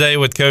stuff today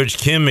with Coach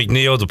Kim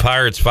McNeil. The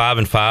Pirates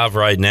 5-5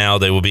 right now.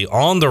 They will be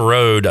on the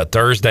road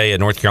Thursday at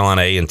North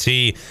Carolina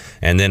A&T,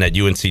 and then at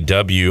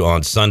UNCW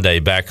on Sunday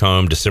back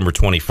home December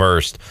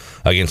 21st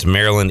against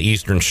Maryland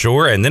Eastern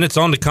Shore, and then it's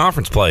on to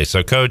conference play.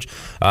 So, Coach,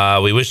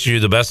 we wish you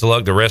the best of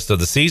luck the rest of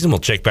the season. We'll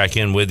check back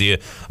in with you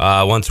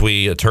once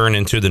we turn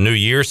into the new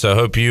year. So,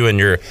 hope you and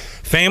your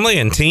family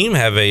and team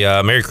have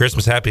a Merry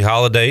Christmas, Happy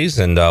Holidays,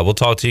 and we'll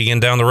talk to you again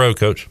down the road,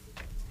 Coach.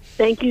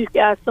 Thank you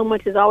guys so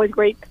much. It's always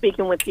great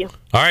speaking with you.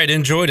 All right,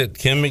 enjoyed it.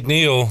 Kim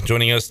McNeil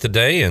joining us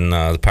today, and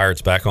the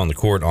Pirates back on the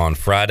court on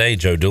Friday.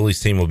 Joe Dooley's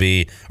team will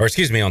be,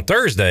 on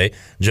Thursday.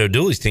 Joe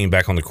Dooley's team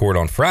back on the court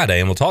on Friday,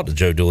 and we'll talk to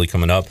Joe Dooley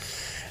coming up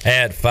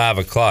at 5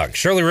 o'clock.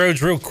 Shirley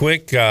Rhodes, real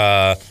quick,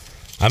 I'm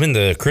in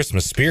the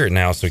Christmas spirit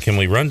now, so can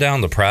we run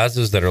down the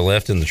prizes that are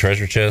left in the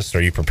treasure chest?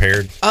 Are you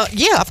prepared?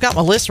 Yeah, I've got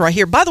my list right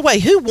here. By the way,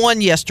 who won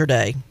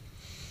yesterday?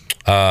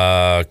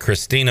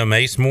 Christina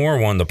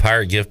Macemore won the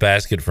Pirate gift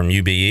basket from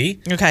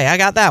UBE. Okay, I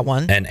got that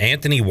one. And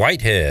Anthony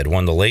Whitehead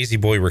won the Lazy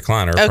Boy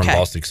recliner from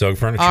Bostic Sugg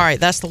Furniture. All right,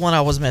 that's the one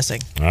I was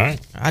missing. All right.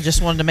 I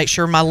just wanted to make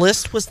sure my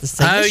list was the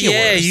same as yours. Oh,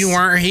 yeah, you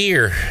weren't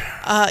here.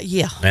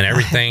 Yeah. And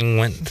everything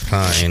went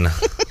fine.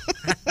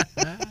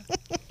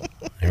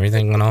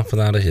 Everything went off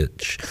without a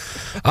hitch.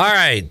 All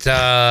right,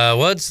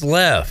 what's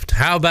left?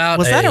 How about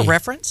Was that a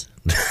reference?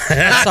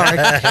 Sorry.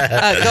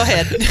 Go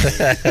ahead.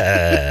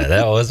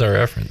 That was a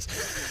reference.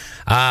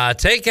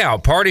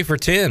 Takeout party for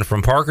 10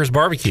 from Parker's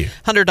Barbecue.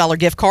 $100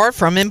 gift card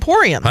from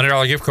Emporium.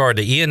 $100 gift card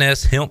to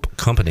ENS Hemp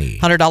Company.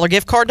 $100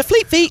 gift card to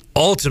Fleet Feet.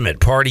 Ultimate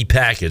party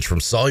package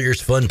from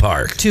Sawyer's Fun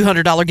Park.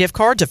 $200 gift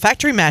card to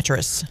Factory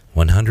Mattress.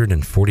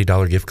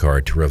 $140 gift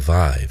card to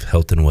Revive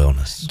Health and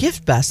Wellness.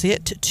 Gift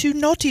basket to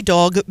Naughty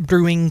Dog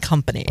Brewing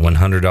Company.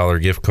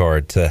 $100 gift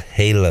card to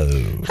Halo.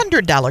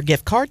 $100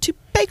 gift card to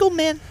Bagel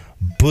Man.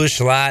 Busch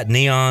Light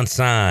neon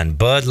sign,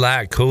 Bud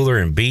Light cooler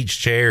and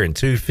beach chair, and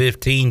 2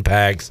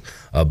 15-packs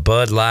of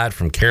Bud Light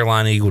from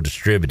Carolina Eagle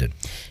Distributed.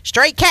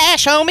 Straight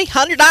cash, homie.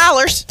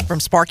 $100 from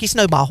Sparky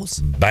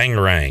Snowballs.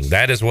 Bangarang.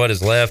 That is what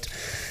is left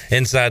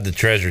inside the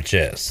treasure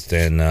chest.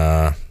 And,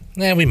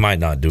 we might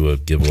not do a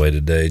giveaway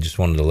today. Just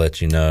wanted to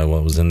let you know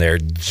what was in there.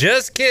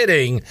 Just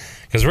kidding,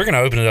 because we're going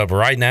to open it up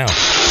right now.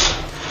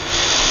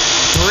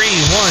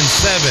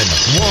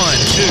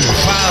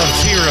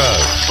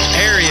 317-1250.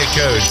 Area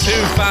code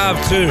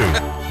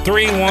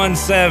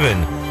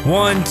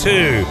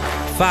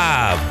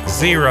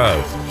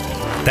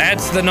 252-317-1250.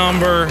 That's the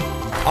number.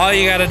 All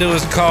you got to do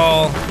is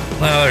call.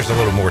 Well, there's a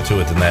little more to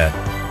it than that.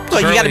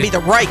 Well, you got to be the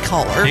right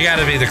caller. You got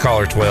to be the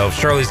caller 12.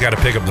 Shirley's got to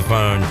pick up the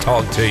phone,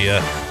 talk to you,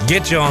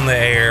 get you on the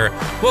air.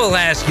 We'll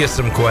ask you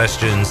some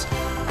questions,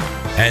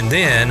 and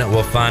then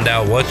we'll find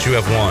out what you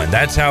have won.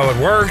 That's how it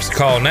works.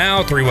 Call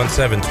now,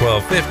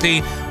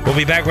 317-1250. We'll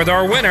be back with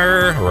our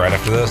winner right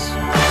after this.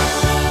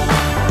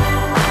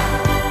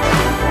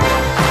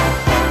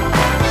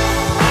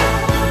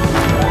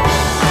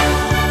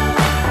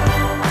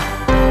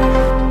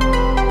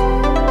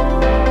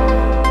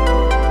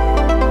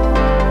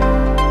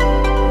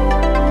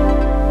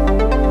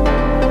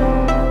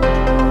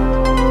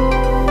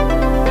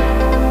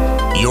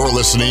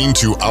 Listening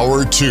to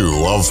Hour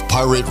 2 of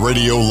Pirate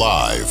Radio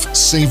Live.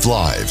 Save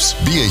lives,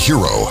 be a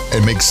hero,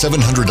 and make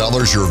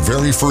 $700 your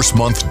very first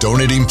month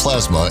donating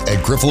plasma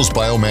at Grifols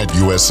Biomat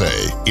USA.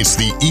 It's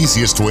the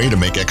easiest way to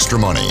make extra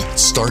money.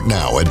 Start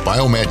now at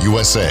Biomat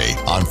USA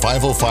on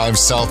 505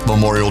 South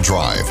Memorial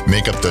Drive.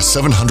 Make up to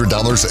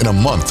 $700 in a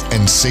month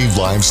and save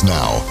lives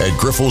now at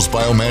Grifols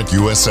Biomat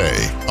USA.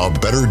 A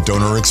better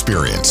donor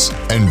experience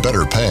and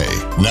better pay.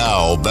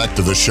 Now, back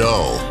to the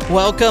show.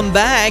 Welcome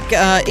back.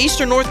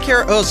 Eastern North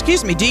Carolina,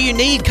 do you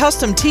need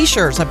custom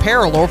t-shirts,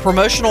 apparel, or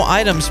promotional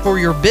items for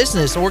your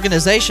business,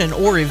 organization,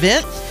 or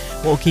event?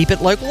 We'll keep it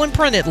local and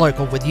print it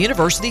local with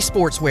University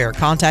Sportswear.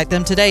 Contact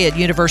them today at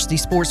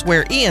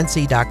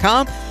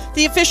universitysportswearenc.com,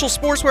 the official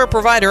sportswear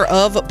provider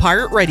of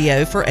Pirate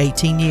Radio for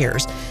 18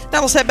 years.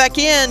 Now let's head back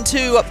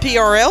into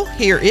PRL.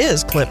 Here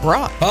is Clip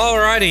Rock. All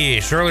righty.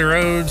 Shirley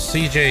Rhodes,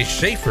 CJ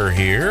Schaefer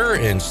here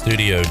in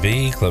Studio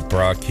B. Clip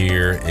Rock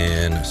here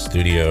in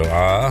Studio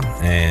A.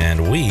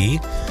 And we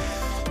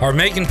are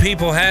making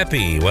people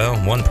happy. Well,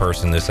 one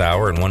person this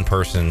hour and one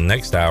person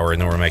next hour, and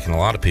then we're making a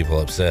lot of people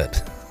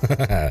upset,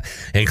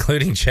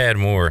 including Chad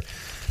Moore,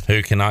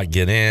 who cannot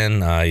get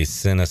in. He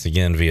sent us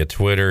again via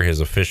Twitter his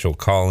official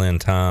call-in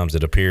times.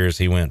 It appears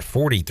he went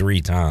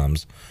 43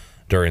 times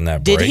during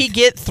that break. Did he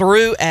get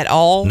through at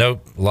all?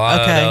 Nope. A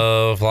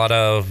lot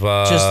of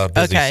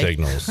busy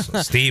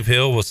signals. Steve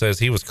Hill says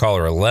he was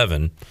caller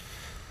 11.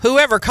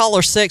 Whoever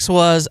caller 6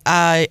 was,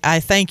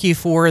 I thank you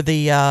for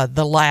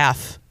the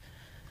laugh,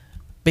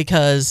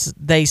 because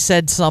they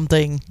said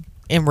something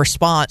in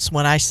response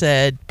when I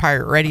said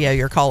Pirate Radio,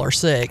 your caller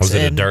 6. Was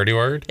it a dirty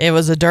word? It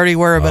was a dirty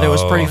word, but it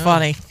was pretty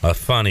funny. A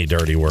funny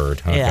dirty word.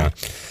 Okay. Yeah.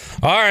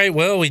 All right.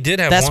 Well, we did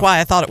have That's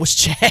why I thought it was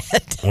Chad.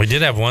 We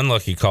did have one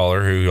lucky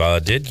caller who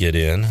did get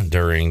in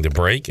during the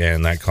break,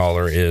 and that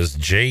caller is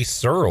Jay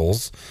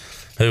Searles,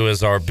 who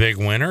is our big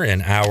winner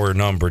in hour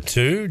number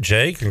 2.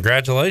 Jay,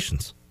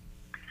 congratulations.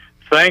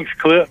 Thanks,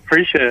 Clip.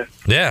 Appreciate it.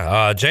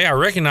 Yeah, Jay, I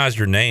recognize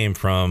your name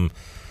from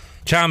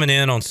chiming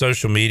in on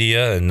social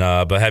media, and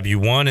but have you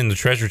won in the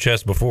treasure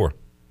chest before?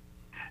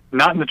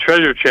 Not in the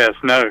treasure chest,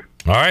 no.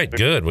 All right,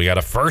 good. We got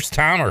a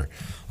first-timer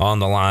on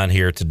the line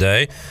here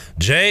today.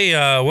 Jay,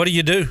 what do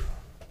you do?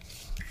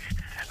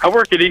 I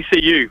work at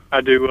ECU.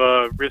 I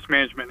do risk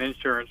management and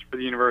insurance for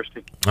the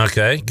university.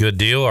 Okay, good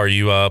deal. Are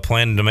you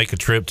planning to make a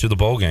trip to the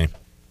bowl game?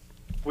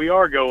 We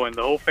are going.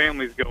 The whole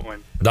family's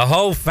going. The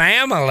whole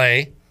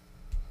family?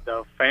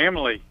 The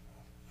family.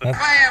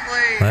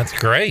 That's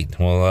great.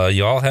 Well,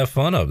 you all have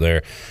fun up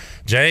there.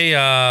 Jay,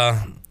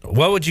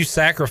 what would you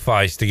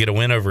sacrifice to get a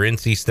win over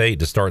NC State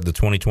to start the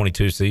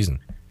 2022 season?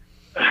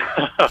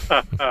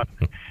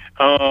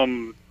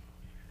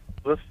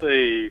 Let's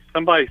see.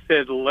 Somebody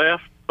said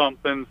left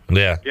something.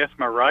 Yeah. I guess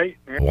am I right?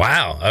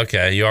 Wow.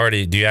 Okay.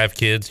 Do you have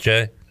kids,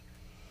 Jay?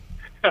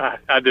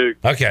 I do.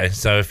 Okay.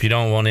 So if you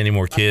don't want any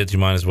more kids, you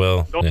might as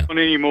well. Don't want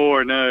any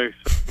more, no.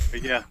 So,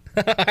 yeah.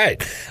 All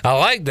right. I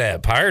like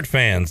that. Pirate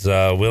fans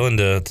willing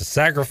to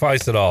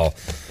sacrifice it all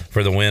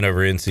for the win over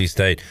NC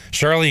State.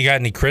 Shirley, you got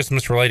any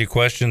Christmas-related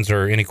questions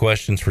or any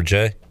questions for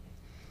Jay?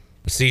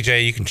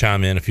 CJ, you can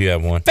chime in if you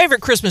have one.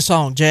 Favorite Christmas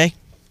song, Jay?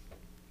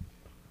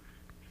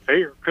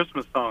 Favorite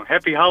Christmas song?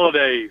 Happy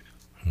Holidays.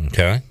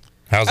 Okay.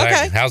 How's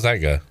that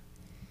go?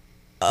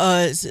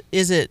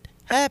 Is it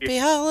Happy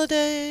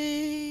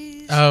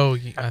Holidays? Oh,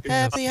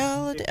 Happy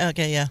Holidays.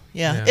 Okay,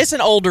 yeah. It's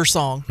an older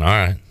song. All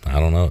right. I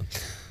don't know.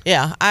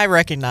 Yeah, I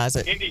recognize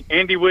it.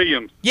 Andy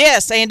Williams.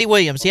 Yes, Andy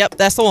Williams. Yep,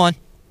 that's the one.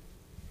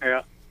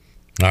 Yeah.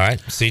 All right.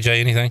 CJ,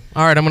 anything?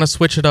 All right, I'm going to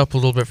switch it up a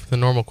little bit for the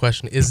normal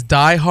question. Is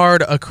Die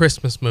Hard a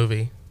Christmas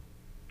movie?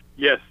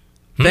 Yes.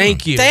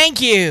 Thank you.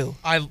 Thank you.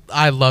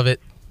 I love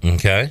it.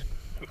 Okay.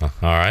 All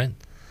right.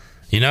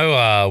 You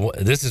know,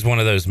 this is one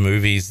of those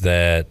movies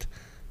that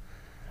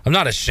I'm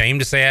not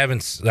ashamed to say I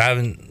haven't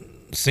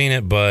seen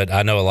it, but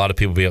I know a lot of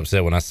people be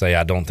upset when I say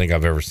I don't think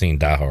I've ever seen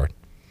Die Hard.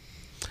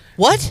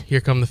 What? Here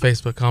come the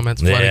Facebook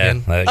comments flooding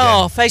in.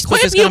 Facebook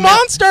Clip, is you going to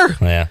monster.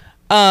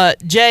 Yeah.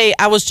 Jay,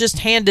 I was just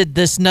handed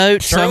this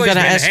note, so I'm Shirley's going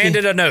to been ask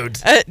handed you. a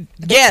note.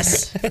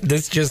 Yes.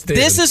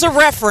 This is a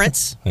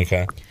reference.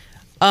 Okay.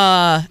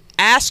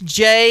 Ask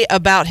Jay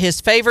about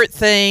his favorite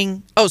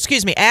thing. Oh,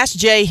 excuse me. Ask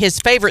Jay his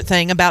favorite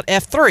thing about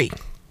F3.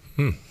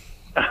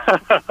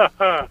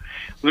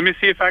 Let me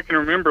see if I can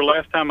remember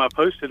last time I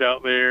posted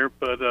out there.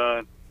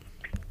 But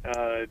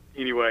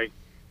anyway,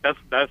 that's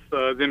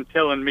them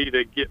telling me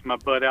to get my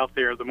butt out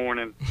there in the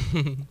morning.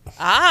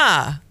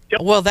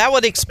 Well, that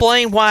would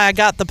explain why I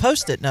got the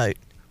Post-it note.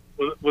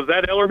 Was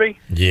that Ellerby?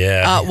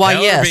 Yeah. Why,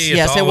 Ellerby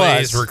yes, it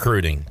always was.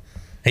 recruiting.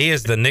 He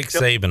is the Nick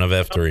Saban of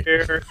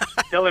F3.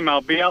 Tell him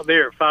I'll be out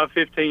there at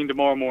 5:15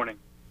 tomorrow morning.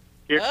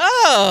 Here.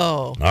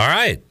 Oh. All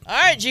right.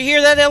 Did you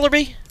hear that,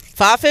 Ellerby?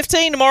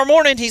 5:15 tomorrow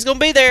morning. He's going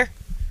to be there.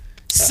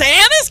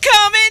 Santa's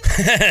coming.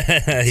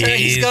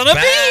 He's going to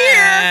be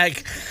here.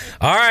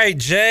 All right,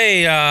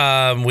 Jay.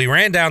 We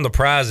ran down the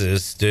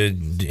prizes.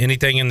 Did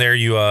anything in there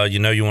you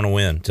you want to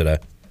win today?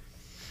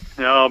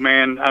 No,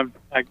 man.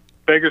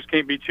 Beggars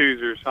can't be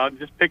choosers. I'll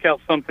just pick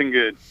out something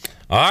good.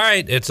 All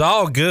right, it's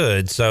all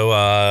good.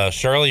 So,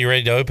 Shirley, you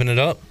ready to open it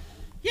up?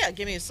 Yeah,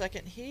 give me a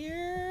second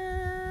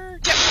here.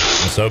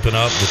 Let's open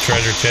up the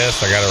treasure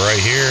chest. I got it right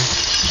here.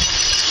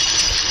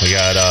 We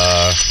got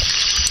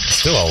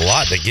still a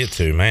lot to get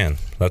to, man.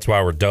 That's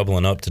why we're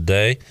doubling up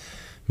today.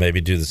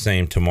 Maybe do the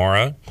same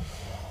tomorrow.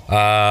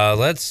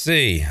 Let's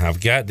see.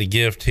 I've got the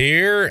gift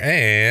here,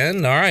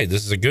 and all right,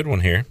 this is a good one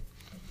here.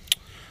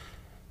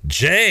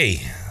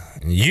 Jay,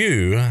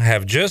 you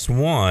have just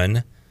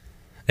won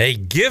a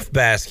gift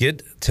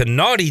basket to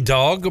Naughty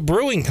Dog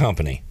Brewing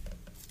Company.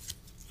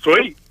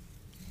 Sweet.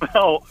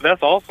 Well,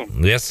 that's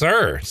awesome. Yes,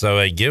 sir. So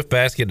a gift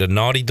basket to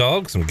Naughty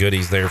Dog, some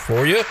goodies there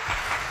for you.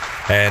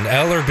 And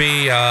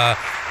Ellerby,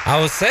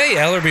 I would say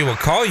Ellerby will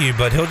call you,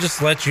 but he'll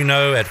just let you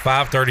know at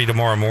 5:30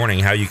 tomorrow morning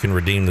how you can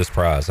redeem this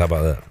prize. How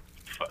about that?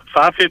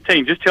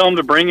 5:15. Just tell him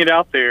to bring it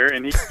out there,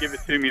 and he can give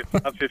it to me at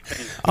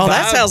 5:15. Oh,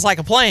 that sounds like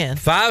a plan.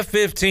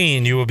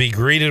 5:15, you will be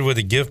greeted with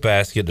a gift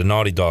basket to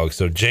Naughty Dog.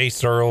 So Jay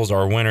Searles,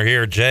 our winner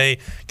here. Jay,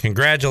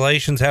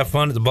 congratulations. Have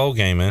fun at the bowl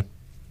game, man.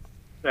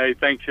 Hey,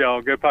 thanks,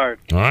 y'all. Go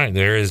Pirates. All right,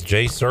 there is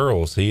Jay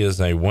Searles. He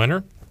is a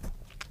winner.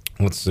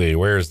 Let's see,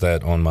 where is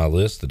that on my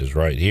list? It is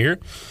right here.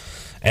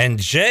 And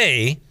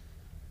Jay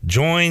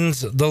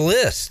joins the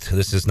list.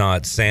 This is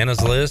not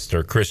Santa's list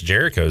or Chris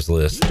Jericho's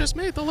list. You just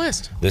made the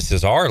list. This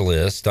is our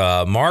list.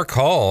 Mark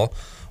Hall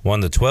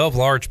won the 12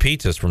 large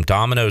pizzas from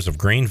Domino's of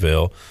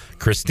Greenville.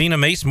 Christina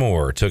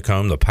Macemore took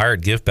home the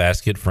Pirate gift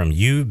basket from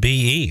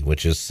UBE,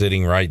 which is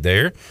sitting right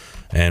there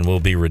and will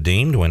be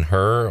redeemed when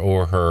her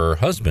or her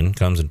husband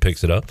comes and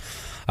picks it up.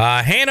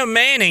 Hannah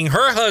Manning,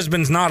 her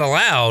husband's not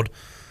allowed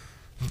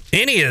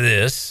any of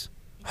this.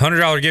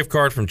 $100 gift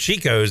card from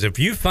Chico's. If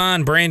you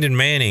find Brandon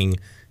Manning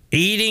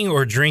eating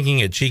or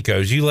drinking at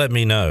Chico's, you let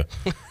me know,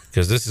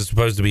 because this is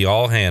supposed to be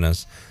all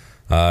Hannah's.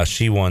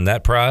 She won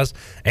that prize.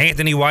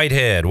 Anthony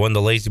Whitehead won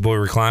the Lazy Boy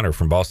recliner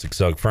from Bostic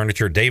Sugg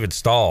Furniture. David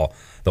Stahl,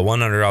 the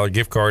 $100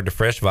 gift card to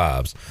Fresh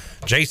Vibes.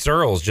 Jay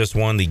Searles just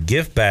won the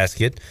gift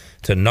basket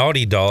to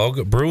Naughty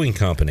Dog Brewing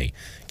Company.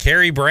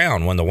 Carrie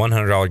Brown won the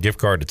 $100 gift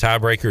card to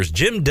Tiebreakers.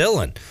 Jim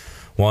Dillon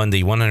won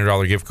the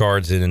 $100 gift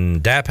cards in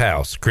Dap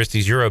House,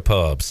 Christie's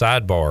Europub,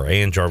 Sidebar,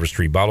 and Jarvis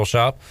Street Bottle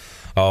Shop.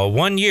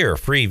 1 year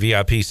free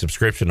VIP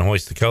subscription to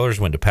Hoist the Colors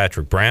went to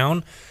Patrick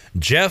Brown.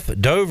 Jeff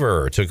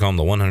Dover took home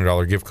the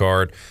 $100 gift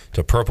card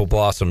to Purple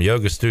Blossom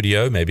Yoga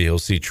Studio. Maybe he'll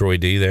see Troy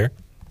D there.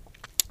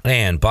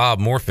 And Bob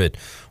Morfitt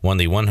won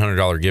the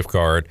 $100 gift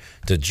card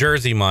to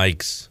Jersey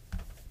Mike's,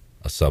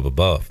 a sub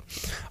above.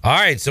 All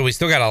right, so we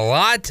still got a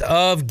lot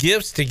of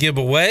gifts to give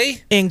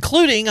away,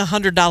 including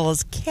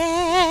 $100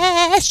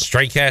 cash.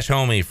 Straight cash,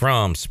 homie,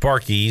 from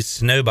Sparky's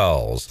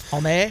Snowballs.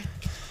 Homie.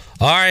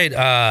 All right,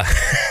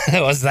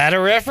 was that a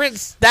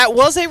reference? That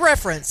was a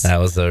reference. That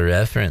was a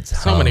reference.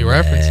 So many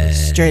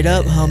references. Straight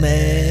up,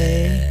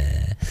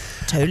 homie.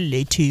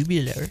 Totally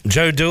tubular.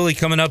 Joe Dooley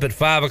coming up at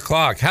 5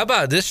 o'clock. How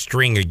about this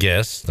string of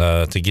guests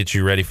to get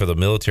you ready for the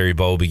Military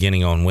Bowl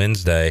beginning on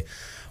Wednesday?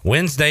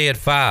 Wednesday at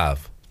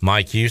 5,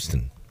 Mike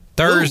Houston.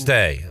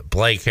 Thursday,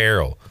 Blake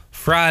Harrell.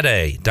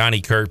 Friday, Donnie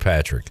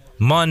Kirkpatrick.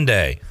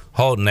 Monday,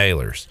 Holton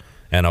Ahlers.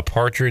 And a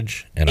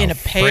partridge in a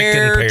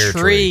pear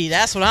tree.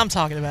 That's what I'm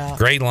talking about.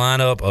 Great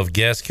lineup of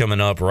guests coming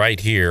up right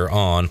here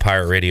on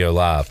Pirate Radio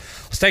Live.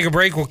 Let's take a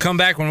break. We'll come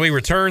back when we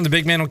return. The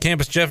big man on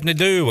campus, Jeff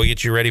Nadeau, will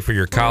get you ready for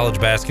your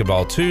College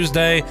Basketball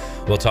Tuesday.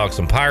 We'll talk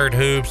some Pirate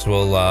hoops.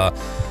 We'll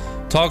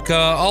talk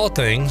all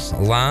things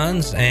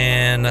lines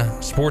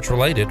and sports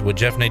related with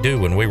Jeff Nadeau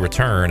when we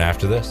return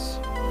after this.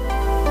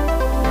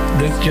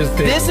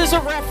 This is a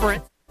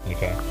reference.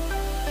 Okay.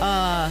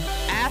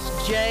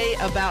 Ask Jay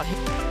about him.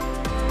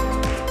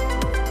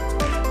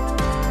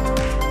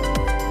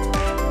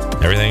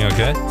 Everything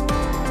okay?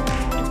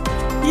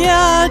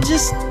 Yeah,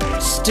 just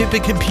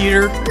stupid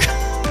computer.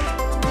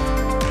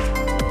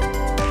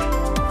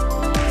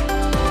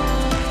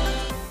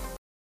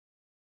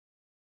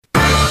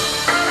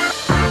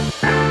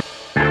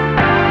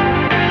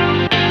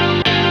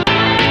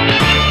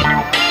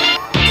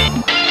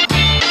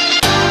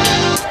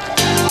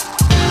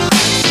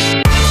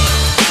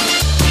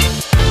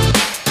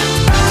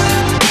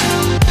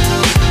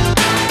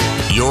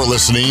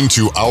 Listening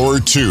to Hour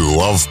 2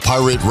 of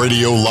Pirate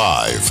Radio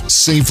Live.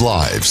 Save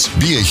lives,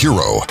 be a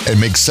hero, and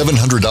make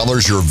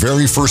 $700 your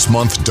very first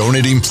month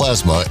donating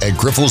plasma at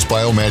Grifols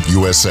Biomat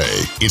USA.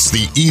 It's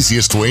the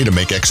easiest way to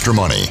make extra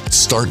money.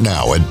 Start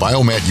now at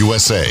Biomat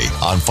USA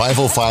on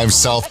 505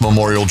 South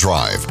Memorial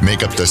Drive.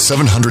 Make up to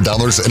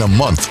 $700 in a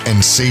month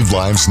and save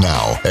lives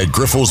now at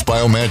Grifols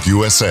Biomat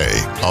USA.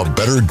 A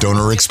better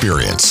donor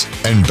experience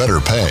and better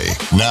pay.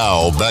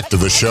 Now, back to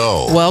the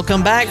show.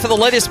 Welcome back for the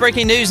latest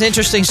breaking news,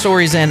 interesting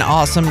stories, and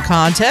awesome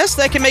contests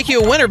that can make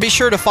you a winner. Be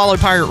sure to follow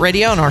Pirate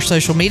Radio on our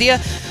social media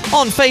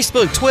on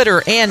Facebook,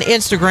 Twitter, and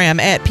Instagram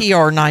at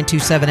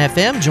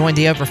PR927FM. Join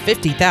the over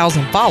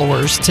 50,000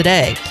 followers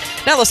today.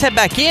 Now let's head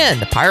back in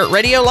to Pirate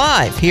Radio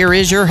Live. Here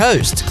is your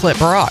host, Clip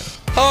Brock.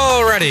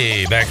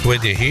 Alrighty, back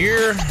with you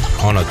here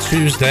on a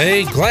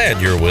Tuesday.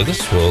 Glad you're with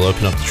us. We'll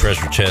open up the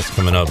treasure chest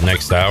coming up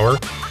next hour.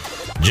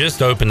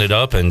 Just opened it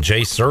up, and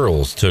Jay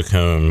Searles took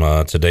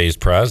home today's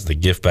prize, the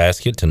gift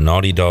basket to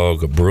Naughty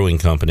Dog Brewing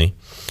Company.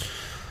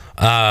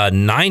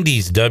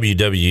 90s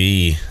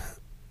WWE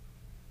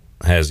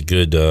has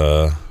good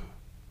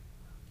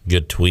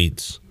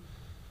tweets.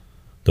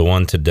 The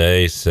one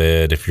today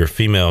said, if your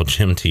female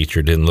gym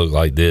teacher didn't look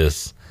like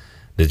this,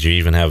 did you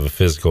even have a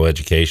physical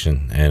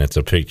education? And it's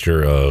a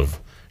picture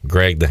of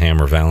Greg the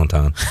Hammer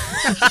Valentine.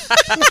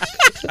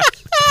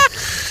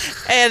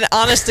 And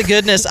honest to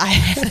goodness, I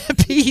had a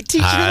PE teacher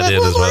that did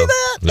looked as well. like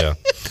that. Yeah.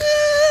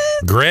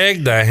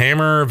 Greg the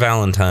Hammer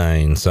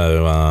Valentine.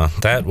 So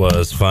that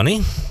was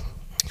funny.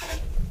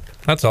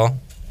 That's all.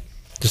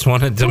 Just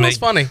wanted to make it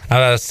funny.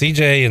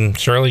 CJ and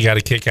Shirley got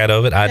a kick out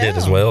of it. I did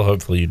as well.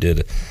 Hopefully you did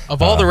it.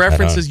 Of all the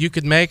references you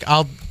could make,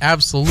 I'll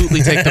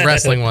absolutely take the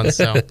wrestling one.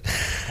 So,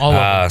 all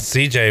of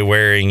CJ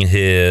wearing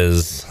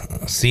his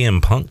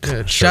CM Punk.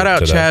 shirt shout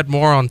out today. Chad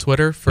Moore on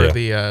Twitter for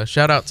the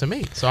shout out to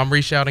me. So I'm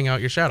re-shouting out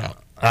your shout out.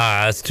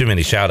 That's too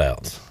many shout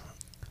outs.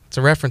 It's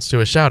a reference to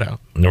a shout out.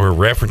 We're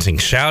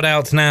referencing shout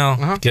outs now.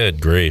 Uh-huh. Good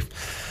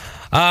grief.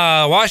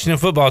 Washington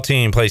football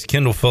team placed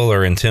Kendall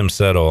Fuller and Tim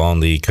Settle on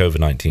the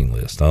COVID-19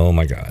 list. Oh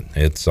my God,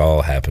 it's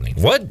all happening.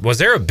 What was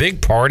there a big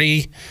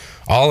party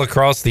all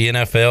across the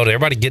NFL? Did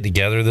everybody get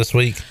together this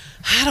week?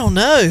 I don't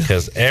know,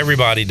 because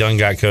everybody done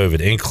got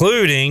COVID,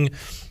 including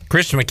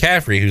Christian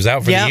McCaffrey, who's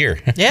out for the year.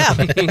 Yeah,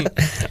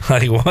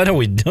 like what are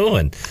we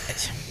doing?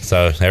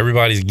 So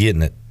everybody's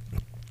getting it.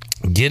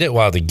 Get it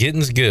while the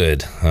getting's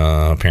good.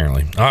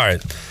 Apparently. All right,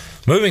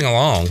 moving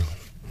along.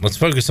 Let's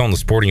focus on the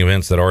sporting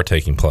events that are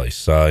taking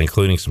place,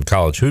 including some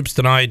college hoops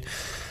tonight.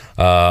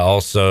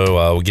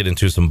 Also, we'll get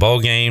into some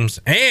bowl games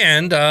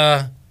and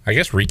I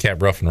guess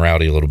recap Rough and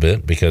Rowdy a little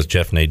bit because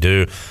Jeff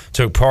Nadeau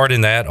took part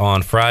in that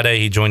on Friday.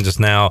 He joins us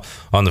now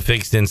on the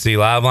Fixed NC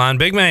Live line.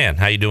 Big man,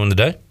 how you doing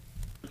today?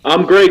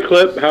 I'm great,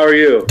 Clip. How are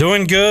you?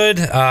 Doing good.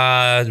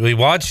 We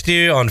watched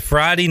you on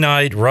Friday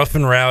night, Rough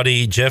and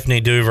Rowdy, Jeff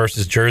Nadeau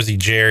versus Jersey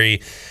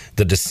Jerry.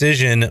 The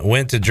decision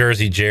went to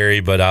Jersey Jerry,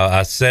 but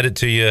I said it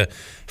to you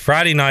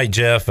Friday night,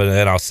 Jeff,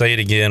 and I'll say it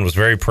again, was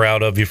very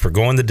proud of you for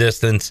going the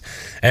distance,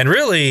 and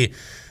really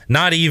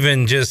not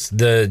even just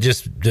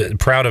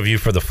proud of you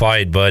for the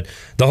fight, but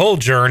the whole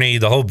journey,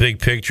 the whole big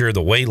picture,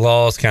 the weight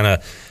loss, kind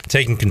of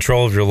taking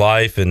control of your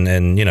life and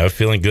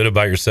feeling good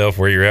about yourself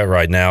where you're at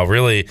right now.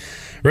 Really,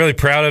 really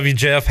proud of you,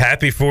 Jeff.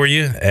 Happy for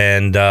you,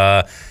 and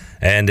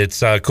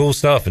it's cool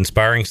stuff,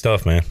 inspiring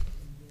stuff, man.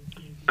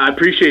 I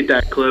appreciate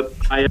that, Clip.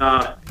 I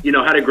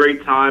had a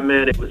great time,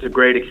 man. It was a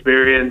great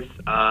experience.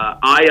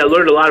 I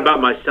learned a lot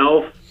about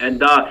myself,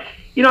 and I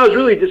was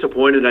really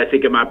disappointed, I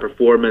think, in my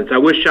performance. I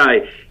wish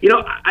I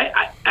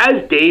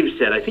as Dave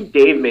said, I think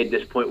Dave made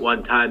this point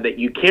one time, that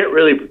you can't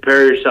really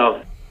prepare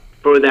yourself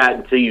for that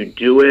until you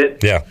do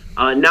it. Yeah.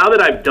 Now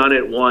that I've done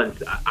it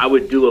once, I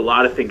would do a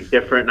lot of things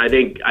different, and I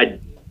think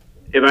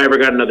if I ever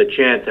got another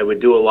chance, I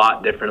would do a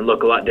lot different and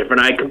look a lot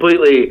different. I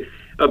completely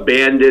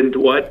abandoned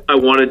what I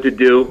wanted to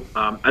do.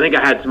 I think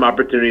I had some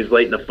opportunities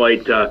late in the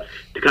fight to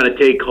kind of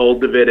take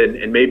hold of it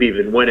and maybe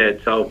even win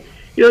it. So,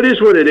 it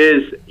is what it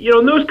is.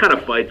 In those kind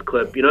of fights,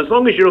 Clip, as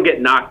long as you don't get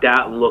knocked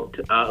out and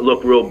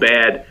look real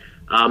bad,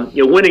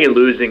 winning and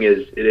losing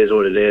is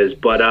what it is.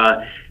 But,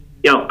 I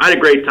had a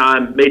great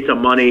time, made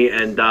some money,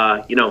 and,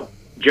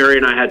 Jerry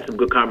and I had some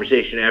good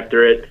conversation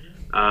after it,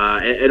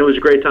 and it was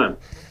a great time.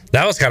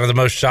 That was kind of the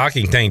most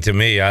shocking thing to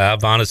me.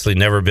 I've honestly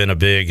never been a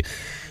big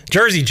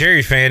Jersey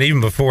Jerry fan,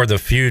 even before the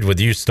feud with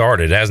you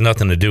started. It has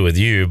nothing to do with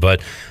you,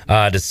 but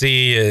to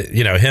see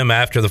him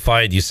after the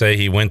fight, you say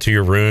he went to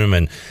your room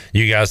and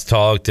you guys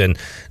talked, and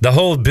the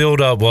whole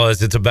build-up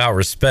was it's about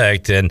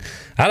respect, and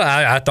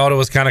I thought it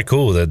was kind of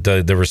cool that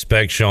the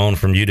respect shown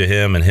from you to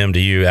him and him to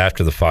you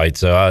after the fight.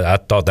 So I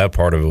thought that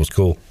part of it was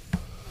cool.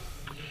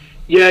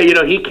 Yeah,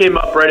 he came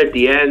up right at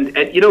the end,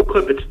 and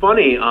Clip, it's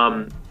funny.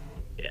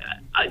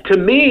 To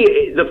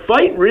me, the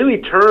fight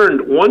really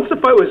turned once the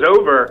fight was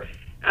over.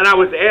 And I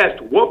was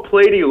asked, what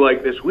play do you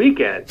like this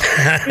weekend?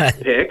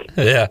 Pick.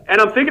 Yeah.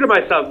 And I'm thinking to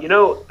myself,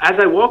 as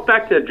I walk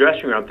back to the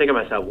dressing room, I'm thinking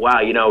to myself,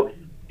 wow,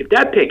 if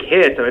that pick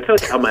hits, I feel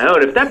like on my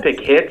own, if that pick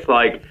hits,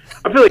 I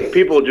feel like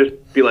people will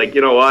just be like, you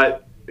know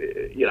what?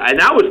 And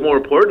that was more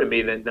important to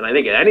me than I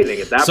think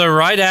anything at that point. So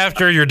right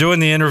after you're doing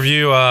the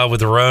interview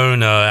with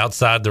Roan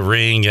outside the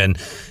ring, and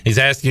he's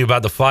asking you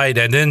about the fight,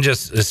 and then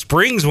just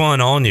springs one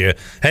on you.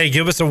 Hey,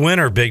 give us a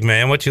winner, big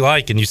man. What you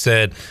like? And you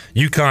said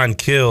UConn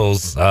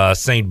kills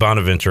St.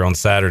 Bonaventure on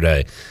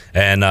Saturday,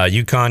 and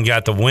UConn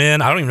got the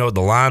win. I don't even know what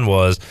the line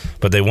was,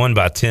 but they won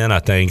by 10, I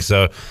think.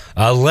 So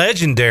a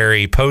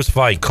legendary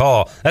post-fight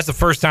call. That's the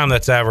first time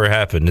that's ever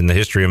happened in the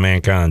history of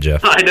mankind,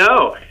 Jeff. I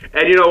know.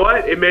 And you know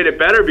what? It made it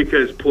better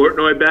because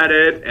Portnoy bet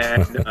it,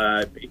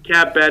 and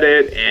Cap bet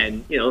it,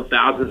 and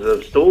thousands of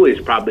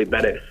Stoolies probably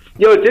bet it.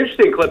 It's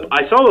interesting, Clip.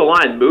 I saw the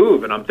line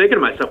move, and I'm thinking to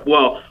myself,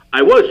 well,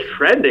 I was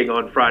trending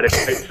on Friday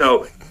night,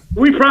 so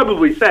we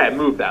probably said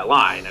move that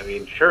line. I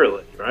mean,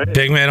 surely, right?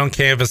 Big man on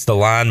campus, the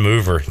line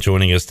mover,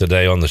 joining us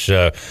today on the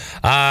show.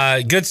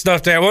 Good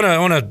stuff there. I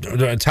want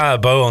to tie a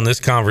bow on this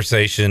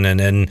conversation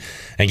and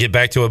get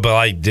back to it.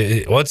 But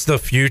what's the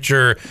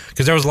future?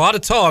 Because there was a lot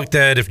of talk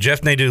that if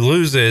Jeff Nadeau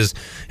loses,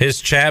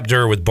 his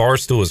chapter with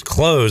Barstool is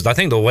closed. I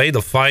think the way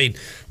the fight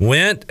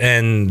went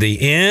and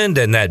the end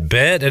and that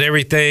bet and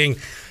everything,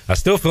 I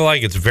still feel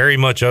like it's very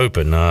much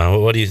open.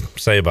 What do you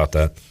say about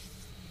that?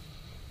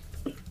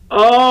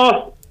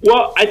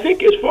 Well, I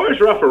think as far as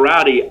Rough and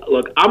Rowdy,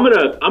 look,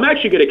 I'm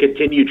actually gonna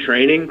continue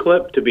training,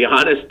 Clip. To be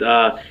honest,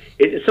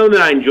 it's something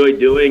that I enjoy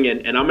doing,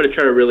 and I'm gonna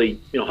try to really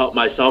help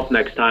myself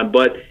next time.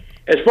 But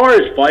as far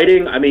as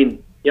fighting, I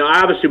mean,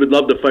 I obviously would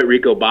love to fight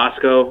Rico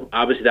Bosco.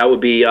 Obviously, that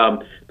would be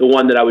the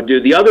one that I would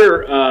do. The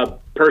other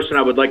person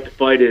I would like to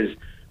fight is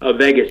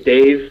Vegas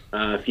Dave.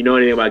 If you know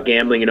anything about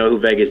gambling, you know who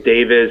Vegas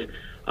Dave is.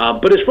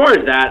 But as far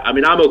as that, I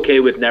mean, I'm okay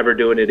with never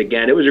doing it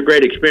again. It was a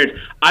great experience.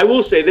 I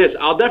will say this.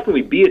 I'll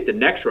definitely be at the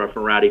next Rough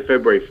and Rowdy,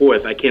 February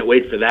 4th. I can't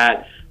wait for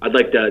that. I'd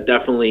like to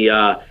definitely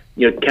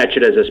catch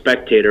it as a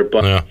spectator.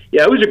 But,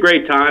 yeah, it was a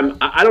great time.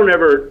 I don't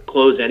ever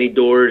close any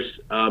doors.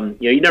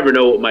 You never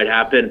know what might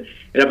happen.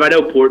 And if I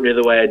know Portnoy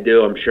the way I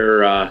do, I'm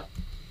sure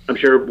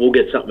we'll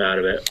get something out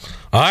of it.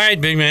 All right,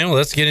 big man. Well,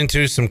 let's get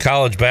into some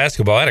college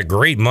basketball. I had a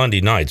great Monday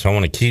night, so I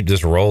want to keep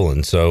this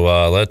rolling.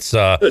 So let's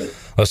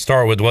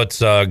start with what's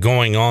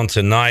going on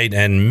tonight.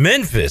 And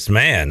Memphis,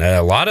 man,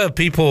 a lot of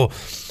people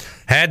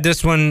had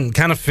this one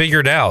kind of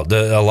figured out.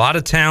 A lot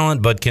of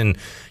talent, but can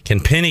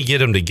Penny get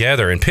them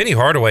together? And Penny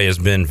Hardaway has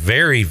been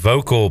very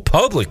vocal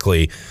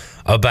publicly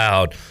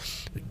about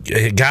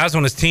guys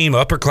on his team,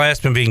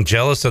 upperclassmen being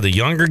jealous of the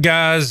younger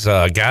guys,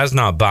 guys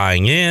not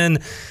buying in.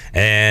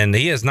 And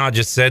he has not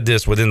just said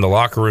this within the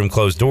locker room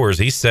closed doors.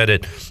 He said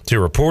it to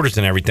reporters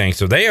and everything.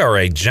 So they are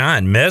a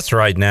giant mess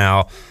right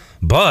now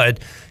but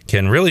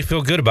can really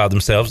feel good about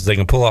themselves as they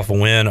can pull off a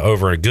win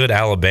over a good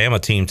Alabama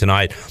team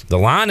tonight. The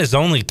line is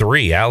only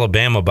 3.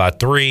 Alabama by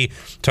 3,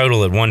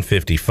 total at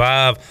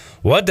 155.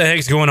 What the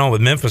heck's going on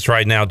with Memphis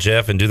right now,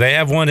 Jeff? And do they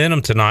have one in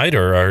them tonight,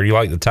 or are you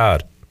like the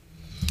Tide?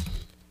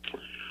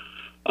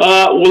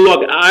 Well,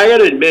 look, I got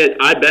to admit,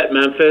 I bet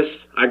Memphis.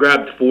 I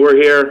grabbed 4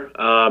 here.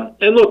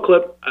 And look,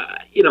 Clip,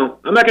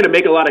 I'm not going to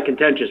make a lot of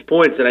contentious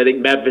points that I think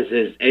Memphis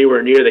is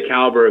anywhere near the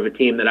caliber of a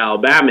team that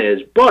Alabama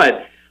is.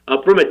 But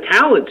from a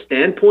talent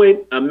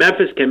standpoint,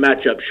 Memphis can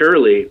match up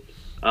surely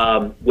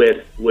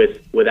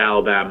with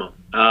Alabama.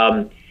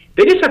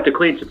 They just have to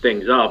clean some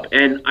things up.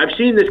 And I've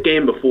seen this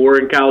game before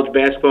in college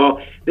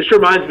basketball. This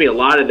reminds me a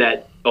lot of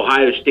that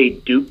Ohio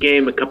State-Duke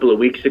game a couple of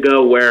weeks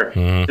ago where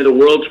the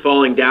world's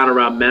falling down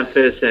around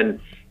Memphis and,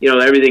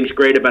 everything's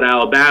great about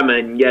Alabama,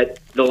 and yet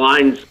the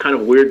line's kind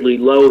of weirdly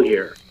low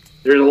here.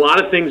 There's a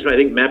lot of things I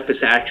think Memphis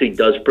actually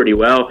does pretty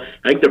well.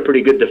 I think they're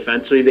pretty good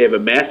defensively. They have a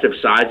massive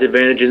size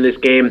advantage in this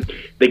game.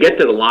 They get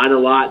to the line a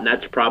lot, and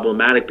that's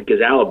problematic because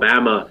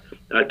Alabama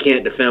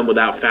can't defend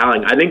without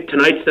fouling. I think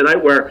tonight's the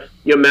night where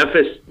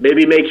Memphis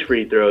maybe makes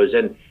free throws,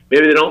 and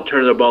maybe they don't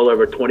turn the ball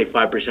over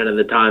 25% of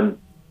the time.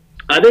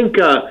 I think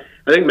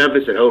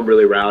Memphis at home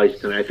really rallies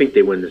tonight. I think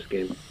they win this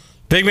game.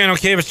 Big man on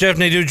campus, Jeff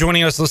Nadeau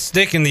joining us. Let's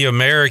stick in the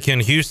American.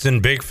 Houston,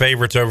 big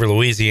favorites over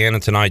Louisiana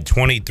tonight,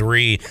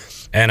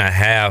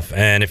 23.5.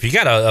 And if you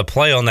got a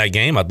play on that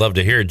game, I'd love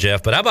to hear it,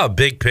 Jeff. But how about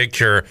big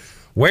picture?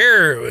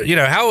 Where,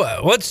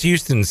 what's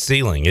Houston's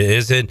ceiling?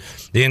 Is it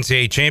the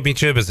NCAA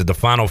championship? Is it the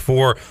Final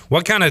Four?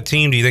 What kind of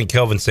team do you think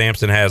Kelvin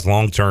Sampson has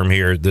long-term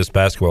here this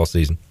basketball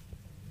season?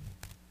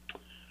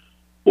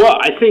 Well,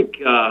 I think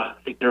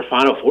they're a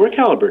Final Four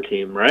caliber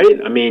team,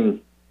 right? I mean,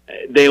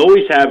 they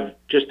always have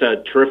just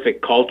a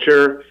terrific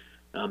culture.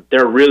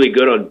 They're really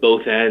good on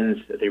both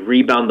ends. They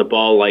rebound the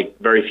ball like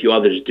very few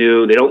others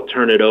do. They don't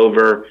turn it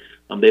over.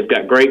 They've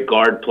got great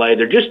guard play.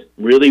 They're just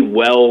really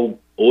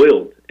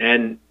well-oiled.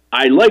 And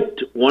I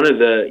liked one of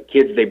the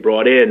kids they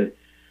brought in,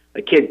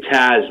 a kid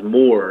Taz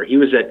Moore. He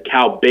was at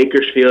Cal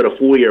Bakersfield, a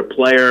full-year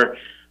player.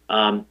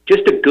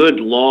 Just a good,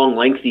 long,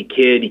 lengthy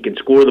kid. He can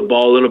score the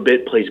ball a little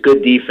bit, plays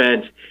good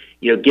defense,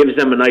 gives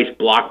them a nice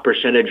block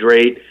percentage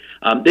rate.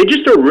 They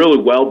just are a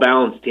really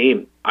well-balanced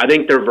team. I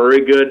think they're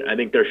very good. I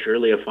think they're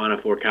surely a Final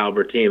Four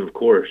caliber team, of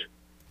course.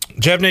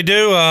 Jeff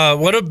Nadeau,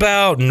 what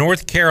about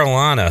North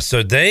Carolina?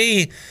 So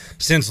they,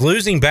 since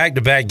losing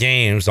back-to-back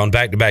games on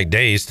back-to-back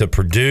days to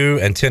Purdue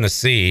and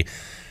Tennessee,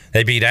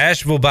 they beat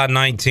Asheville by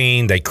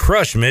 19. They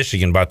crushed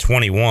Michigan by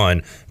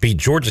 21, beat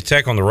Georgia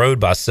Tech on the road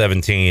by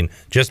 17,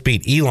 just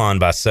beat Elon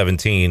by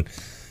 17.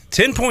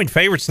 10-point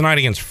favorites tonight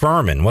against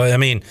Furman. Well, I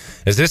mean,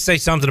 does this say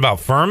something about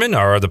Furman,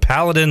 or are the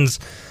Paladins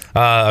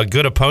a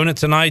good opponent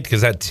tonight?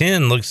 Because that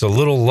 10 looks a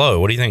little low.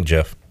 What do you think,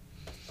 Jeff?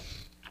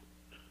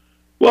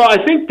 Well,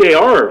 I think they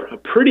are a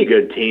pretty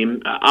good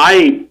team.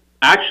 I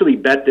actually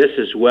bet this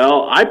as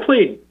well. I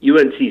played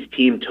UNC's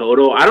team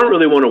total. I don't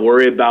really want to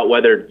worry about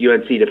whether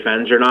UNC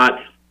defends or not.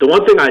 The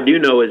one thing I do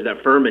know is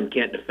that Furman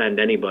can't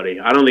defend anybody.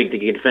 I don't think they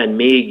can defend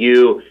me,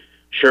 you,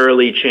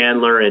 Shirley,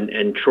 Chandler,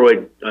 and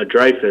Troy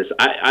Dreyfus.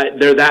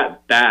 They're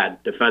that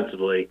bad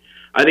defensively.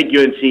 I think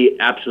UNC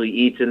absolutely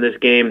eats in this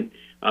game.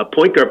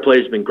 Point guard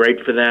play has been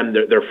great for them.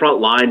 Their front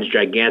line's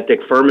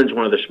gigantic. Furman's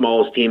one of the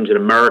smallest teams in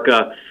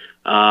America.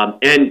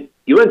 And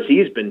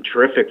UNC's been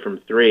terrific from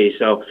 3.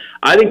 So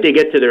I think they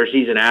get to their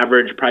season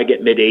average, probably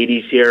get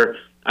mid-80s here.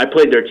 I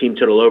played their team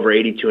total over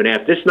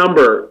 82.5. This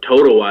number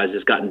total-wise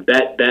has gotten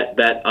bet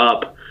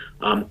up.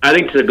 I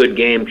think it's a good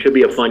game. Should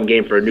be a fun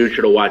game for a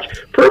neutral to watch.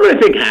 Furman, I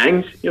think,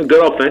 hangs.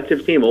 Good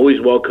offensive team,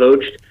 always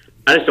well-coached.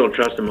 I just don't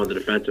trust them on the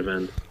defensive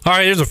end. All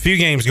right, there's a few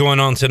games going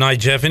on tonight,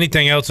 Jeff.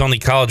 Anything else on the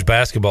college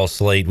basketball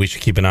slate we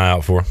should keep an eye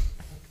out for?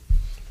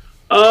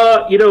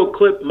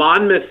 Clip,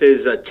 Monmouth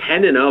is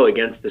 10-0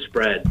 against the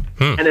spread.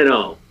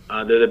 10-0.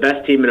 They're the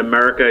best team in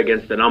America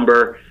against the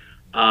number.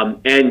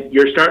 And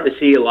you're starting to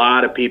see a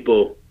lot of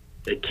people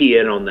key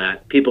in on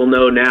that. People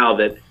know now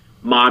that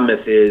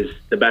Monmouth is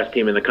the best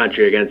team in the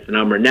country against the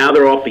number. Now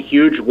they're off a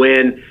huge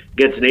win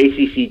against an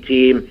ACC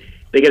team.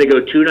 They got to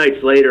go 2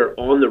 nights later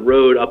on the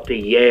road up to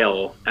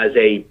Yale as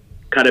a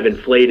kind of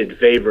inflated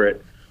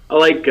favorite. I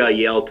like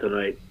Yale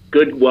tonight.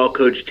 Good,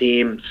 well-coached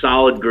team,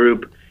 solid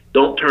group.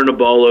 Don't turn the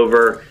ball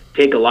over,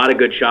 take a lot of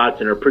good shots,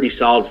 and are pretty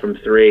solid from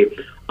 3.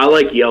 I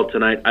like Yale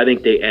tonight. I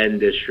think they end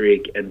this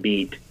streak and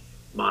beat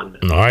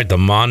Monmouth. All right, the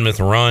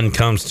Monmouth run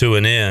comes to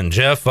an end.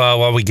 Jeff,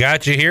 while we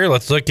got you here,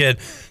 let's look at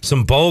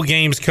some bowl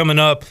games coming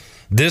up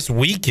this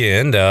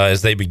weekend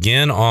as they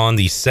begin on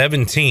the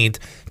 17th.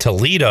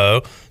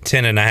 Toledo,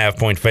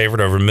 10.5-point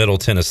favorite over Middle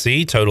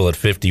Tennessee, total at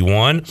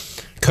 51.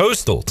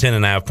 Coastal,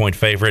 10.5-point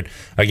favorite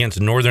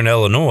against Northern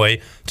Illinois,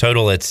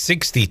 total at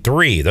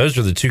 63. Those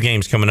are the 2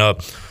 games coming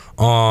up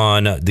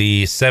on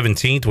the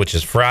 17th, which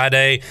is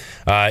Friday.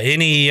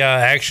 Any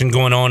action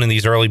going on in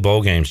these early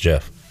bowl games,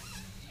 Jeff?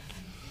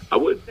 I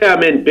would say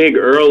I'm in big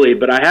early,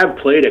 but I have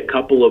played a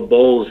couple of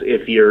bowls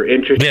if you're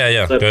interested.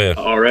 Yeah, go ahead.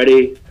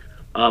 Already.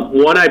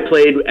 One I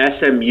played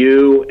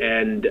SMU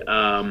and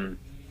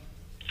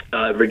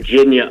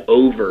Virginia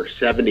over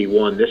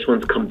 71. This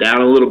one's come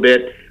down a little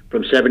bit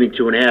from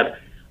 72.5.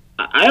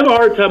 I have a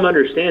hard time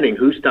understanding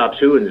who stops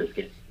who in this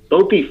game.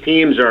 Both these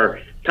teams are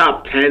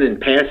top 10 in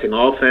passing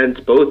offense.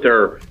 Both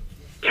are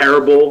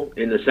terrible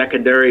in the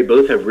secondary.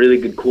 Both have really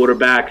good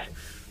quarterbacks.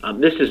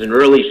 This is an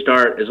early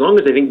start. As long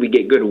as I think we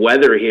get good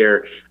weather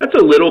here, that's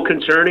a little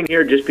concerning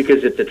here just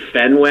because it's at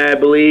Fenway, I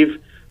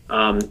believe.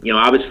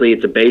 Obviously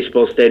it's a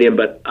baseball stadium,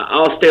 but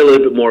I'll stay a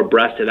little bit more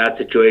abreast of that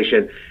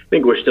situation. I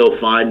think we're still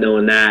fine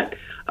knowing that.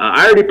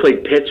 I already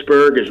played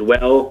Pittsburgh as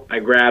well. I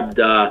grabbed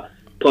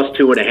plus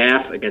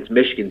 2.5 against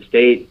Michigan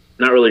State.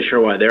 Not really sure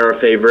why they're a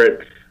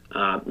favorite.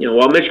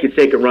 While Michigan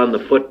State can run the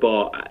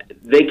football,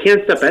 they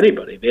can't stop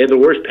anybody. They have the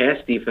worst pass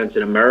defense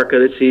in America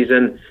this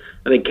season.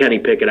 I think Kenny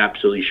Pickett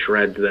absolutely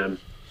shreds them.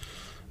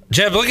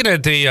 Jeff, looking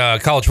at the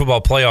college football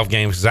playoff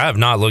games, because I have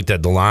not looked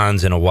at the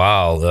lines in a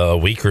while, a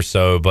week or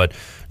so, but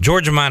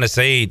Georgia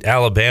 -8,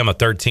 Alabama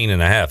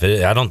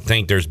 13.5. I don't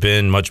think there's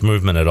been much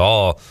movement at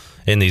all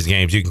in these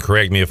games. You can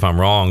correct me if I'm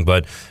wrong,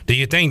 but do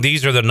you think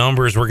these are the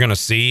numbers we're going to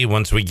see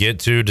once we get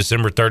to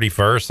December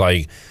 31st?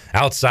 Like,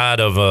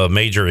 outside of a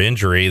major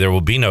injury, there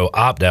will be no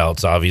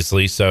opt-outs,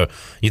 obviously. So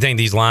you think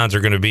these lines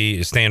are going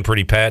to stand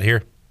pretty pat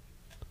here?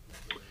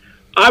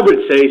 I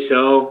would say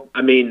so.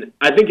 I mean,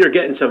 I think you're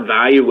getting some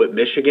value with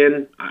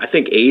Michigan. I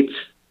think 8's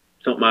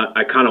something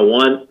I kind of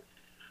want.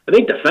 I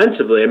think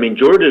defensively,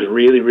 Georgia's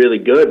really, really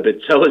good, but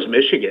so is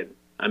Michigan.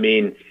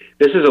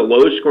 This is a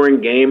low-scoring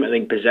game. I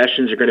think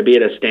possessions are going to be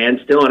at a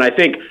standstill, and I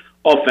think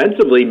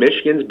offensively,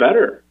 Michigan's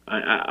better.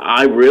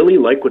 I really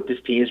like what this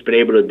team's been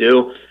able to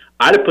do.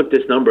 I'd have put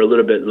this number a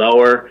little bit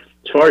lower.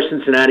 As far as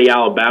Cincinnati,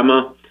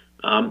 Alabama,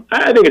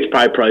 I think it's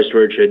probably priced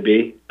where it should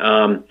be.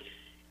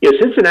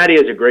 Cincinnati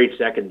has a great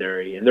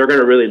secondary, and they're going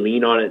to really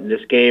lean on it in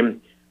this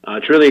game.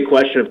 It's really a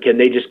question of can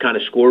they just kind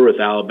of score with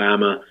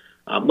Alabama.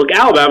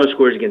 Alabama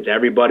scores against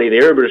everybody. They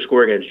were able to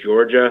score against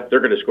Georgia.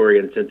 They're going to score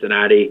against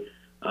Cincinnati.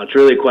 It's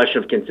really a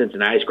question of can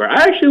Cincinnati score.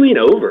 I actually lean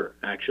over,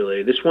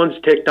 actually. This one's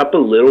ticked up a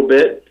little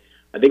bit.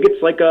 I think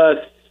it's like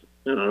a,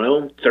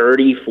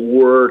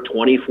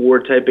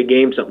 34-24 type of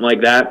game, something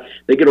like that. I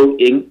think it'll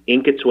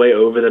ink its way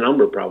over the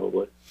number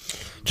probably.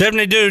 Jeff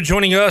Nadeau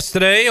joining us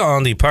today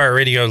on the Pirate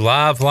Radio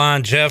Live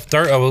line. Jeff,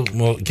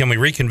 can we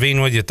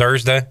reconvene with you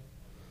Thursday?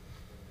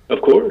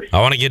 Of course. I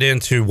want to get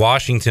into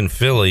Washington,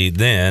 Philly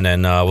then,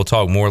 and we'll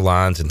talk more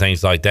lines and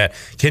things like that.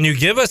 Can you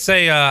give us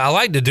I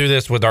like to do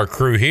this with our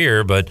crew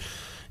here, but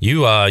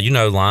you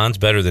know lines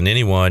better than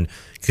anyone.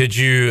 Could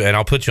you, and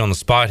I'll put you on the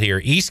spot here,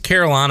 East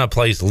Carolina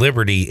plays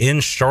Liberty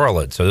in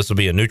Charlotte, so this will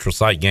be a neutral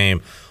site game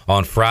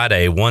on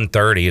Friday,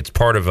 1:30. It's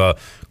part of a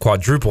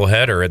quadruple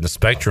header at the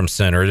Spectrum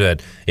Center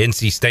that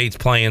NC State's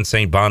playing,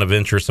 St.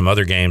 Bonaventure, some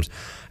other games.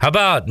 How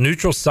about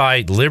neutral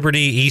site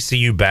Liberty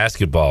ECU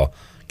basketball?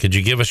 Could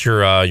you give us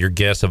your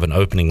guess of an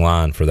opening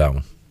line for that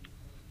one?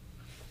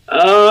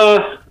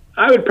 I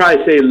would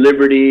probably say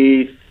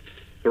Liberty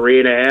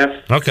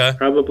 3.5. Okay,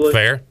 probably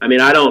fair.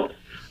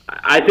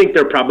 I think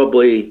they're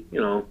probably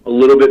a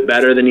little bit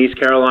better than East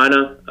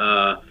Carolina.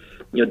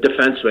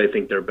 Defensively, I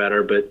think they're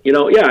better, but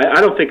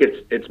I don't think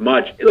it's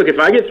much. Look, if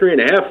I get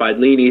 3.5, I'd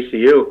lean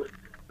ECU.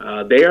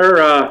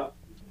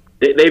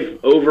 They've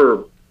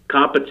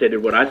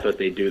overcompensated what I thought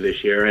they'd do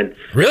this year, and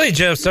really,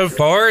 Jeff, so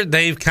far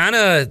they've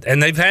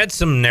they've had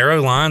some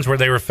narrow lines where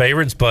they were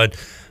favorites, but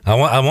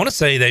I want to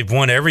say they've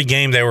won every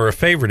game they were a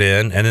favorite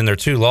in, and then their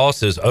two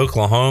losses,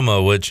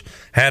 Oklahoma, which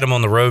had them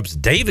on the ropes.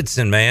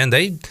 Davidson, man,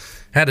 they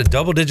had a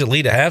double-digit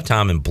lead at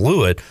halftime and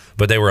blew it,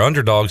 but they were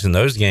underdogs in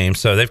those games.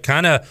 So they've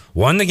kind of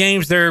won the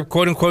games they're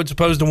quote-unquote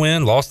supposed to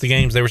win, lost the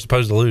games they were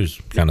supposed to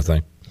lose kind of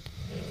thing.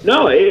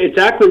 No,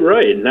 exactly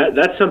right. And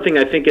that's something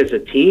I think as a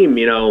team,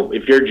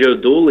 if you're Joe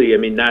Dooley,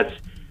 that's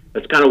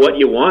kind of what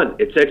you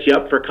want. It sets you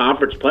up for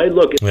conference play.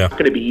 Look, it's not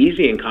going to be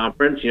easy in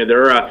conference.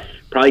 They're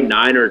probably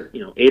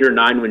 8 or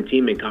 9 win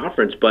team in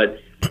conference, but,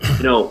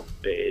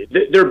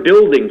 they're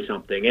building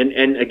something.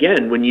 And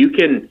again, when you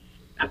can –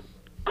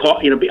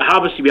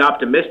 obviously be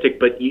optimistic,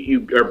 but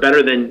you are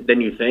better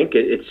than you think.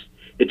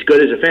 It's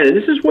good as a fan, and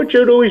this is what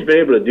Joe Dooley's been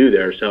able to do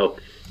there. So,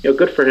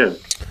 good for him.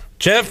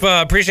 Jeff,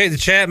 appreciate the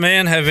chat,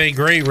 man. Have a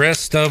great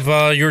rest of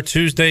your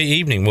Tuesday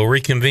evening. We'll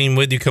reconvene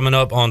with you coming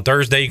up on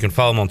Thursday. You can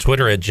follow him on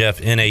Twitter at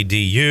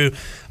JeffNADU.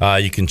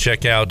 You can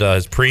check out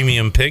his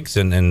premium picks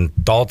and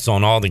thoughts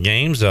on all the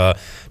games.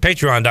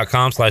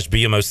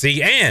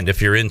 Patreon.com/BMOC. And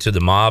if you're into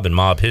the mob and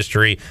mob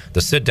history,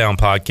 the Sit Down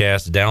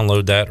podcast,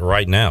 download that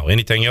right now.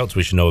 Anything else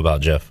we should know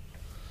about, Jeff?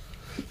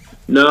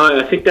 No,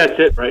 I think that's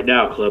it right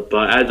now, Clip.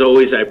 As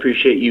always, I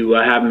appreciate you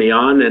having me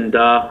on, and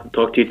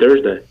talk to you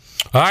Thursday.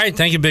 All right,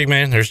 thank you, big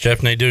man. There's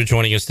Jeff Nadeau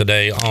joining us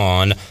today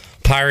on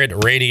Pirate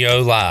Radio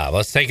Live.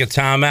 Let's take a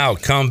time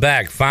out, come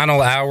back.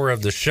 Final hour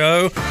of the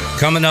show.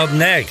 Coming up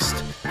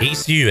next,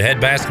 ECU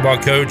head basketball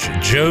coach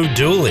Joe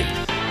Dooley.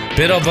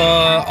 Bit of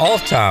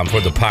off time for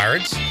the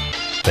Pirates.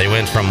 They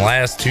went from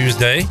last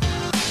Tuesday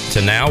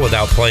to now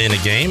without playing a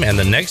game, and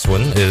the next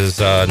one is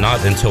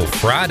not until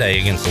Friday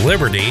against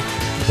Liberty.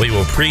 We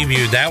will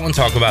preview that one,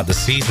 talk about the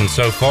season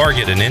so far,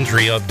 get an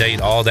injury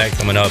update, all that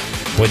coming up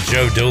with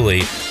Joe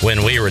Dooley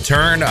when we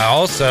return.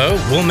 Also,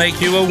 we'll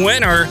make you a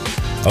winner.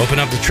 Open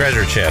up the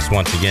treasure chest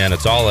once again.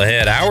 It's all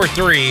ahead. Hour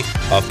 3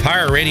 of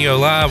Pirate Radio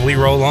Live. We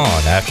roll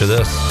on after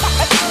this.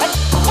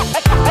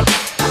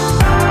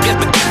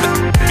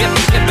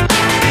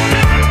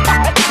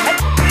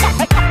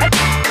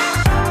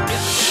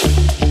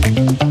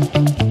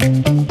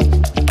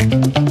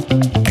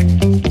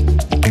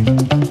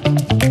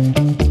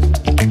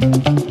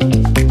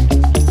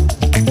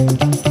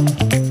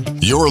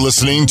 You're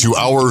listening to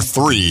Hour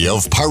 3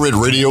 of Pirate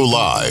Radio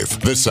Live.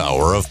 This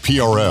hour of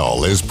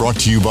PRL is brought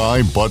to you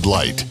by Bud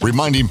Light,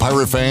 reminding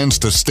Pirate fans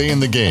to stay in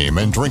the game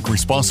and drink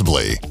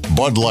responsibly.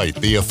 Bud Light,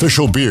 the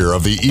official beer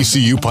of the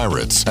ECU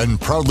Pirates, and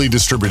proudly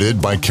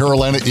distributed by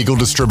Carolina Eagle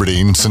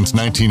Distributing since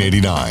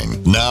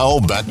 1989. Now,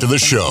 back to the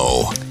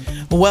show.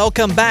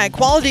 Welcome back.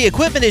 Quality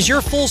Equipment is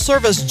your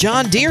full-service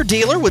John Deere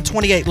dealer with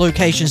 28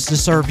 locations to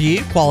serve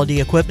you.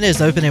 Quality Equipment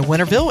is open in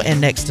Winterville and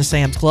next to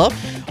Sam's Club,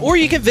 or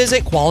you can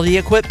visit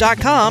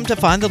QualityEquip.com to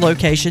find the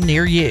location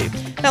near you.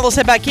 Now let's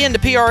head back into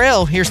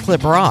PRL. Here's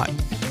Clip Rock.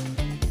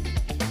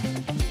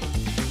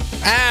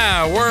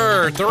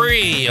 Hour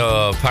 3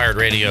 of Pirate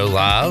Radio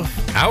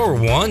Live. Hour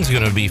 1's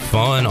going to be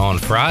fun on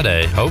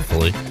Friday,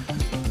 hopefully,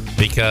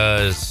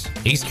 because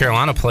East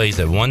Carolina plays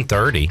at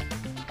 1:30.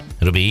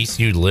 It'll be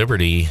ECU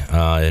Liberty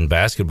in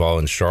basketball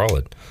in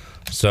Charlotte.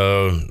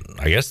 So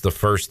I guess the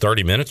first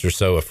 30 minutes or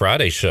so of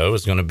Friday's show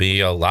is going to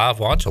be a live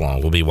watch-along.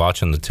 We'll be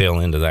watching the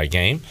tail end of that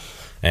game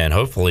and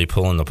hopefully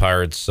pulling the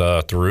Pirates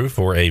through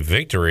for a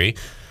victory.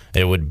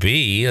 It would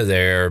be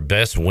their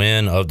best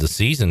win of the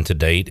season to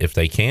date if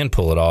they can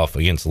pull it off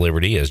against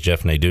Liberty. As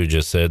Jeff Nadeau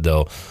just said,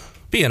 they'll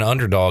be an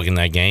underdog in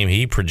that game.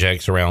 He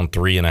projects around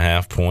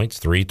 3.5 points,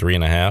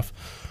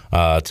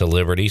 3.5 to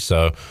Liberty.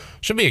 So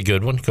should be a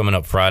good one coming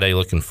up Friday.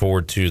 Looking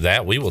forward to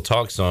that. We will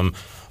talk some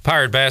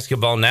Pirate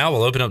basketball now.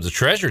 We'll open up the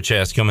treasure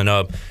chest coming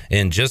up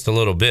in just a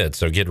little bit,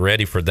 so get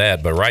ready for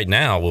that. But right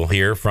now, we'll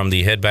hear from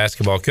the head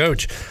basketball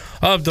coach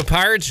of the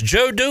Pirates,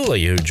 Joe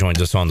Dooley, who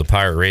joins us on the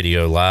Pirate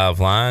Radio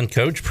Live line.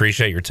 Coach,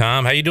 appreciate your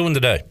time. How you doing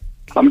today?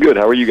 I'm good.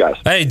 How are you guys?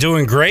 Hey,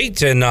 doing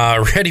great and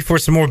ready for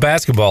some more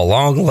basketball.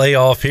 Long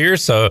layoff here,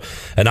 so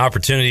an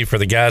opportunity for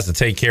the guys to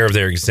take care of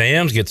their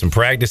exams, get some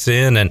practice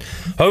in, and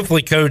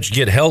hopefully, Coach,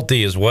 get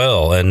healthy as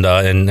well. And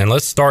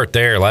let's start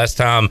there. Last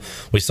time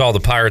we saw the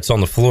Pirates on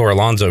the floor,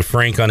 Alonzo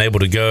Frank unable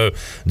to go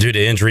due to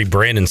injury.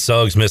 Brandon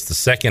Suggs missed the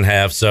second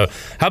half. So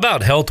how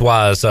about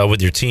health-wise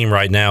with your team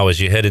right now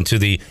as you head into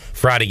the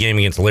Friday game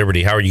against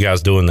Liberty? How are you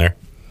guys doing there?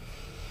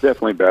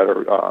 Definitely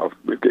better.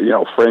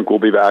 Frank will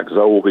be back. Zoe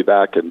will be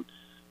back, and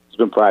he's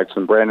been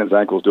practicing. Brandon's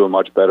ankle's doing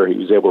much better. He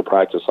was able to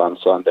practice on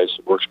Sunday,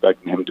 so we're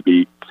expecting him to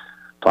be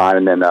fine.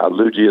 And then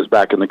Luigi is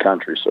back in the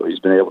country, so he's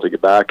been able to get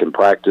back and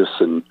practice,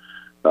 and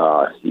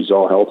he's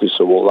all healthy.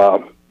 So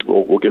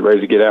we'll get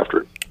ready to get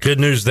after it. Good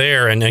news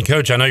there. And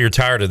Coach, I know you're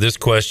tired of this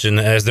question.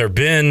 Has there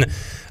been,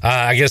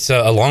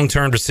 a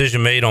long-term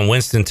decision made on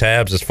Winston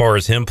Tabbs as far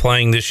as him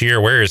playing this year?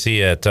 Where is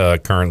he at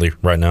currently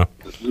right now?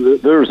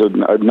 There's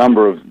a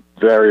number of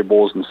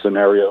variables and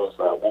scenarios.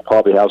 We'll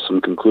probably have some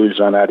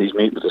conclusion on that. He's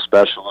meeting with a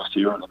specialist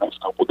here in the next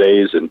couple of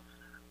days, and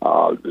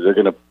they're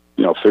going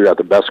to figure out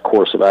the best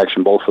course of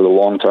action, both for the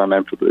long term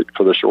and for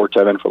the short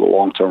term and for the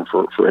long term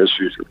for his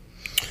future.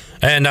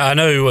 And I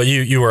know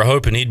you were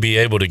hoping he'd be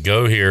able to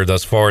go here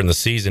thus far in the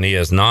season. He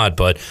has not,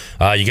 but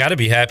you got to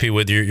be happy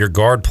with your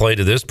guard play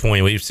to this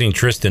point. We've seen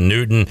Tristan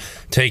Newton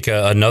take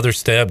another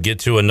step, get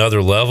to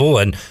another level,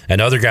 and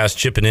other guys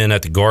chipping in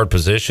at the guard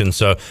position.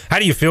 So how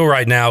do you feel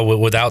right now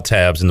without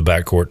Tabbs in the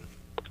backcourt?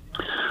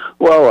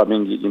 Well, I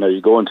mean,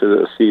 you go into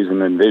the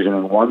season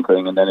envisioning one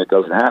thing, and then it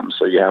doesn't happen,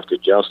 so you have to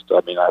adjust.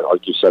 I mean,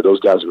 like you said, those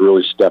guys have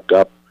really stepped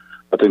up.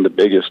 I think the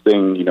biggest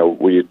thing,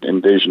 we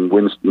envisioned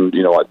Winston,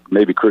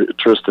 maybe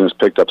Tristan has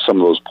picked up some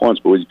of those points,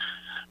 but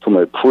from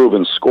a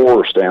proven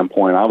scorer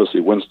standpoint,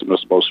 obviously Winston was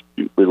the most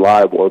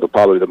reliable or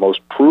probably the most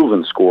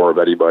proven scorer of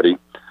anybody.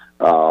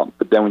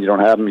 But then when you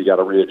don't have him, you got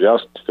to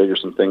readjust, figure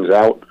some things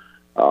out.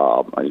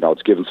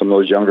 It's given some of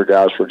those younger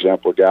guys, for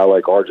example, a guy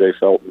like R.J.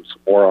 Felton,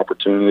 some more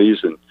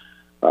opportunities, and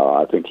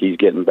I think he's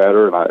getting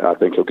better, and I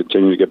think he'll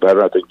continue to get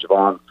better. I think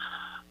Javon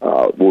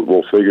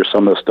we'll figure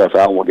some of the stuff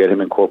out. We'll get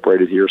him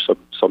incorporated here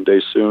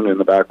someday soon in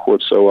the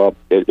backcourt. So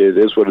it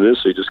is what it is.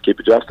 So you just keep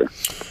adjusting.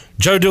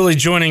 Joe Dooley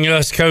joining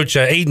us, Coach.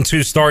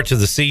 8-2 start to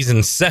the season,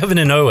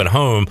 7-0 at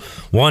home,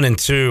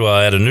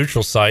 1-2 at a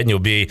neutral site, and you'll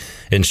be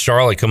in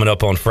Charlotte coming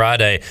up on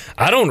Friday.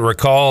 I don't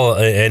recall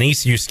an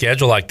ECU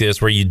schedule like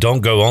this where you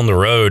don't go on the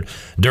road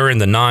during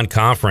the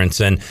non-conference.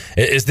 And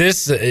is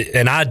this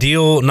an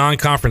ideal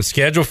non-conference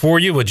schedule for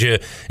you? Would you,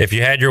 if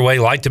you had your way,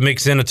 like to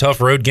mix in a tough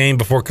road game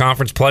before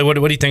conference play? What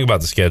do you think about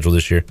the schedule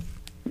this year?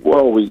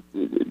 Well,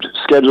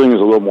 scheduling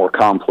is a little more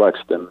complex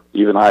than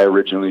even I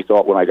originally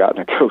thought when I got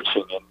into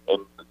coaching,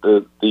 and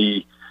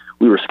we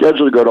were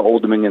scheduled to go to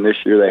Old Dominion this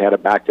year. They had to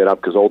back that up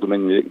because Old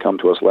Dominion didn't come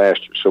to us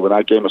last year. So when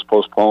that game was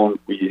postponed,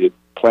 we had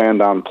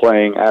planned on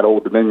playing at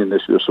Old Dominion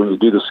this year. So when you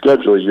do the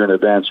schedule a year in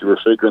advance, you were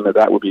figuring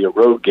that would be a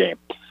road game.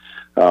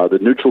 The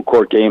neutral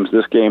court games,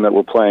 this game that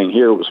we're playing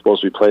here was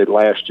supposed to be played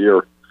last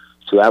year,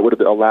 so that would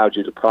have allowed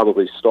you to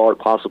possibly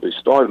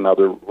start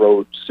another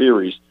road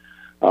series.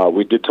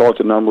 We did talk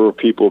to a number of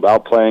people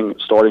about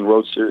starting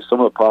road series.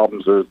 Some of the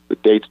problems are the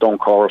dates don't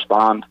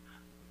correspond.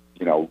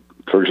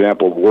 For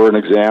example, we're in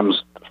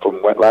exams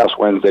from last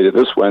Wednesday to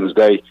this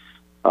Wednesday.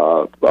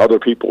 Other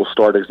people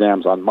start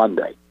exams on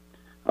Monday.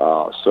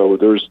 So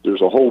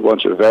there's a whole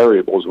bunch of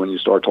variables when you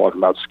start talking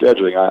about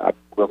scheduling. I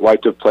would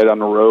like to have played on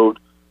the road.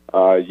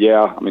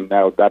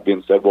 Now that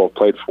being said, I've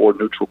played 4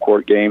 neutral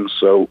court games,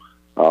 so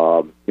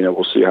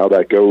we'll see how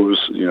that goes.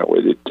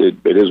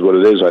 It is what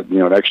it is.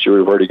 Next year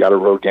we've already got a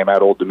road game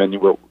at Old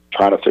Dominion. We're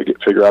trying to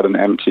figure out an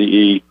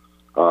MTE.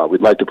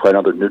 We'd like to play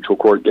another neutral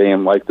court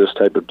game like this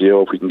type of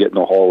deal if we can get in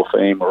the Hall of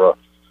Fame or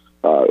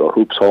a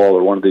Hoops Hall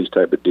or one of these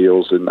type of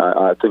deals. And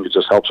I think it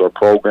just helps our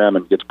program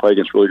and get to play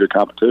against really good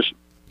competition.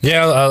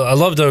 Yeah, I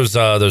love those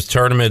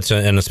tournaments,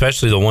 and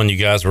especially the one you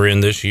guys were in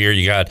this year.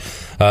 You got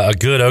a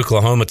good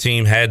Oklahoma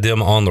team, had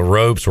them on the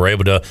ropes, were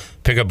able to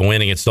pick up a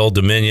win against Old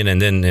Dominion,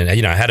 and then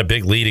had a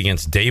big lead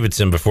against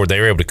Davidson before they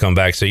were able to come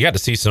back. So you got to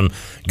see some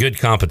good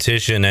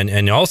competition,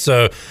 and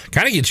also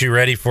kind of get you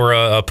ready for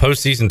a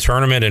postseason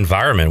tournament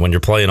environment when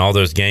you're playing all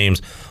those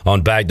games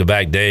on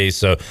back-to-back days.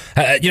 So,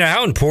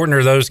 how important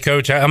are those,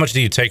 Coach? How much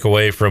do you take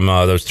away from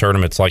those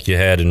tournaments like you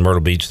had in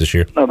Myrtle Beach this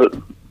year?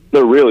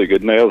 They're really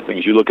good. And the other thing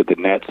is you look at the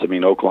nets.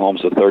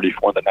 Oklahoma's a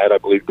 34 in the net. I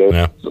believe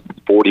those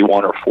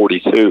 41 or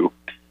 42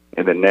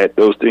 in the net.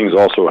 Those things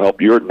also help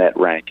your net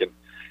rank.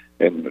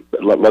 And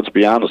let's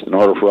be honest, in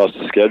order for us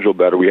to schedule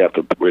better, we have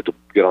to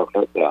get our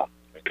net down.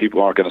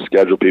 People aren't going to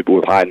schedule people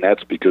with high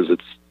nets because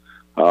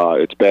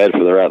it's bad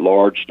for their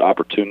at-large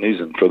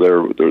opportunities and for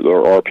their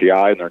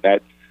RPI and their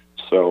net.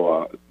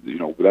 So,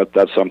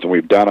 that's something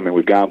we've done.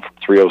 We've gone from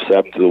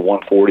 307 to the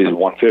 140s and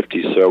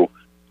 150s. So,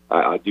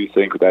 I do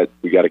think that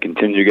we got to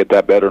continue to get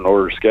that better in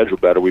order to schedule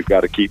better. We've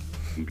got to keep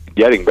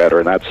getting better,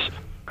 and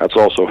that's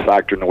also a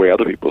factor in the way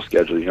other people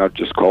schedule.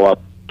 Just call up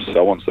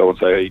so-and-so and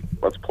say, hey,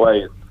 let's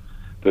play.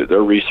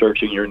 They're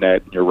researching your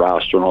net and your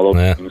roster and all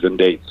those things and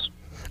dates.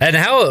 And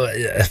how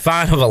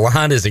fine of a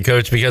line is it,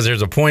 Coach? Because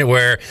there's a point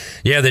where,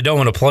 they don't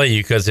want to play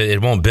you because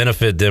it won't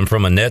benefit them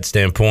from a net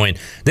standpoint.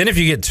 Then if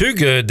you get too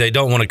good, they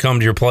don't want to come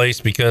to your place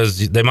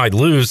because they might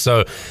lose.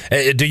 So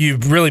do you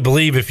really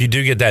believe if you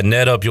do get that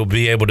net up, you'll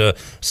be able to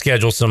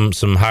schedule some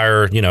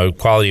higher,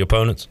 quality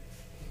opponents?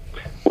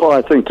 Well,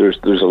 I think there's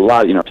a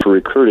lot, for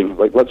recruiting.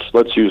 Like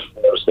let's use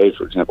Florida State,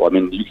 for example.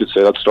 You could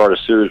say let's start a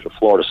series with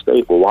Florida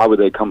State. Well, why would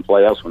they come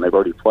play us when they've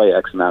already played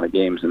X amount of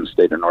games in the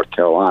state of North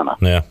Carolina?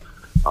 Yeah.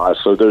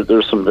 So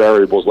there's some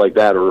variables like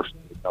that. Or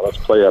let's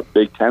play a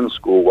Big Ten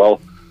school.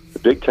 Well, the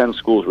Big Ten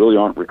schools really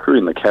aren't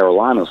recruiting the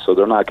Carolinas, so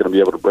they're not going to be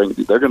able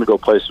to they're going to go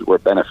places where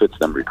it benefits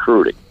them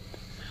recruiting.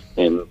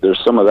 And there's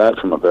some of that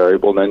from a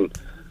variable. And then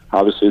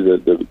obviously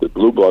the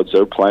Blue Bloods,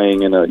 they're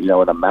playing in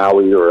a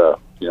Maui or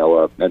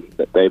and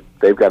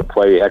they've got to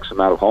play X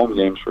amount of home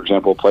games. For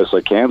example, a place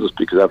like Kansas,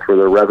 because that's where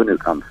their revenue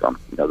comes from.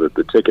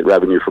 The ticket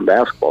revenue from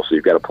basketball. So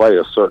you've got to play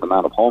a certain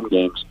amount of home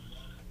games,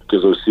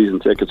 because those season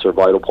tickets are a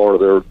vital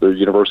part of their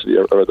university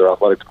or their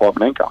athletic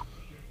department income.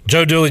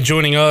 Joe Dooley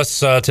joining us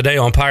today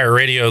on Pirate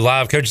Radio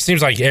Live. Coach, it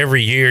seems like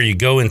every year you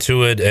go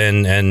into it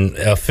and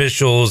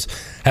officials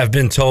have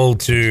been told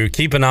to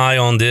keep an eye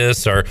on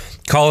this or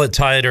call it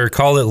tighter,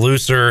 call it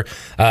looser.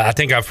 I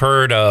think I've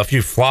heard a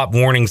few flop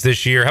warnings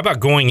this year. How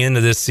about going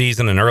into this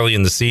season and early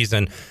in the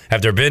season?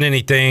 Have there been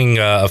anything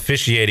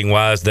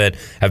officiating-wise that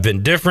have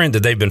been different,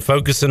 that they've been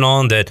focusing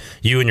on, that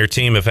you and your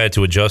team have had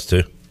to adjust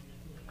to?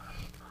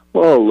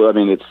 Well,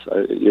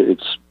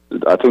 it's.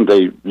 I think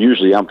they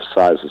usually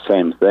emphasize the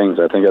same things.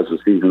 I think as the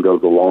season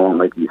goes along,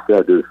 like you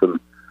said, there's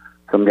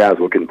some guys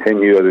will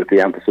continue. There's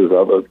the emphasis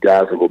of those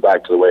guys will go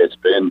back to the way it's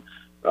been.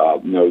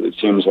 It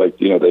seems like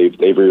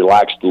they've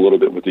relaxed a little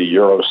bit with the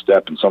Euro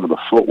step and some of the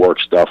footwork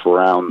stuff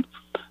around.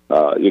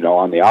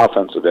 On the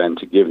offensive end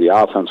to give the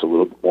offense a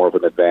little bit more of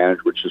an advantage,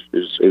 which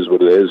is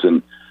what it is.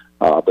 And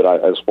but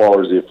as far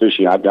as the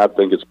officiating, I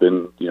think it's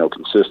been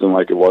consistent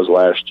like it was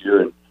last year,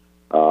 and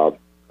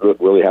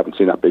really haven't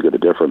seen that big of a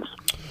difference.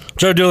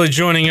 Joe Dooley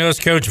joining us.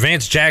 Coach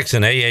Vance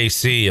Jackson,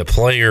 AAC, a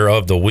player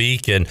of the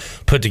week, and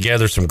put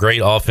together some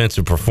great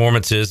offensive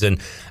performances. And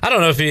I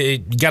don't know if he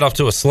got off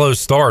to a slow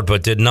start,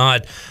 but did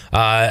not.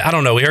 I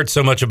don't know. We heard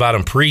so much about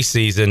him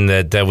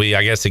preseason that we,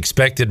 I guess,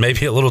 expected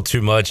maybe a little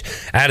too much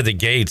out of the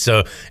gate.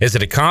 So is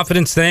it a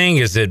confidence thing?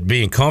 Is it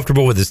being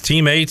comfortable with his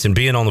teammates and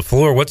being on the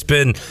floor? What's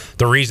been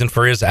the reason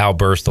for his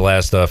outburst the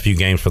last few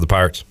games for the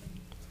Pirates?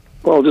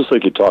 Well, just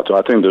like you talked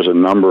about, I think there's a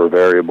number of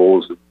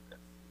variables.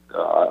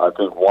 I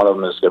think one of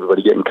them is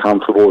everybody getting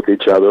comfortable with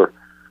each other,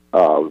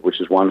 which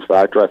is one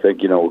factor. I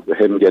think,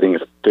 him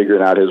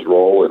figuring out his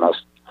role and us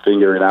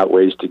figuring out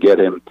ways to get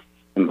him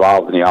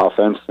involved in the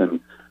offense.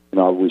 And,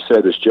 we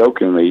say this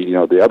jokingly,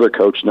 the other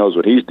coach knows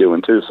what he's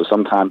doing too. So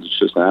sometimes it's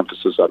just an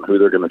emphasis on who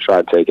they're going to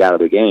try to take out of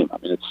the game.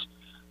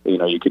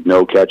 you could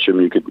no catch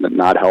him, you could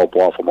not help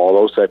off him, all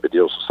those type of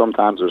deals. So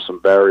sometimes there's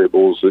some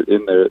variables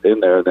in there.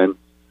 And then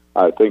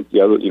I think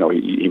the other,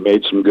 he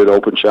made some good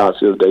open shots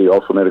the other day. He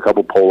also made a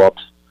couple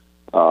pull-ups,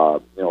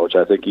 which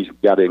I think he's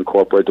got to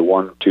incorporate the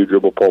 1-2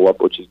 dribble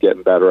pull-up, which he's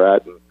getting better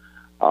at. And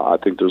I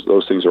think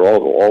those things are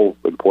all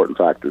important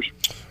factors.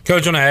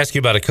 Coach, I want to ask you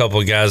about a couple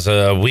of guys.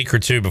 A week or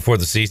two before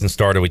the season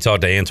started, we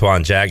talked to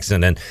Antoine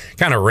Jackson and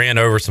kind of ran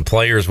over some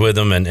players with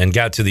him and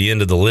got to the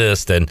end of the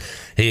list. And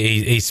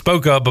he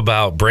spoke up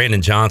about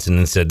Brandon Johnson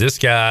and said, this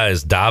guy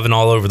is diving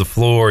all over the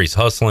floor. He's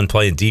hustling,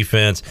 playing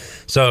defense.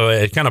 So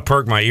it kind of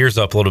perked my ears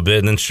up a little bit.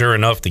 And then sure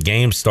enough, the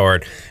games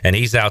start, and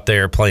he's out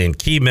there playing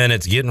key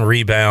minutes, getting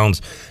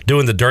rebounds,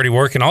 doing the dirty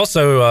work, and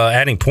also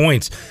adding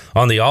points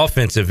on the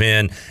offensive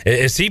end.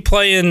 Is he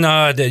playing,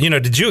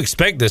 did you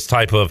expect this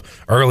type of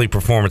early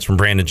performance from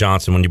Brandon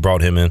Johnson when you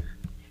brought him in?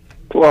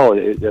 Well,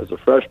 as a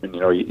freshman,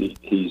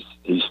 he's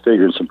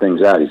figuring some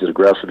things out. He's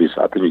aggressive.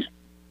 I think he's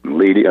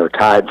leading or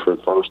tied for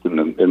first in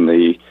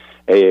the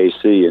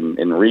AAC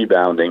in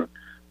rebounding.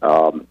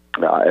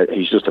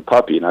 He's just a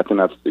puppy, and I think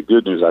that's the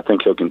good news. I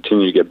think he'll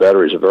continue to get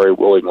better. He's a very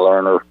willing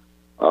learner.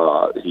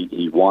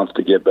 He wants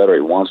to get better.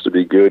 He wants to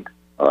be good.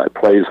 He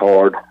plays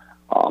hard.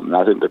 And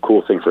I think the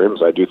cool thing for him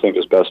is I do think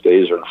his best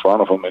days are in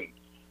front of him, and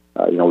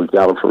we've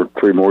got him for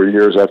 3 more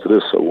years after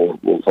this, so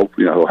we'll hope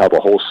he'll have a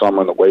whole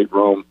summer in the weight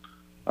room.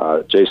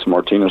 Jason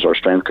Martinez, our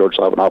strength coach,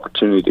 will have an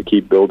opportunity to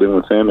keep building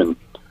with him, and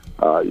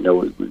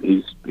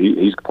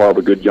he's part of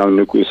a good young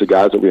nucleus of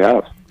guys that we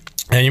have.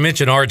 And you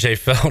mentioned R.J.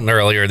 Felton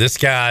earlier. This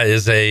guy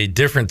is a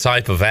different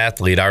type of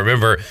athlete. I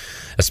remember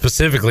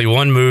specifically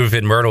one move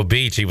in Myrtle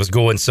Beach. He was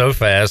going so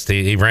fast,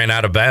 he ran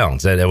out of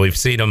bounds. And we've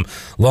seen him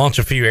launch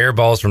a few air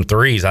balls from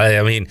threes.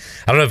 I mean,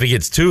 I don't know if he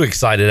gets too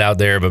excited out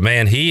there, but,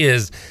 man, he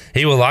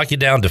will lock you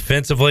down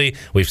defensively.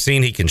 We've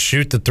seen he can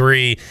shoot the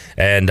three,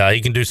 and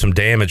he can do some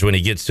damage when he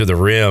gets to the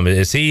rim.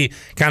 Is he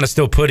kind of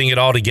still putting it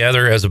all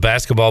together as a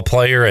basketball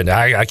player? And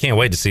I can't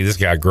wait to see this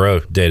guy grow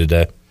day to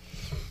day.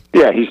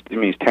 Yeah, he's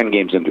 10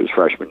 games into his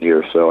freshman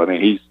year, so I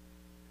mean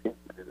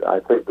I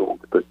think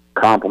the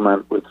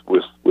compliment with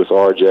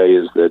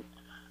RJ is that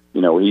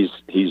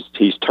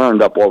he's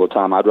turned up all the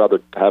time. I'd rather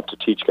have to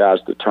teach guys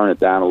to turn it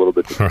down a little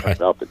bit than turn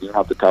it up, and you don't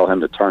have to tell him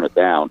to turn it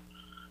down.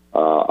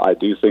 I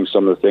do think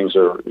some of the things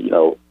are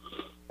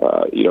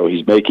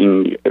he's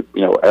making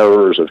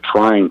errors of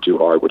trying too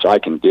hard, which I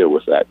can deal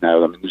with that.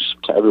 Now, I mean,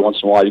 every once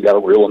in a while you got to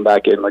reel him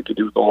back in like you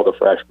do with all the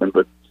freshmen,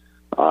 but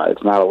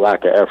it's not a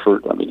lack of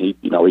effort. I mean, he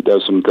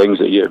does some things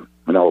that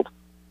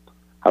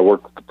I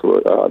work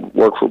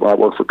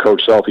for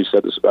Coach Self. He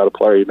said this about a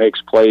player. He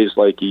makes plays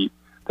that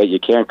you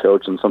can't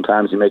coach, and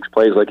sometimes he makes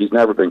plays like he's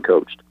never been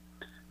coached.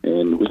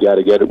 And we got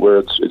to get it where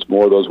it's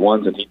more of those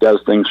ones. And he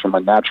does things from a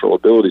natural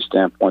ability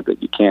standpoint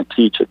that you can't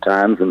teach at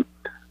times. And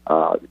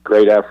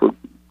great effort,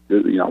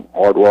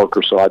 hard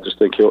worker. So I just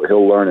think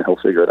he'll learn and he'll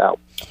figure it out.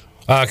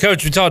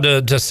 Coach, we talked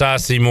to Cy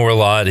Seymour a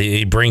lot.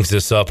 He brings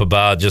this up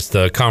about just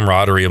the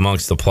camaraderie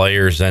amongst the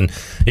players, and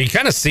you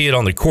kind of see it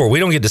on the court. We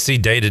don't get to see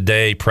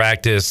day-to-day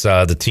practice,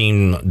 the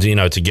team,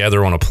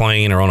 together on a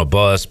plane or on a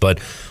bus, but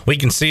we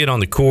can see it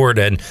on the court.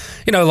 And,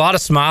 a lot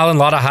of smiling, a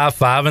lot of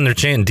high-fiving. They're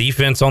chanting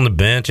defense on the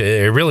bench.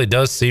 It really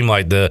does seem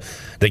like the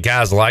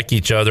guys like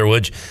each other,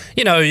 which,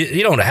 you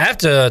don't have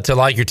to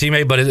like your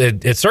teammate, but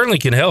it certainly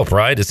can help,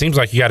 right? It seems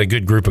like you got a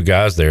good group of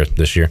guys there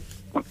this year.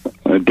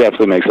 It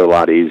definitely makes it a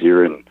lot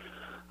easier, and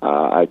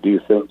I do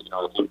think,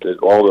 I think that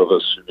all of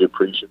us should be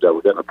appreciative that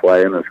we're getting to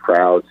play in this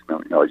crowd.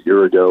 A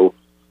year ago,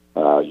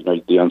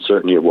 the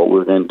uncertainty of what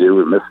we're going to do,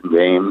 we're missing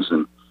games,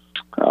 and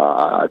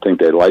I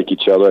think they like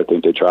each other. I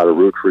think they try to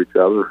root for each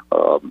other.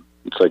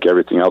 It's like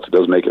everything else. It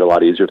does make it a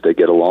lot easier if they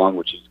get along,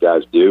 which these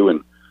guys do.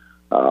 And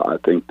I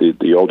think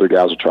the older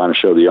guys are trying to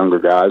show the younger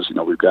guys,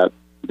 we've got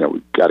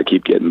to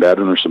keep getting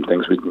better, and there's some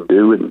things we can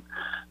do, and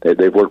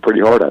they've worked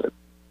pretty hard at it.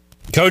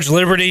 Coach,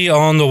 Liberty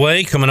on the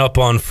way, coming up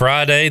on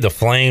Friday. The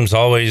Flames,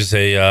 always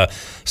a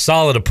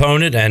solid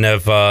opponent, and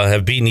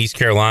have beaten East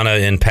Carolina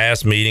in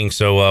past meetings.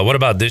 So what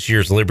about this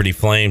year's Liberty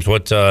Flames?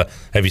 What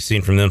have you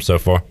seen from them so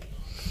far?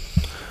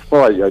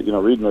 Well,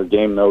 reading their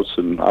game notes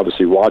and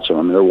obviously watching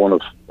them, they're one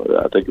of,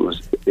 I think it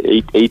was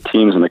eight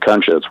teams in the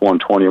country that's won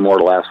 20 or more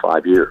the last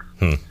 5 years.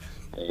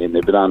 And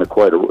they've been on to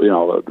quite a,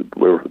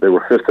 they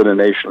were fifth in the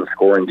nation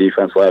scoring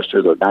defense last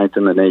year. They're ninth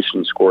in the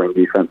nation scoring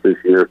defense this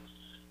year.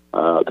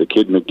 The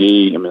kid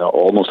McGee,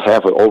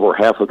 over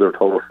half of their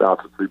total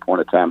shots are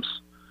 3-point attempts.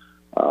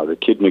 The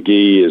kid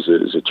McGee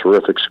is a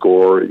terrific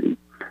scorer. He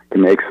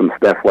can make some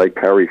Steph-like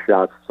Curry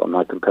shots. I'm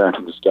not comparing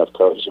him to Steph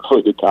Curry. He's a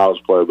really good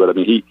college player, but I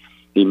mean,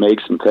 he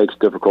makes and takes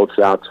difficult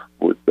shots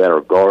that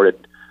are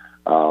guarded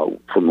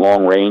from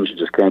long range. You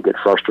just can't get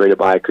frustrated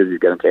by it because he's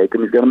going to take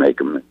them. He's going to make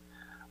them.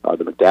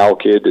 The McDowell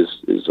kid is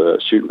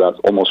shooting about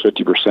almost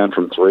 50%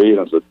 from three,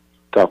 and it's a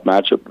tough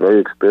matchup.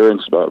 Very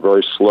experienced,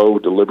 very slow,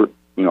 deliberate,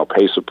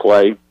 pace of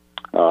play.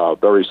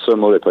 Very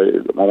similar. They play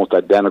almost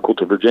identical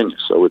to Virginia.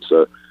 So it's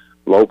a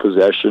low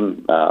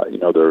possession.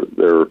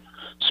 Their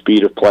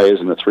speed of play is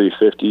in the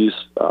 350s.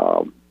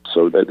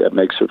 So that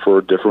makes it for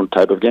a different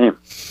type of game.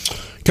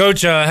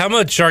 Coach, how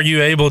much are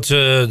you able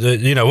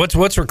to,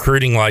 what's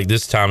recruiting like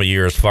this time of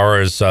year as far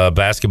as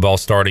basketball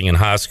starting in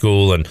high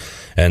school and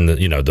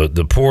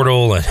the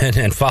portal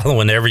and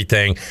following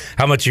everything?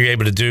 How much are you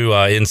able to do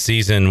in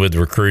season with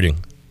recruiting?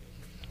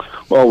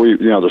 Well,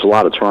 there's a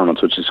lot of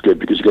tournaments, which is good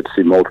because you get to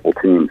see multiple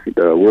teams.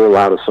 We're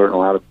allowed a certain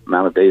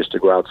amount of days to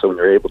go out, so when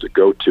you're able to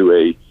go to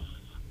a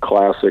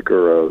classic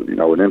or an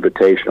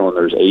invitational and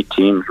there's 8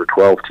 teams or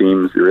 12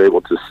 teams, you're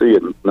able to see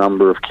a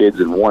number of kids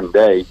in one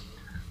day.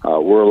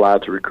 We're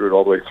allowed to recruit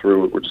all the way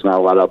through. We're just not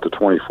allowed out the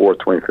 24th,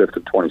 25th,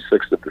 and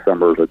 26th of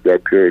December. Is a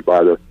dead period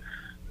by the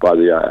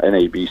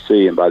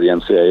NABC and by the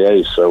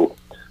NCAA. So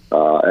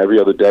every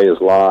other day is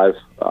live.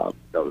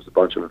 There's a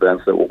bunch of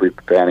events that we'll be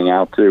panning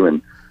out to,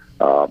 and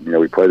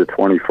we play the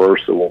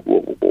 21st, so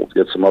we'll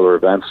get some other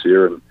events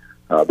here, and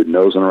been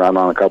nosing around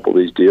on a couple of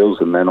these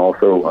deals, and then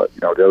also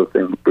the other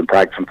thing we've been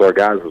practicing for our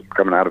guys is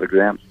coming out of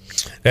exams.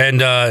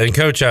 And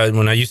Coach,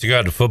 when I used to go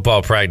out to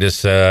football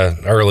practice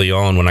early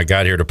on, when I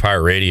got here to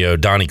Pirate Radio,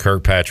 Donnie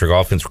Kirkpatrick,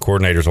 offensive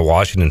coordinator, is a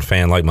Washington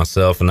fan like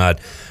myself, and I'd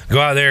go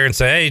out there and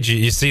say, "Hey, did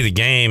you see the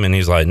game?" And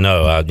he's like,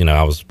 "No,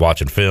 I was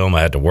watching film.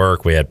 I had to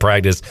work. We had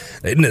practice."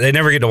 They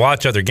never get to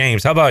watch other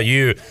games. How about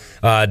you?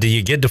 Do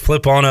you get to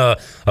flip on a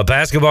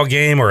basketball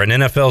game or an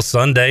NFL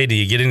Sunday? Do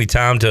you get any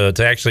time to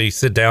actually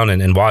sit down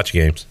and watch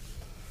games?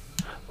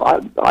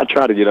 I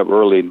try to get up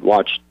early and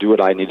do what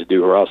I need to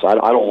do, or else I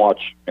don't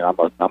watch. I'm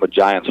a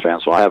Giants fan,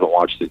 so I haven't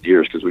watched in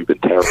years because we've been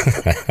terrible.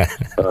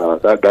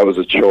 That was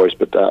a choice,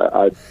 but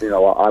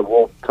I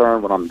will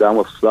turn when I'm done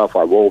with stuff.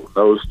 I will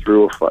nose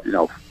through.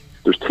 If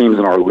there's teams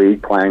in our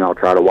league playing, I'll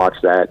try to watch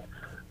that.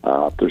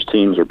 If there's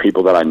teams or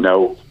people that I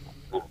know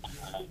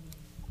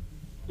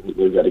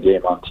they've got a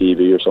game on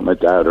TV or something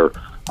like that, or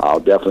I'll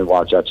definitely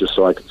watch that just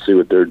so I can see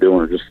what they're doing,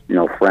 or just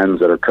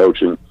friends that are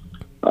coaching.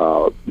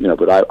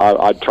 But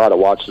I try to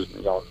watch it.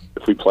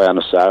 If we play on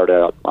a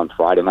Saturday, on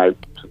Friday night,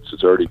 since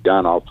it's already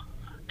done, I'll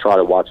try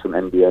to watch some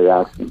NBA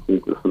action,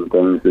 see some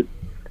things that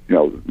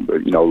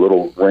a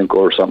little wrinkle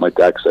or something like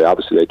that. Because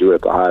obviously they do it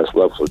at the highest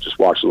level, so just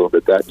watch a little bit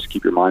of that, just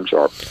keep your mind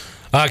sharp.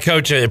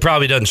 Coach, it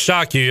probably doesn't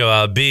shock you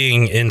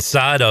being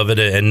inside of it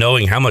and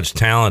knowing how much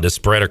talent is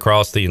spread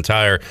across the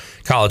entire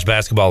college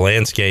basketball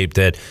landscape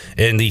that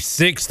in the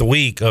 6th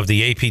week of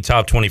the AP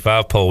Top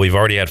 25 poll, we've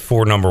already had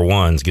 4 number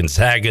ones: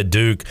 Gonzaga,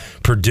 Duke,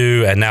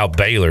 Purdue, and now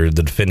Baylor,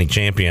 the defending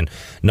champion,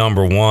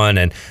 number 1.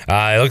 And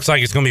it looks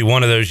like it's going to be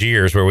one of those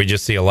years where we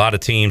just see a lot of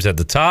teams at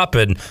the top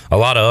and a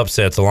lot of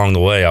upsets along the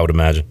way, I would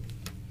imagine.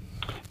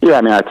 Yeah,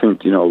 I mean, I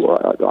think,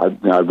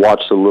 I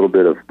watched a little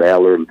bit of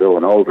Baylor and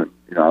Villanova,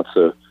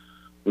 and,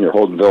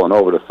 holding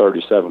Villanova to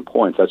 37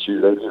 points. That's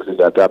usually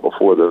got that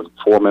before the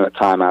 4-minute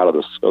timeout of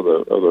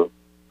the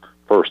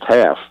first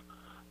half.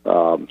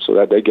 So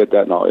that they get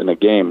that in a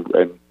game,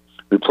 and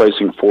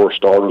replacing 4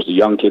 starters, the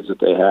young kids that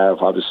they have.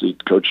 Obviously,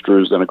 Coach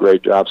Drew's done a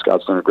great job.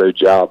 Scott's done a great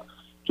job.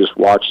 Just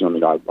watching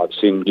them, I've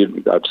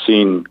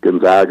seen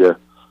Gonzaga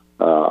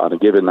on a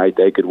given night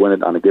they could win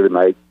it. On a given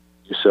night,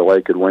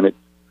 UCLA could win it.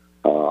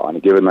 On a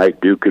given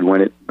night, Duke could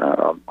win it.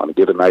 On a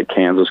given night,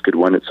 Kansas could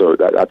win it. So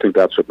I think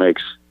that's what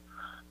makes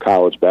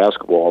college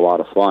basketball a lot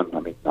of fun. I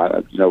mean,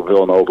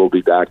 Villanova will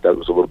be back. That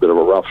was a little bit of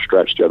a rough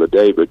stretch the other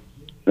day, but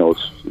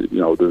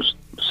there's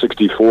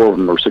 64 of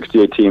them or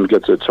 68 teams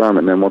get to the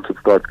tournament, and then once it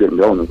starts getting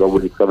going, there's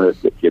always some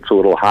that gets a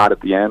little hot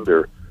at the end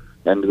or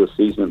end of the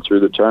season and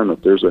through the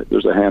tournament. There's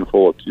a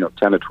handful of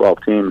 10 to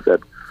 12 teams that,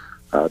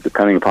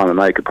 depending upon the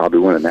night, could probably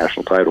win a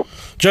national title.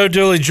 Joe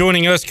Dooley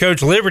joining us.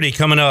 Coach, Liberty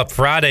coming up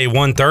Friday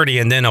 1:30,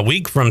 and then a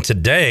week from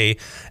today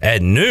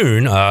at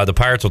noon, the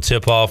Pirates will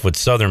tip off with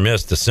Southern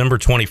Miss December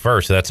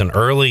 21st. So that's an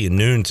early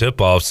noon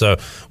tip-off. So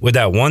with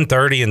that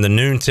 1:30 and the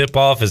noon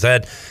tip-off, is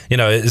that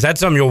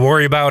something you'll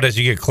worry about as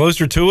you get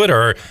closer to it,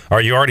 or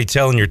are you already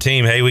telling your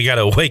team, hey, we got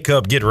to wake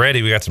up, get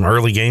ready, we got some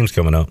early games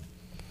coming up?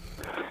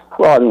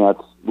 Well, I mean,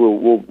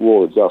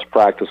 we'll adjust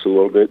practice a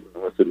little bit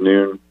with the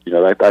noon.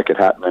 That could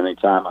happen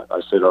anytime.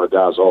 I say to our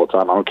guys all the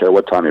time, I don't care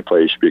what time you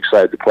play, you should be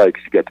excited to play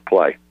because you get to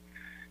play.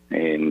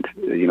 And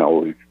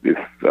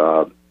if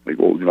the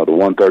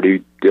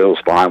 1:30 deal is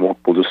fine,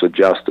 we'll just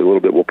adjust a little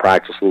bit. We'll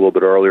practice a little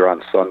bit earlier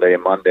on Sunday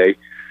and Monday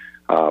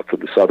for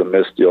the Southern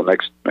Miss deal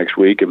next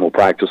week, and we'll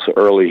practice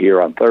early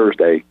here on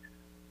Thursday.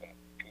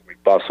 We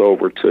bus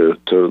over to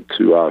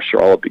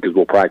Charlotte because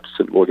we'll practice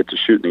it. We'll get to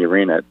shoot in the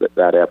arena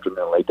that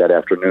afternoon, late that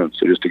afternoon.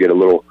 So just to get a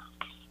little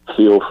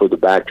feel for the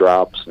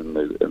backdrops and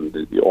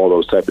all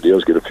those type of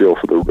deals, get a feel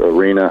for the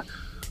arena,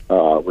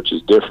 which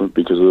is different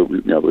because of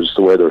just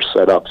the way they're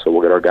set up. So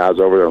we'll get our guys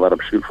over there and let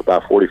them shoot for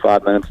about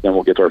 45 minutes, then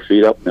we'll get our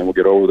feet up, and then we'll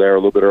get over there a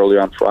little bit early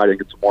on Friday and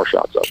get some more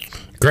shots up.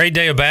 Great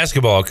day of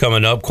basketball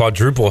coming up.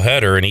 Quadruple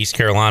header in East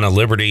Carolina.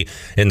 Liberty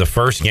in the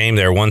first game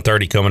there,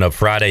 1:30 coming up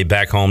Friday,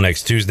 back home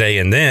next Tuesday.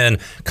 And then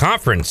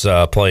conference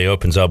play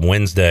opens up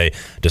Wednesday,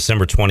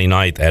 December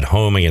 29th at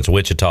home against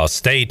Wichita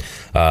State.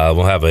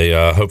 We'll have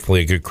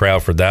hopefully a good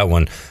crowd for that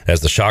one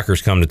as the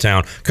Shockers come to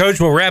town. Coach,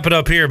 we'll wrap it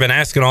up here. Been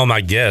asking all my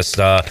guests,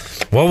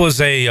 what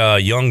was a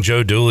young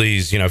Joe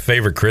Dooley's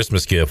favorite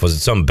Christmas gift? Was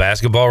it something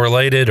basketball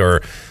related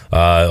or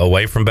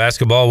away from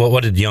basketball?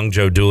 What did young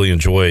Joe Dooley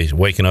enjoy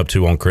waking up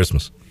to on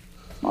Christmas?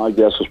 I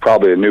guess it's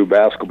probably a new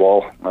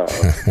basketball or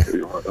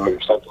something like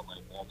that.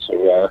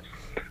 So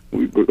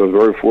we were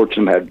very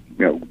fortunate. Had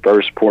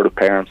very supportive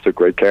parents, took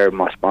great care of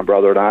my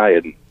brother and I,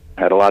 and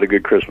had a lot of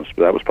good Christmas.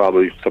 But that was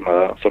probably some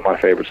of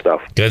my favorite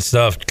stuff. Good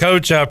stuff,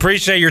 Coach. I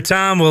appreciate your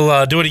time.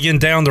 We'll do it again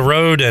down the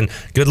road, and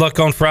good luck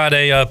on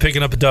Friday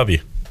picking up a W.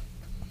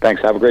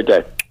 Thanks. Have a great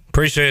day.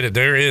 Appreciate it.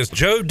 There is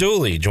Joe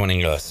Dooley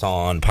joining us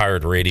on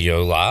Pirate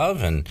Radio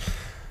Live, and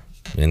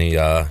he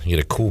get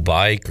a cool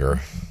bike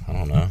or I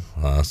don't know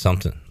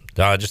something.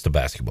 Just a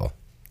basketball,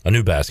 a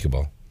new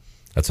basketball.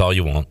 That's all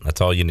you want.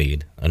 That's all you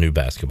need. A new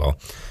basketball.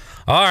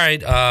 All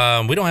right.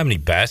 We don't have any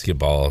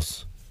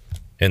basketballs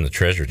in the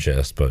treasure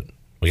chest, but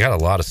we got a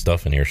lot of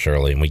stuff in here,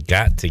 Shirley, and we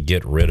got to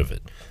get rid of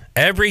it.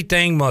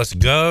 Everything must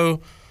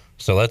go.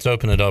 So let's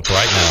open it up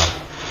right now.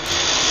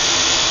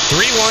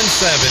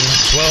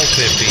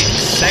 317-1250.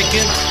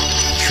 Second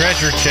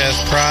treasure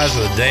chest prize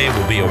of the day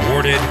will be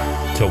awarded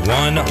to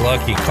one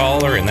lucky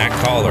caller, and that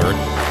caller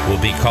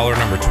will be caller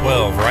number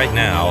 12 right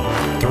now.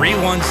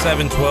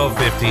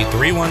 317-1250.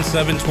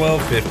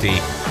 317-1250.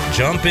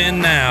 Jump in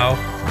now.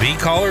 Be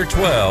caller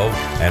 12,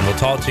 and we'll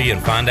talk to you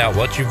and find out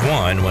what you've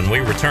won when we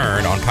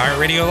return on Pirate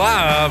Radio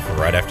Live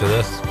right after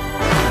this.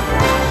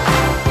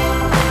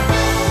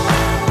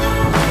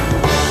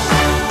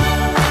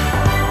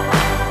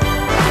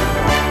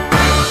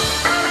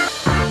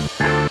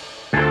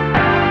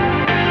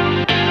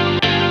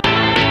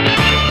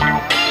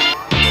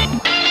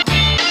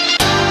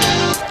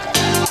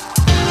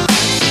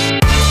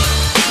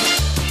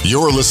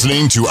 You're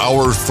listening to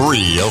Hour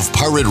 3 of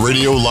Pirate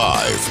Radio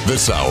Live.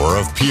 This hour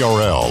of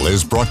PRL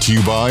is brought to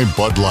you by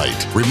Bud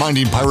Light,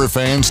 reminding Pirate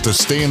fans to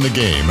stay in the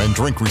game and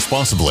drink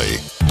responsibly.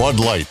 Bud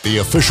Light, the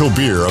official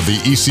beer of the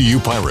ECU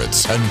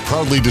Pirates, and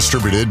proudly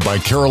distributed by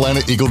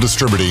Carolina Eagle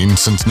Distributing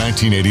since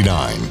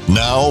 1989.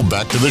 Now,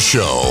 back to the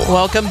show.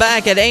 Welcome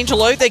back. At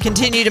Angel Oak, they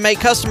continue to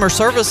make customer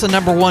service the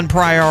number one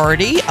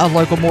priority. A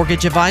local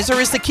mortgage advisor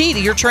is the key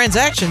to your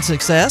transaction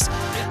success.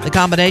 The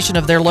combination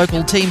of their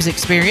local team's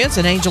experience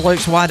and Angel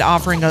Oak's wide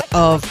offering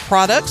of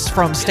products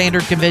from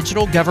standard,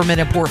 conventional, government,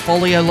 and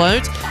portfolio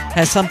loans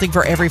has something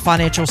for every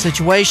financial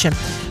situation.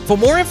 For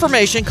more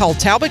information, call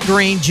Talbot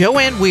Green,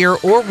 Joanne Weir,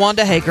 or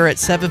Wanda Hager at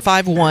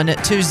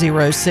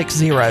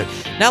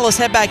 751-2060. Now let's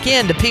head back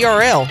in to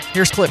PRL.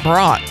 Here's Clip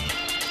Brock.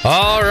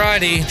 All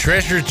righty,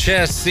 treasure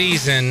chest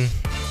season.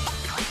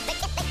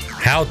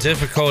 How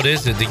difficult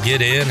is it to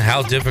get in?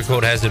 How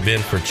difficult has it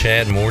been for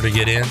Chad Moore to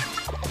get in?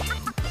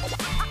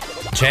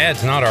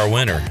 Chad's not our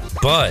winner,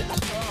 but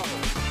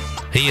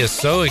he is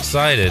so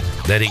excited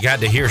that he got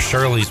to hear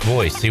Shirley's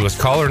voice. He was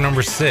caller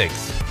number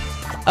 6.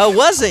 Oh,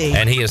 was he?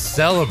 And he is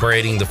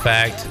celebrating the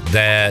fact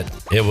that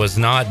it was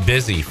not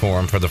busy for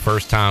him for the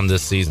first time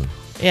this season.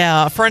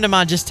 Yeah, a friend of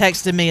mine just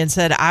texted me and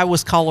said I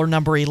was caller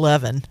number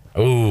 11.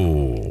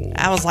 Ooh.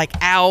 I was like,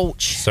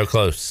 ouch. So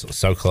close,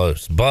 so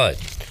close. But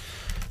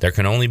there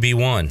can only be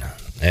one,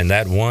 and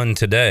that one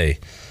today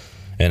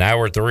in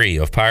Hour 3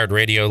 of Pirate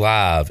Radio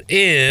Live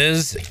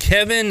is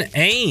Kevin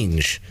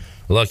Ainge,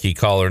 lucky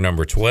caller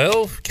number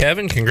 12.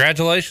 Kevin,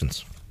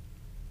 congratulations.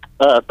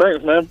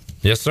 Thanks, man.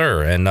 Yes,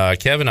 sir. And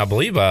Kevin, I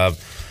believe I've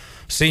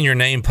seen your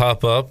name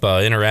pop up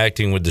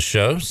interacting with the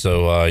show,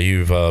 so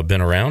you've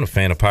been around, a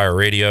fan of Pirate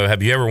Radio.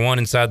 Have you ever won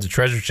inside the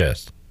treasure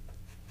chest?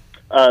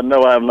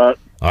 No, I have not.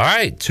 All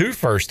right, 2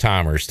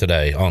 first-timers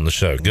today on the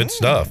show. Good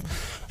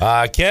stuff.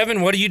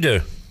 Kevin, what do you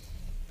do?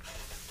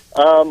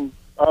 I'm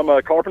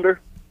a carpenter.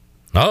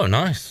 Oh,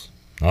 nice.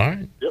 All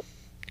right. Yep.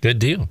 Good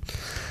deal.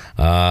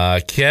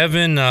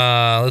 Kevin,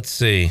 let's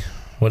see.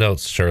 What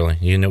else, Shirley?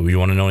 You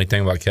want to know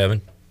anything about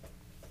Kevin?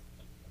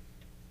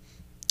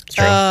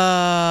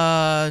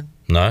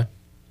 No?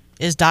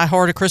 Is Die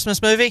Hard a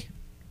Christmas movie?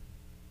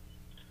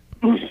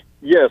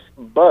 Yes,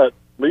 but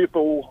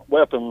Lethal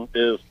Weapon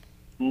is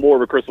more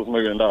of a Christmas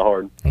movie than Die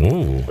Hard.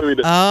 Ooh.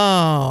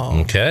 Oh.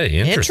 Okay,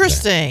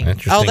 interesting.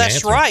 Oh, that's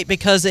answer. right,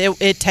 because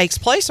it takes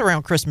place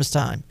around Christmas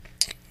time.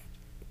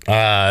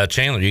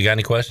 Chandler, you got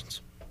any questions?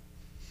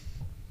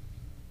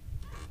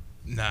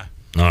 Nah.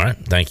 All right.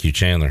 Thank you,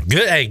 Chandler.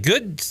 Good. Hey,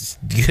 good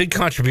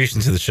contribution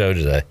to the show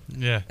today.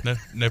 Yeah,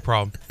 no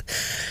problem.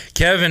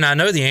 Kevin, I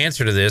know the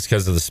answer to this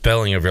because of the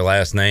spelling of your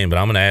last name, but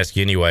I'm going to ask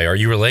you anyway. Are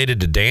you related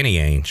to Danny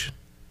Ainge?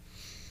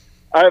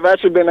 I've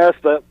actually been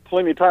asked that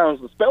plenty of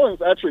times. The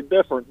spelling's actually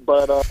different,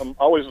 but I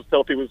always just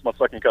tell people it's my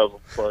second cousin.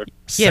 So.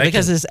 Yeah,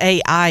 because it's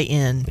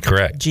A-I-N.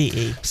 Correct.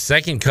 G-E.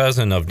 Second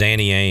cousin of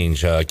Danny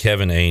Ainge,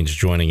 Kevin Ainge,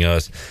 joining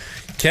us.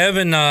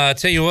 Kevin,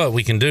 tell you what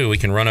we can do. We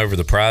can run over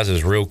the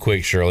prizes real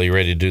quick, Shirley. You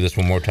ready to do this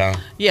one more time?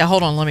 Yeah,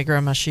 hold on. Let me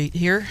grab my sheet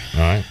here. All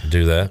right,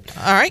 do that.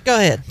 All right, go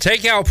ahead.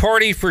 Takeout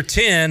party for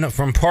 10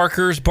 from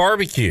Parker's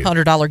Barbecue.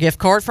 $100 gift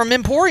card from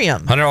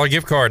Emporium. $100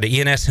 gift card to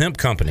ENS Hemp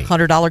Company.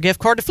 $100 gift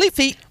card to Fleet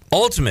Feet.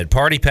 Ultimate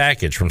party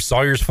package from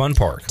Sawyer's Fun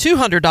Park.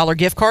 $200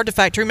 gift card to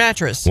Factory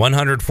Mattress.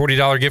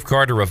 $140 gift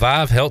card to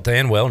Revive Health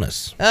and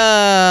Wellness.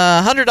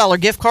 $100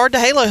 gift card to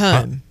Halo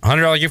Home.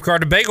 $100 gift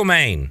card to Bagel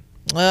Maine.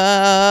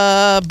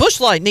 Busch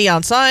Light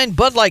Neon Sign,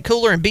 Bud Light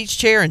Cooler and Beach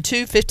Chair, and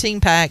 2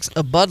 15-packs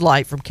of Bud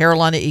Light from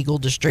Carolina Eagle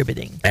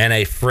Distributing. And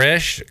a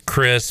fresh,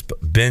 crisp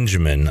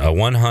Benjamin, a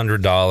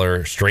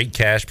 $100 straight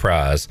cash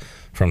prize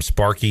from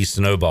Sparky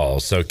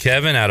Snowballs. So,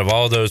 Kevin, out of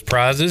all those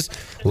prizes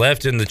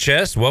left in the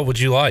chest, what would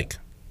you like?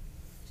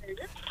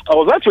 I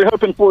was actually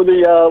hoping for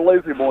the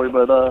Lazy Boy,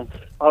 but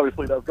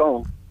obviously that's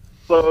gone.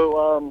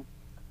 So,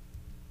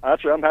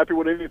 actually, I'm happy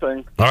with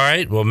anything. All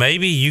right. Well,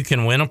 maybe you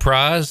can win a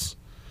prize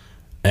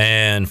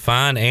and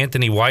find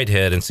Anthony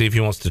Whitehead and see if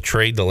he wants to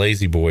trade the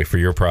Lazy Boy for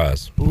your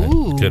prize.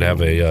 Ooh. Could have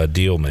a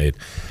deal made.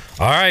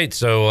 All right.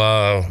 So,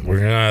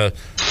 we're going to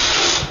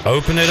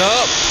open it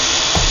up.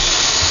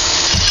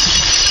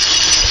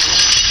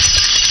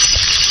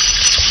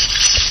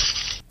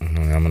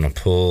 I'm going to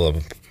pull a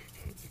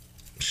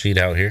sheet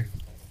out here.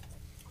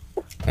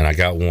 And I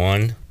got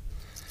one.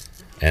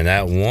 And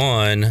that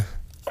one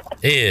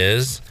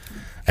is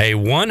a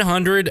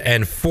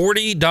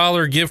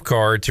 $140 gift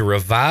card to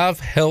Revive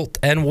Health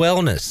and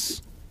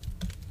Wellness.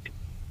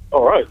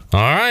 All right.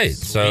 All right.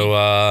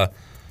 So,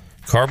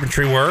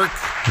 carpentry work,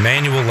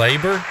 manual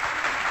labor.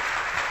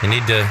 You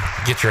need to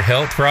get your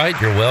health right,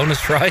 your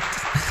wellness right.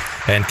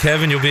 And,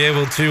 Kevin, you'll be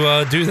able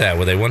to do that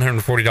with a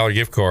 $140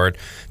 gift card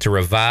to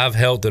Revive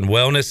Health and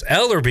Wellness.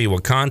 Ellerby will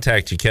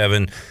contact you,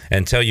 Kevin,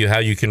 and tell you how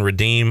you can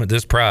redeem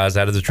this prize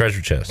out of the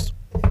treasure chest.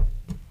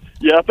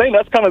 Yeah, I think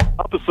that's kind of the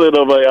opposite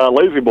of a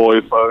Lazy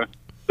Boy, so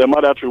that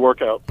might actually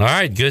work out. All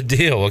right, good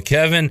deal. Well,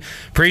 Kevin,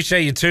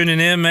 appreciate you tuning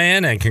in,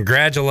 man, and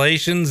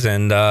congratulations,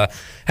 and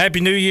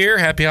Happy New Year,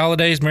 Happy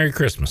Holidays, Merry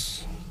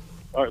Christmas.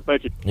 All right,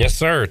 thank you. Yes,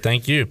 sir.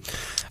 Thank you.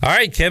 All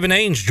right, Kevin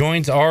Ainge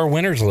joins our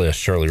winners list,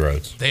 Shirley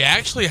Rhodes. They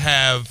actually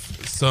have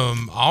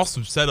some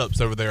awesome setups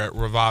over there at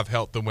Revive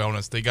Health and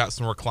Wellness. They got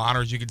some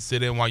recliners you can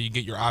sit in while you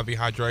get your IV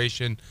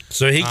hydration.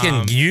 So he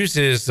can use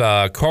his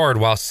card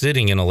while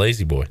sitting in a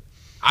Lazy Boy.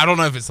 I don't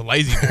know if it's a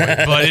Lazy Boy,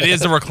 but it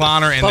is a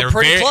recliner, and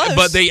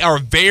they are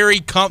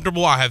very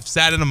comfortable. I have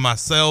sat in them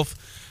myself.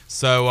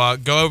 So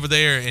go over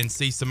there and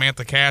see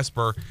Samantha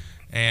Casper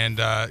and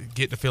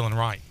get the feeling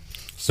right.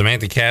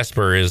 Samantha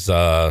Casper is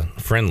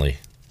friendly.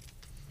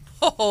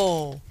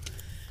 Oh,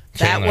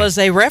 Chandler. that was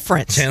a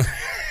reference.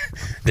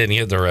 Didn't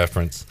get the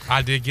reference.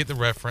 I did get the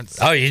reference.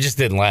 Oh, you just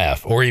didn't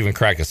laugh or even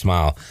crack a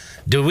smile.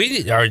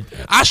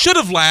 I should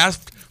have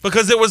laughed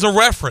because it was a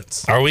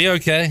reference. Are we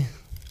okay?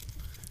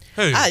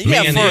 Who?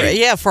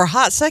 For a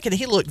hot second,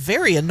 he looked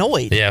very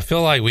annoyed. Yeah, I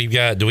feel like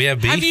do we have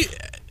beef?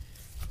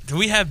 Do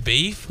we have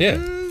beef? Yeah.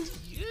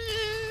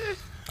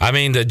 I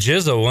mean, the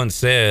Jizzo once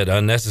said,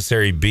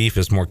 "Unnecessary beef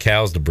is more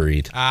cows to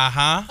breed."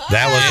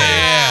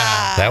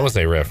 That was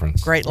a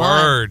reference. Great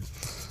line.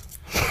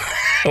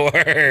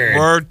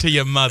 Word to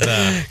your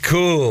mother.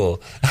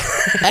 Cool.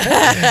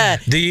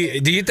 Do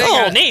you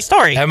think? Neat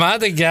story. Am I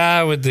the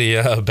guy with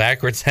the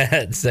backwards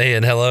hat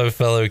saying "Hello,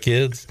 fellow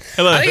kids"?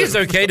 Hello. I think it's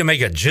okay to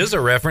make a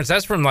Jizzo reference.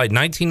 That's from like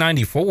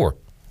 1994.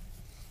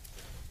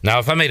 Now,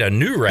 if I made a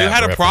new rap, you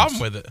had a problem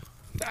with it.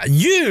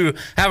 You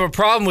have a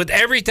problem with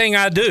everything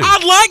I do. I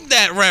like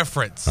that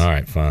reference. All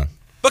right, fine.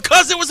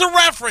 Because it was a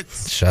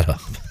reference. Shut up.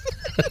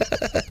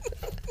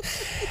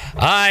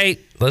 All right,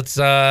 let's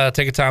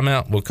take a time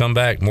out. We'll come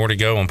back. More to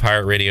go on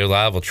Pirate Radio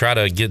Live. We'll try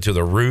to get to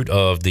the root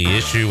of the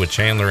issue with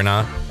Chandler and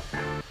I.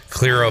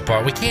 Clear up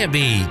we can't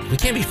be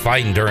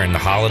fighting during the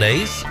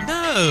holidays.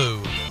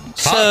 No.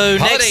 So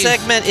next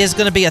segment is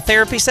going to be a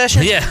therapy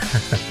session? Yeah.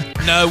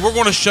 No, we're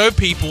going to show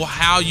people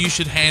how you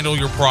should handle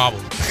your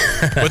problems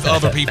with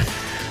other people.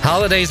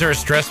 Holidays are a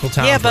stressful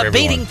time for everyone.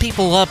 Beating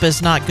people up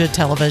is not good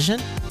television.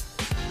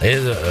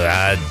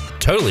 I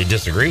totally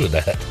disagree with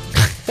that.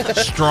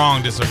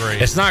 Strong disagree.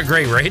 It's not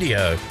great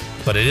radio,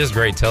 but it is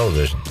great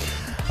television.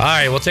 All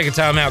right, we'll take a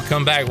time out,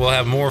 come back. We'll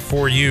have more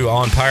for you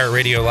on Pirate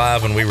Radio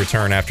Live when we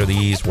return after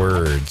these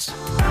words.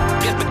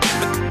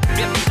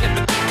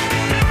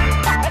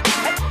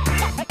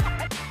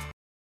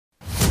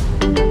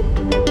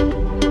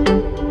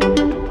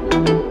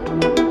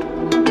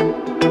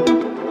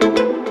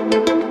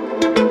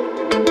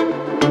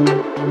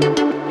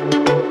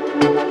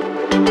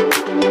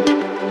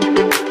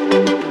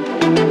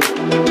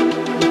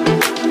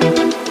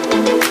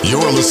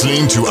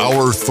 Listening to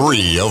our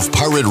 3 of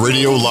Pirate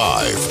Radio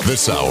Live.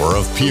 This hour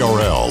of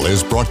PRL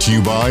is brought to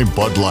you by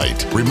Bud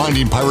Light,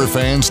 reminding Pirate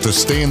fans to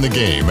stay in the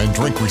game and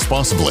drink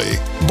responsibly.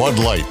 Bud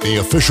Light, the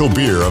official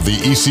beer of the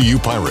ECU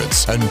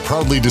Pirates, and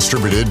proudly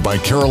distributed by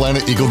Carolina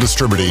Eagle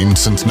Distributing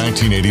since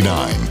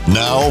 1989.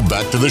 Now,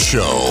 back to the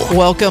show.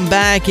 Welcome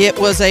back. It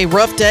was a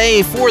rough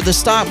day for the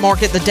stock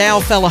market. The Dow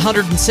fell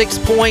 106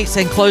 points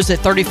and closed at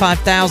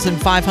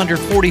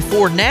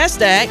 35,544.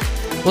 NASDAQ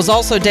was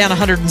also down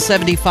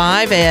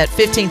 175 at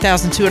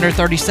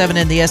 15,237,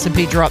 and the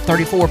S&P dropped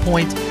 34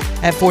 points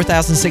at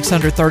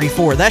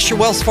 4,634. That's your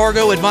Wells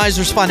Fargo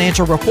Advisors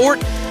Financial Report.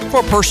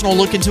 For a personal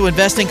look into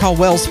investing, call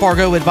Wells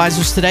Fargo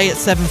Advisors today at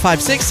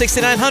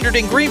 756-6900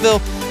 in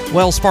Greenville.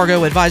 Wells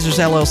Fargo Advisors,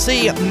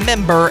 LLC,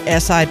 member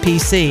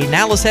SIPC.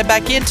 Now let's head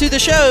back into the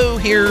show.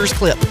 Here's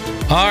Clip.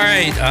 All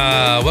right,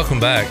 welcome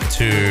back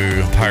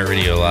to Pirate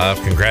Radio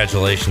Live.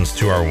 Congratulations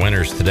to our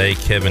winners today,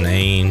 Kevin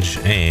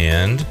Ainge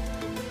and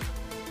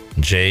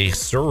Jay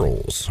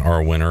Searles,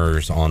 our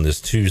winners on this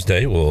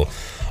Tuesday. We'll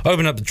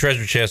open up the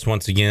treasure chest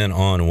once again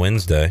on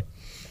Wednesday.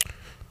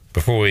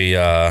 Before we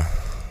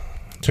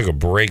took a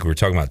break, we were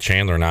talking about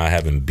Chandler and I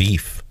having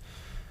beef,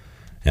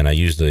 and I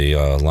used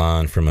a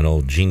line from an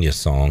old Genius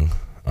song,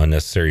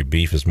 unnecessary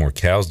beef is more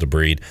cows to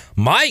breed.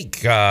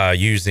 Mike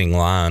using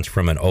lines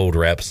from an old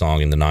rap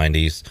song in the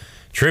 90s.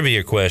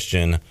 Trivia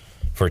question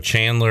for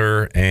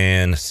Chandler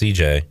and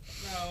CJ.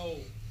 No.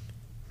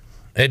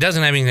 It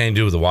doesn't have anything to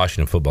do with the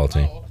Washington football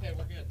team. Oh, okay,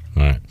 we're good.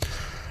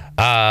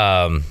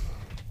 All right.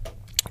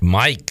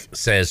 Mike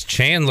says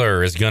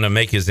Chandler is going to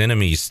make his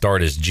enemies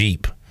start his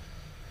Jeep.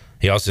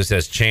 He also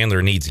says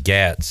Chandler needs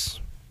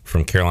Gats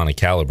from Carolina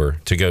Caliber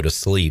to go to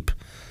sleep.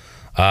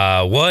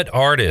 What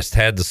artist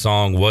had the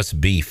song What's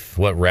Beef?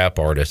 What rap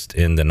artist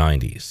in the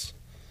 90s?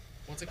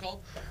 What's it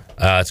called?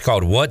 It's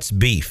called What's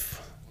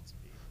Beef?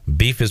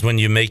 Beef is when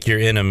you make your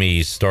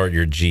enemies start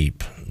your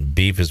Jeep.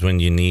 Beef is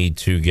when you need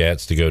 2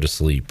 Gats to go to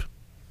sleep.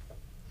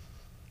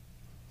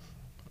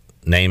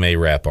 Name a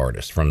rap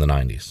artist from the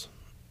 90s.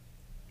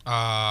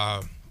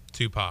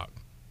 Tupac.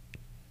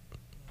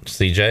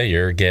 CJ,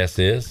 your guess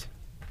is?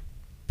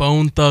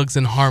 Bone Thugs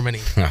and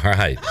Harmony. All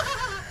right.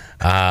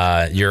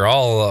 You're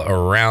all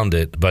around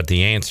it, but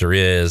the answer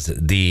is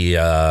the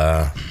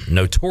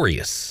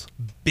Notorious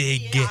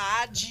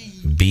B.I.G.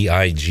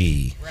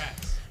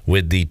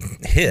 with the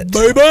hit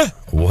Baby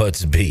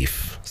What's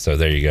Beef. So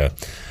there you go.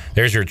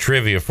 There's your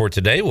trivia for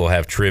today. We'll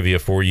have trivia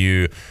for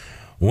you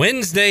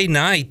Wednesday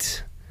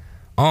night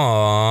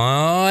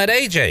at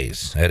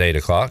AJ's at 8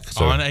 o'clock.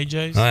 So, on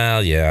AJ's?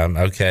 Well, yeah,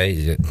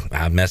 okay.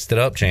 I messed it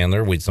up,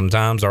 Chandler.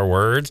 Sometimes our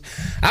words.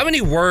 How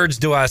many words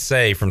do I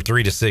say from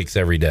 3 to 6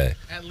 every day?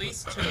 At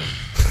least 2.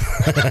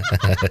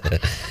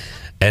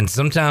 And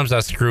sometimes I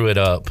screw it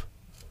up.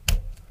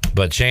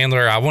 But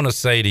Chandler, I want to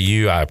say to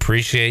you, I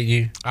appreciate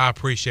you. I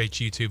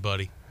appreciate you too,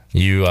 buddy.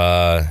 You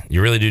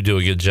really do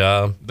a good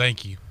job.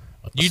 Thank you.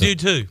 You do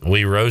too.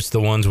 We roast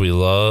the ones we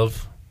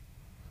love,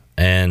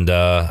 and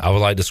I would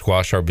like to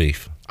squash our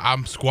beef.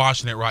 I'm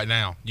squashing it right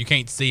now. You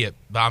can't see it,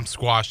 but I'm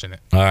squashing it.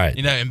 All right.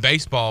 You know, in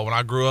baseball, when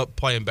I grew up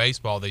playing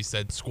baseball, they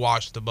said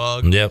squash the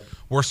bug. Yep.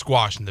 We're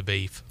squashing the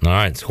beef. All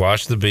right,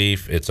 squash the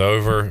beef. It's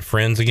over.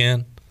 Friends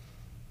again?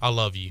 I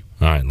love you.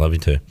 All right, love you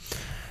too.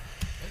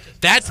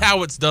 That's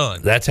how it's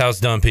done. That's how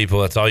it's done,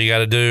 people. That's all you got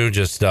to do.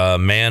 Just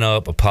man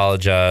up,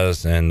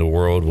 apologize, and the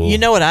world will... You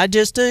know what I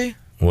just do?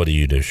 What do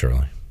you do,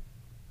 Shirley?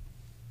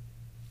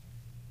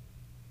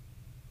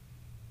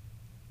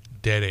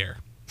 Dead air.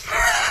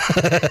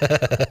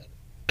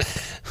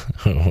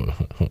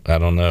 I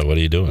don't know. What are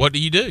you doing? What do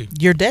you do?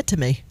 You're dead to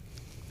me.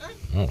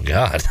 Oh,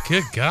 God.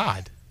 Good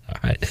God. All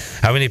right.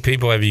 How many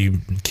people have you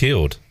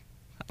killed?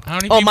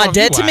 On my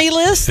dead to me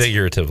list?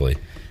 Figuratively.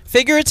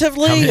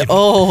 Figuratively?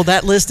 Oh,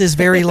 that list is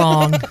very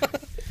long.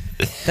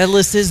 That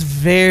list is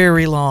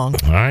very long.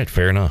 All right.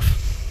 Fair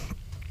enough.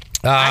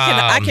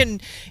 I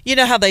can, you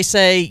know how they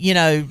say,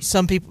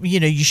 some people,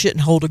 you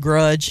shouldn't hold a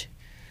grudge.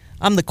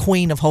 I'm the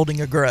queen of holding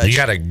a grudge. You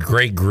got a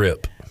great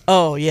grip.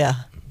 Oh, yeah.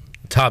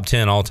 Top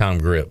 10 all-time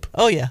grip.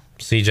 Oh, yeah.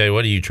 CJ,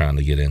 what are you trying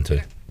to get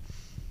into?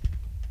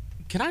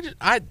 Can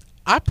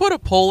I put a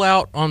poll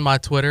out on my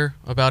Twitter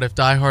about if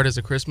Die Hard is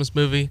a Christmas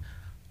movie.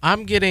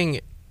 I'm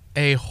getting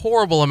a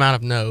horrible amount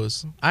of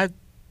no's. I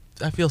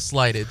feel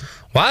slighted.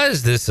 Why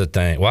is this a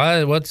thing?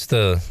 Why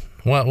do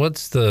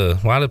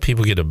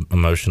people get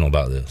emotional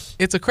about this?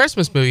 It's a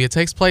Christmas movie. It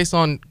takes place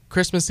on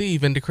Christmas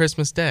Eve into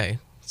Christmas Day.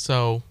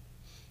 So,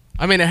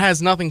 I mean, it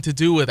has nothing to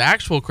do with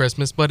actual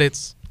Christmas, but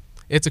it's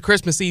a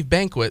Christmas Eve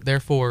banquet.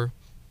 Therefore,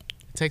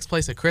 it takes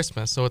place at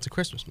Christmas, so it's a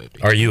Christmas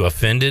movie. Are you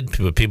offended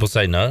when people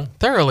say no?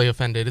 Thoroughly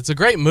offended. It's a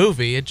great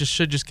movie. It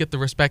should just get the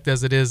respect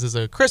as it is as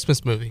a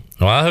Christmas movie.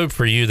 Well, I hope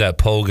for you that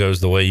poll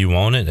goes the way you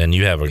want it, and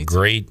you have a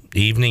great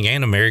evening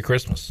and a Merry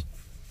Christmas.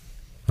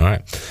 All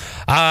right.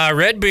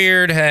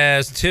 Redbeard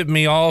has tipped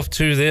me off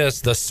to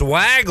this. The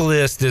swag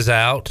list is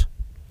out.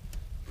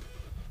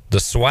 The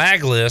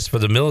swag list for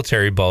the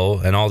Military Bowl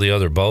and all the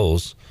other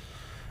bowls.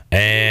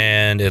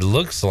 And it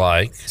looks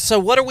like... So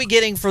what are we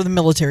getting for the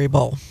Military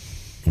Bowl?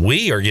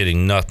 We are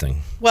getting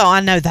nothing. Well, I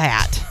know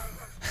that.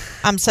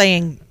 I'm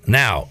saying.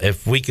 Now,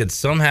 if we could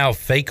somehow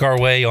fake our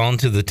way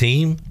onto the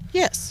team.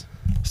 Yes.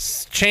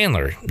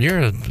 Chandler, you're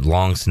a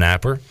long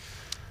snapper.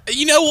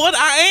 You know what?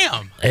 I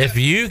am. If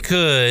you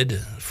could,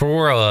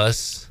 for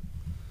us,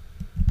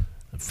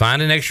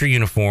 find an extra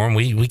uniform,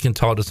 we can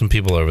talk to some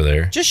people over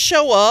there. Just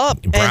show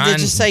up and then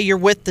just say you're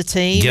with the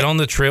team. Get on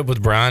the trip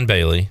with Brian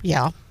Bailey.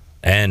 Yeah.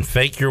 And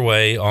fake your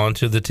way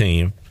onto the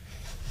team.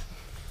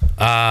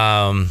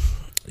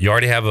 You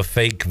already have a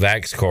fake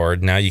Vax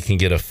card. Now you can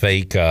get a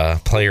fake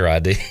player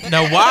ID.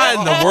 Now, why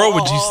in the world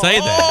would you say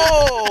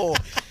that?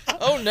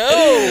 Oh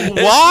no!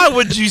 Why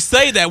would you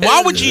say that?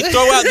 Why would you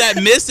throw out that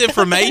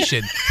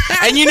misinformation?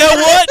 And you know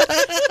what?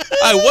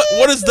 Hey,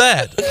 what is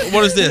that?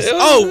 What is this?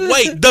 Oh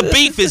wait, the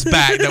beef is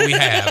back that we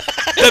have.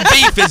 The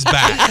beef is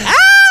back.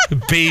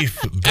 Beef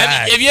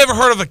back. Have you ever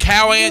heard of a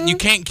cow ant? You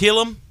can't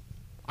kill him.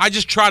 I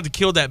just tried to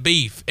kill that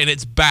beef, and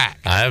it's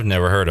back. I've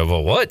never heard of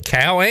a what?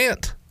 Cow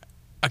ant?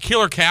 A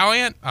killer cow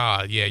ant?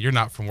 Yeah, you're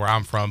not from where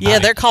I'm from. Yeah,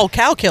 they're called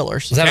cow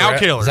killers. Is that cow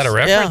killers. Is that a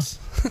reference?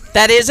 Yeah.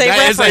 That is a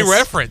reference. That is a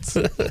reference.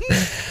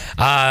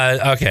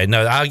 Okay,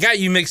 no, I got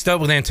you mixed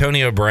up with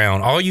Antonio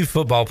Brown. All you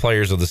football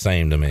players are the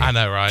same to me. I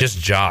know, right?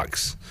 Just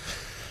jocks.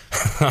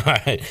 All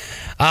right.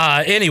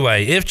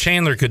 Anyway, if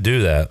Chandler could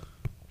do that,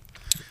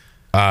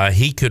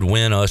 he could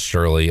win us,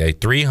 Shirley, a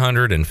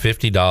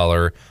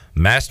 $350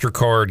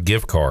 MasterCard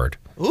gift card.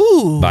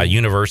 Ooh. By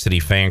University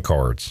Fan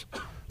Cards.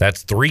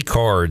 That's 3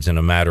 cards in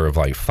a matter of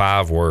like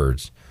 5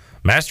 words.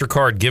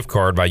 MasterCard gift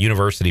card by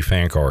University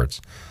Fan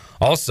Cards.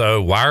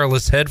 Also,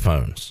 wireless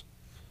headphones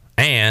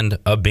and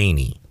a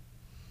beanie.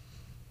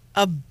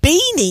 A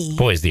beanie?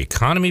 Boy, is the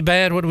economy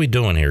bad? What are we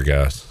doing here,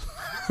 guys?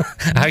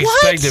 I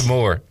expected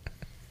more.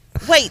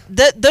 Wait,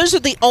 those are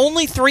the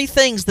only 3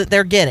 things that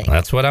they're getting.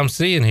 That's what I'm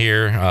seeing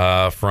here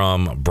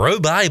from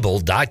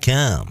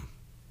BroBible.com.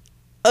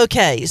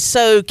 Okay,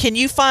 so can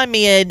you find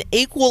me an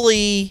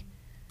equally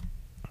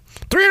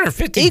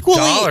 $350?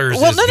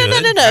 Well,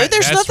 no.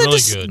 There's nothing really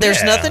to good.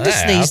 there's nothing to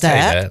sneeze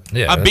at.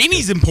 Yeah, a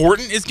beanie's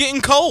important. It's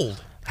getting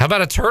cold. How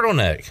about a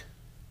turtleneck?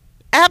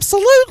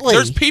 Absolutely.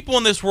 There's people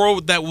in this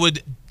world that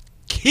would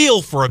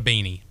kill for a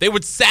beanie. They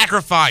would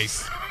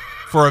sacrifice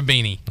for a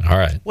beanie. All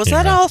right. Was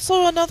that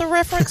also another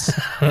reference?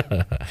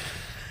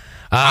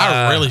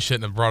 I really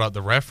shouldn't have brought up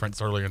the reference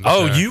earlier in the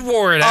show. Oh, you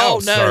wore it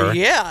out, sir. Oh, no,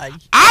 yeah.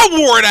 I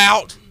wore it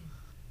out.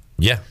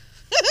 Yeah.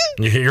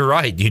 You're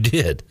right. You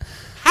did.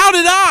 How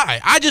did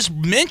I? I just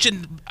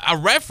mentioned a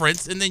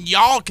reference, and then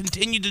y'all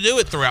continue to do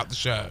it throughout the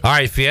show. All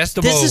right,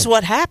 Fiesta Bowl. This is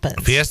what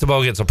happens. Fiesta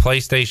Bowl gets a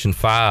PlayStation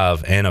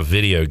 5 and a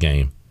video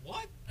game.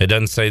 What? It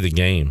doesn't say the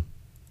game.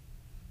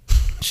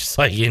 Just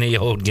like any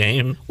old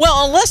game.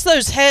 Well, unless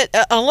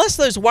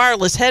those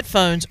wireless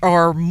headphones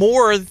are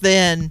more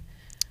than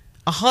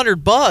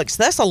 $100,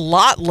 that's a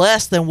lot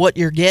less than what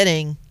you're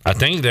getting. I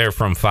think they're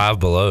from Five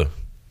Below.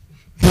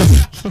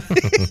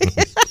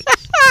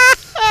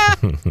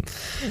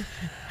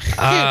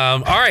 All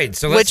right,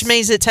 so which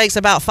means it takes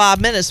about 5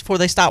 minutes before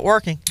they stop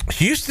working.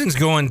 Houston's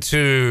going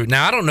to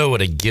now. I don't know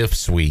what a gift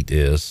suite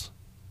is,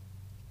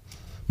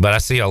 but I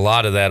see a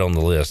lot of that on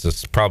the list.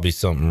 It's probably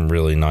something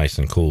really nice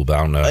and cool, but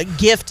I don't know. A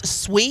gift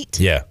suite?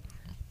 Yeah.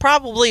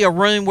 Probably a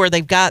room where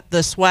they've got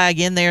the swag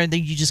in there, and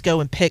then you just go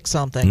and pick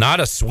something. Not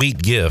a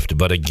sweet gift,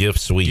 but a gift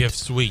suite. Gift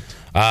suite.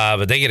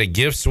 But they get a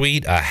gift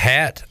suite, a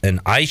hat, an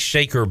ice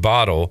shaker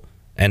bottle,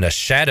 and a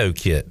shadow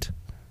kit.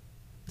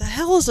 The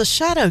hell is a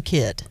shadow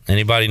kit?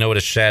 Anybody know what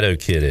a shadow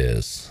kit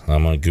is?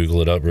 I'm going to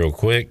Google it up real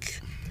quick.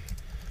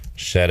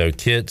 Shadow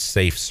kit,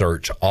 safe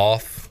search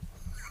off.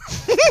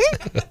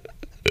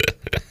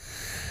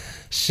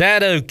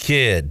 Shadow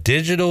kit,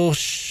 digital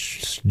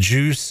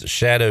juice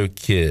shadow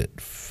kit,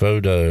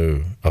 photo,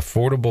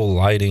 affordable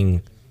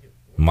lighting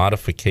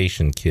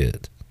modification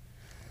kit.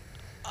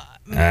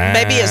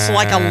 Maybe it's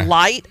like a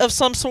light of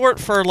some sort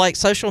for like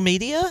social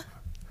media?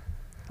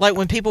 Like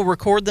when people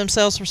record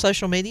themselves for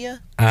social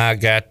media? I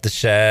got the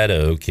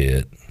shadow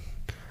kit.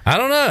 I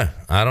don't know.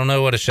 I don't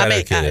know what a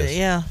shadow kit is.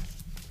 Yeah.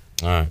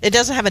 All right. It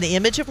doesn't have an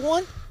image of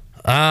one?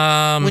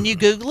 When you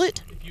Google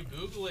it? If you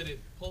Google it,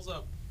 it pulls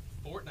up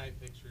Fortnite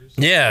pictures.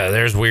 Yeah,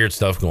 there's weird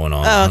stuff going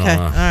on. Oh, okay.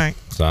 All right.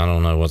 So I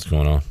don't know what's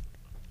going on.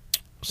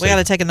 We got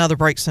to take another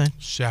break soon.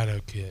 Shadow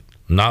kit.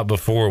 Not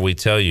before we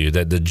tell you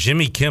that the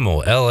Jimmy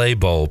Kimmel LA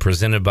Bowl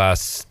presented by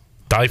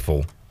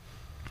Stifel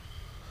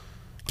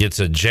gets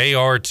a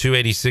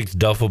JR286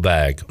 duffel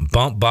bag,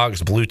 bump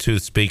box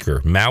Bluetooth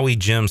speaker, Maui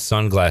Jim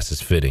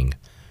sunglasses fitting,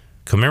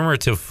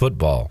 commemorative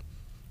football,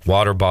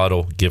 water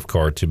bottle, gift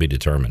card to be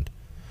determined.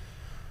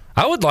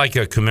 I would like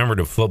a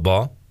commemorative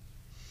football,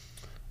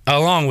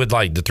 along with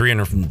like the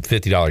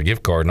 $350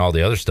 gift card and all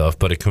the other stuff,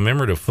 but a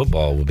commemorative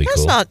football would be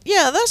cool.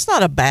 That's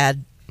not a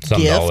bad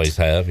Something gift. to always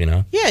have, you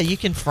know? Yeah, you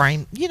can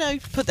frame,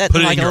 put that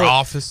Put it like in your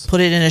office.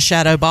 Put it in a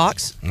shadow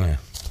box. Yeah.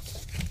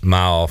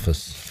 My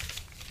office.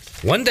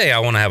 One day I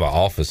want to have an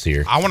office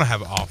here. I want to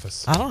have an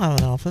office. I don't have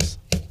an office.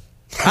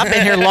 I've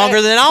been here longer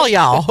than all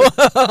y'all.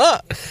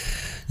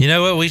 You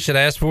know what we should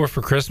ask for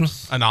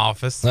Christmas? An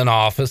office. An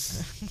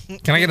office.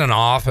 Can I get an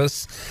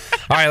office?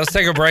 All right, let's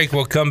take a break.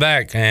 We'll come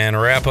back and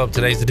wrap up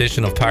today's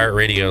edition of Pirate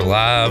Radio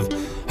Live.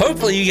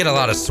 Hopefully you get a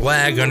lot of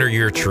swag under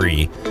your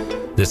tree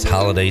this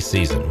holiday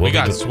season. We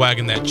got swag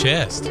in that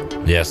chest.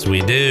 Yes,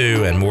 we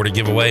do. And more to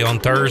give away on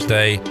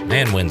Thursday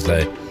and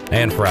Wednesday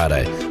and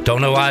Friday.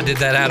 Don't know why I did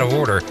that out of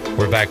order.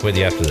 We're back with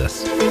you after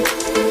this.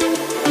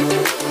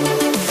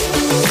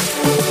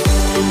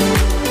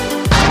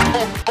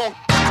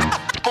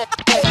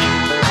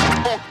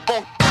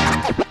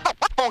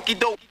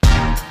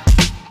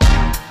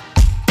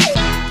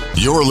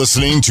 You're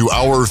listening to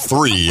Hour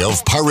 3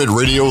 of Pirate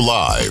Radio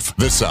Live.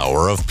 This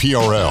hour of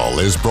PRL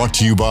is brought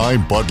to you by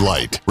Bud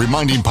Light,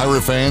 reminding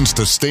Pirate fans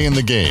to stay in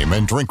the game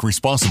and drink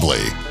responsibly.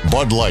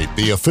 Bud Light,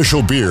 the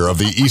official beer of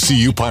the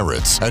ECU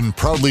Pirates, and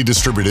proudly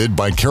distributed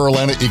by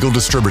Carolina Eagle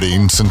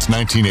Distributing since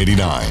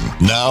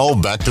 1989. Now,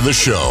 back to the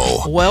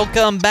show.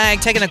 Welcome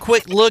back. Taking a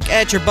quick look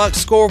at your Bucs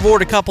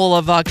scoreboard. A couple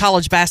of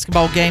college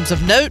basketball games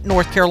of note.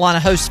 North Carolina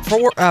hosts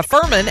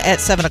Furman at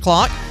 7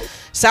 o'clock.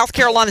 South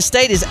Carolina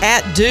State is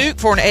at Duke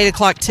for an 8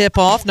 o'clock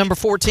tip-off. Number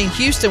 14,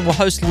 Houston, will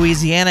host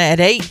Louisiana at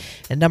 8.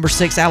 And number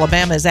 6,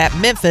 Alabama, is at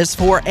Memphis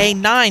for a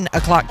 9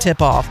 o'clock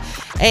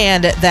tip-off.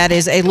 And that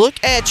is a look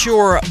at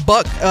your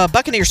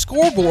Buccaneer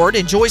scoreboard.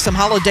 Enjoy some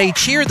holiday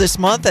cheer this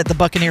month at the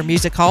Buccaneer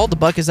Music Hall. The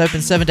Buck is open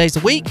 7 days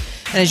a week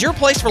and is your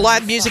place for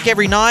live music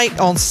every night.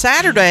 On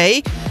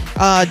Saturday,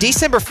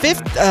 December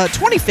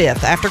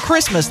 25th, after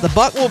Christmas, the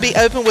Buck will be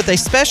open with a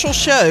special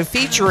show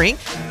featuring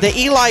the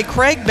Eli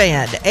Craig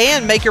Band.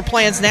 And make your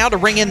plans now to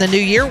ring in the new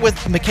year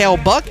with Mikael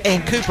Buck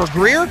and Cooper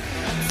Greer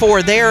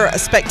for their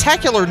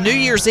spectacular New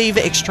Year's Eve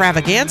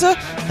extravaganza.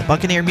 The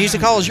Buccaneer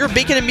Music Hall is your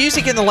beacon of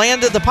music in the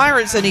land of the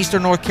Pirates in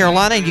Eastern North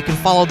Carolina, and you can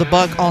follow the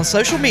Buck on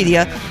social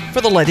media for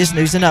the latest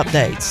news and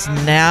updates.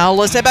 Now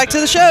let's head back to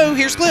the show.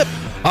 Here's Clip.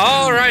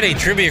 All righty,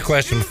 trivia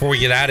question before we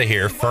get out of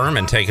here.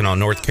 Furman taking on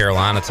North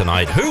Carolina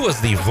tonight. Who was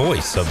the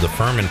voice of the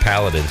Furman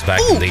Paladins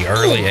back in the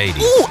early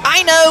 80s? Ooh,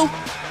 I know.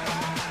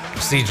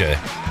 CJ.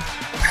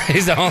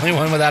 He's the only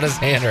one without his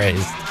hand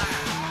raised.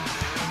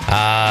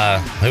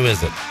 Who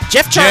is it?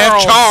 Jeff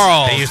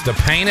Charles. They used to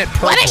paint it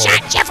purple. What a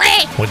shot,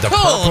 Jeffrey! With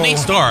the neat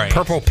story.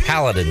 purple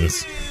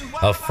Paladins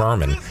of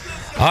Furman.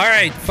 All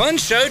right, fun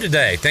show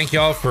today. Thank you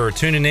all for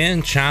tuning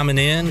in, chiming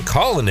in,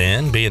 calling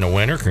in, being a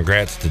winner.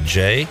 Congrats to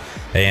Jay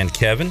and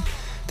Kevin.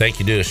 Thank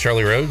you to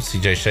Shirley Rhodes,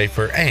 CJ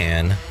Schaefer,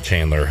 and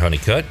Chandler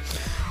Honeycutt.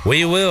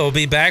 We will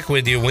be back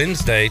with you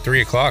Wednesday,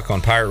 3 o'clock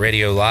on Pirate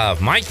Radio Live.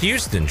 Mike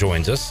Houston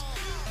joins us.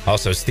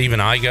 Also,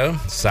 Stephen Igo,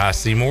 Cy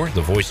Seymour,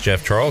 The Voice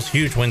Jeff Charles.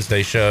 Huge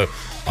Wednesday show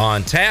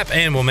on tap,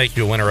 and we'll make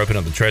you a winner. Open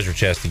up the treasure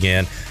chest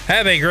again.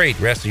 Have a great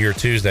rest of your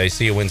Tuesday.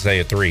 See you Wednesday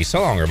at 3.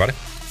 So long, everybody.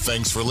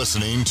 Thanks for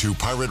listening to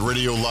Pirate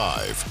Radio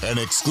Live, an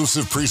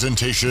exclusive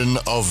presentation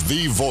of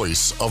the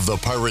voice of the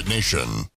Pirate Nation.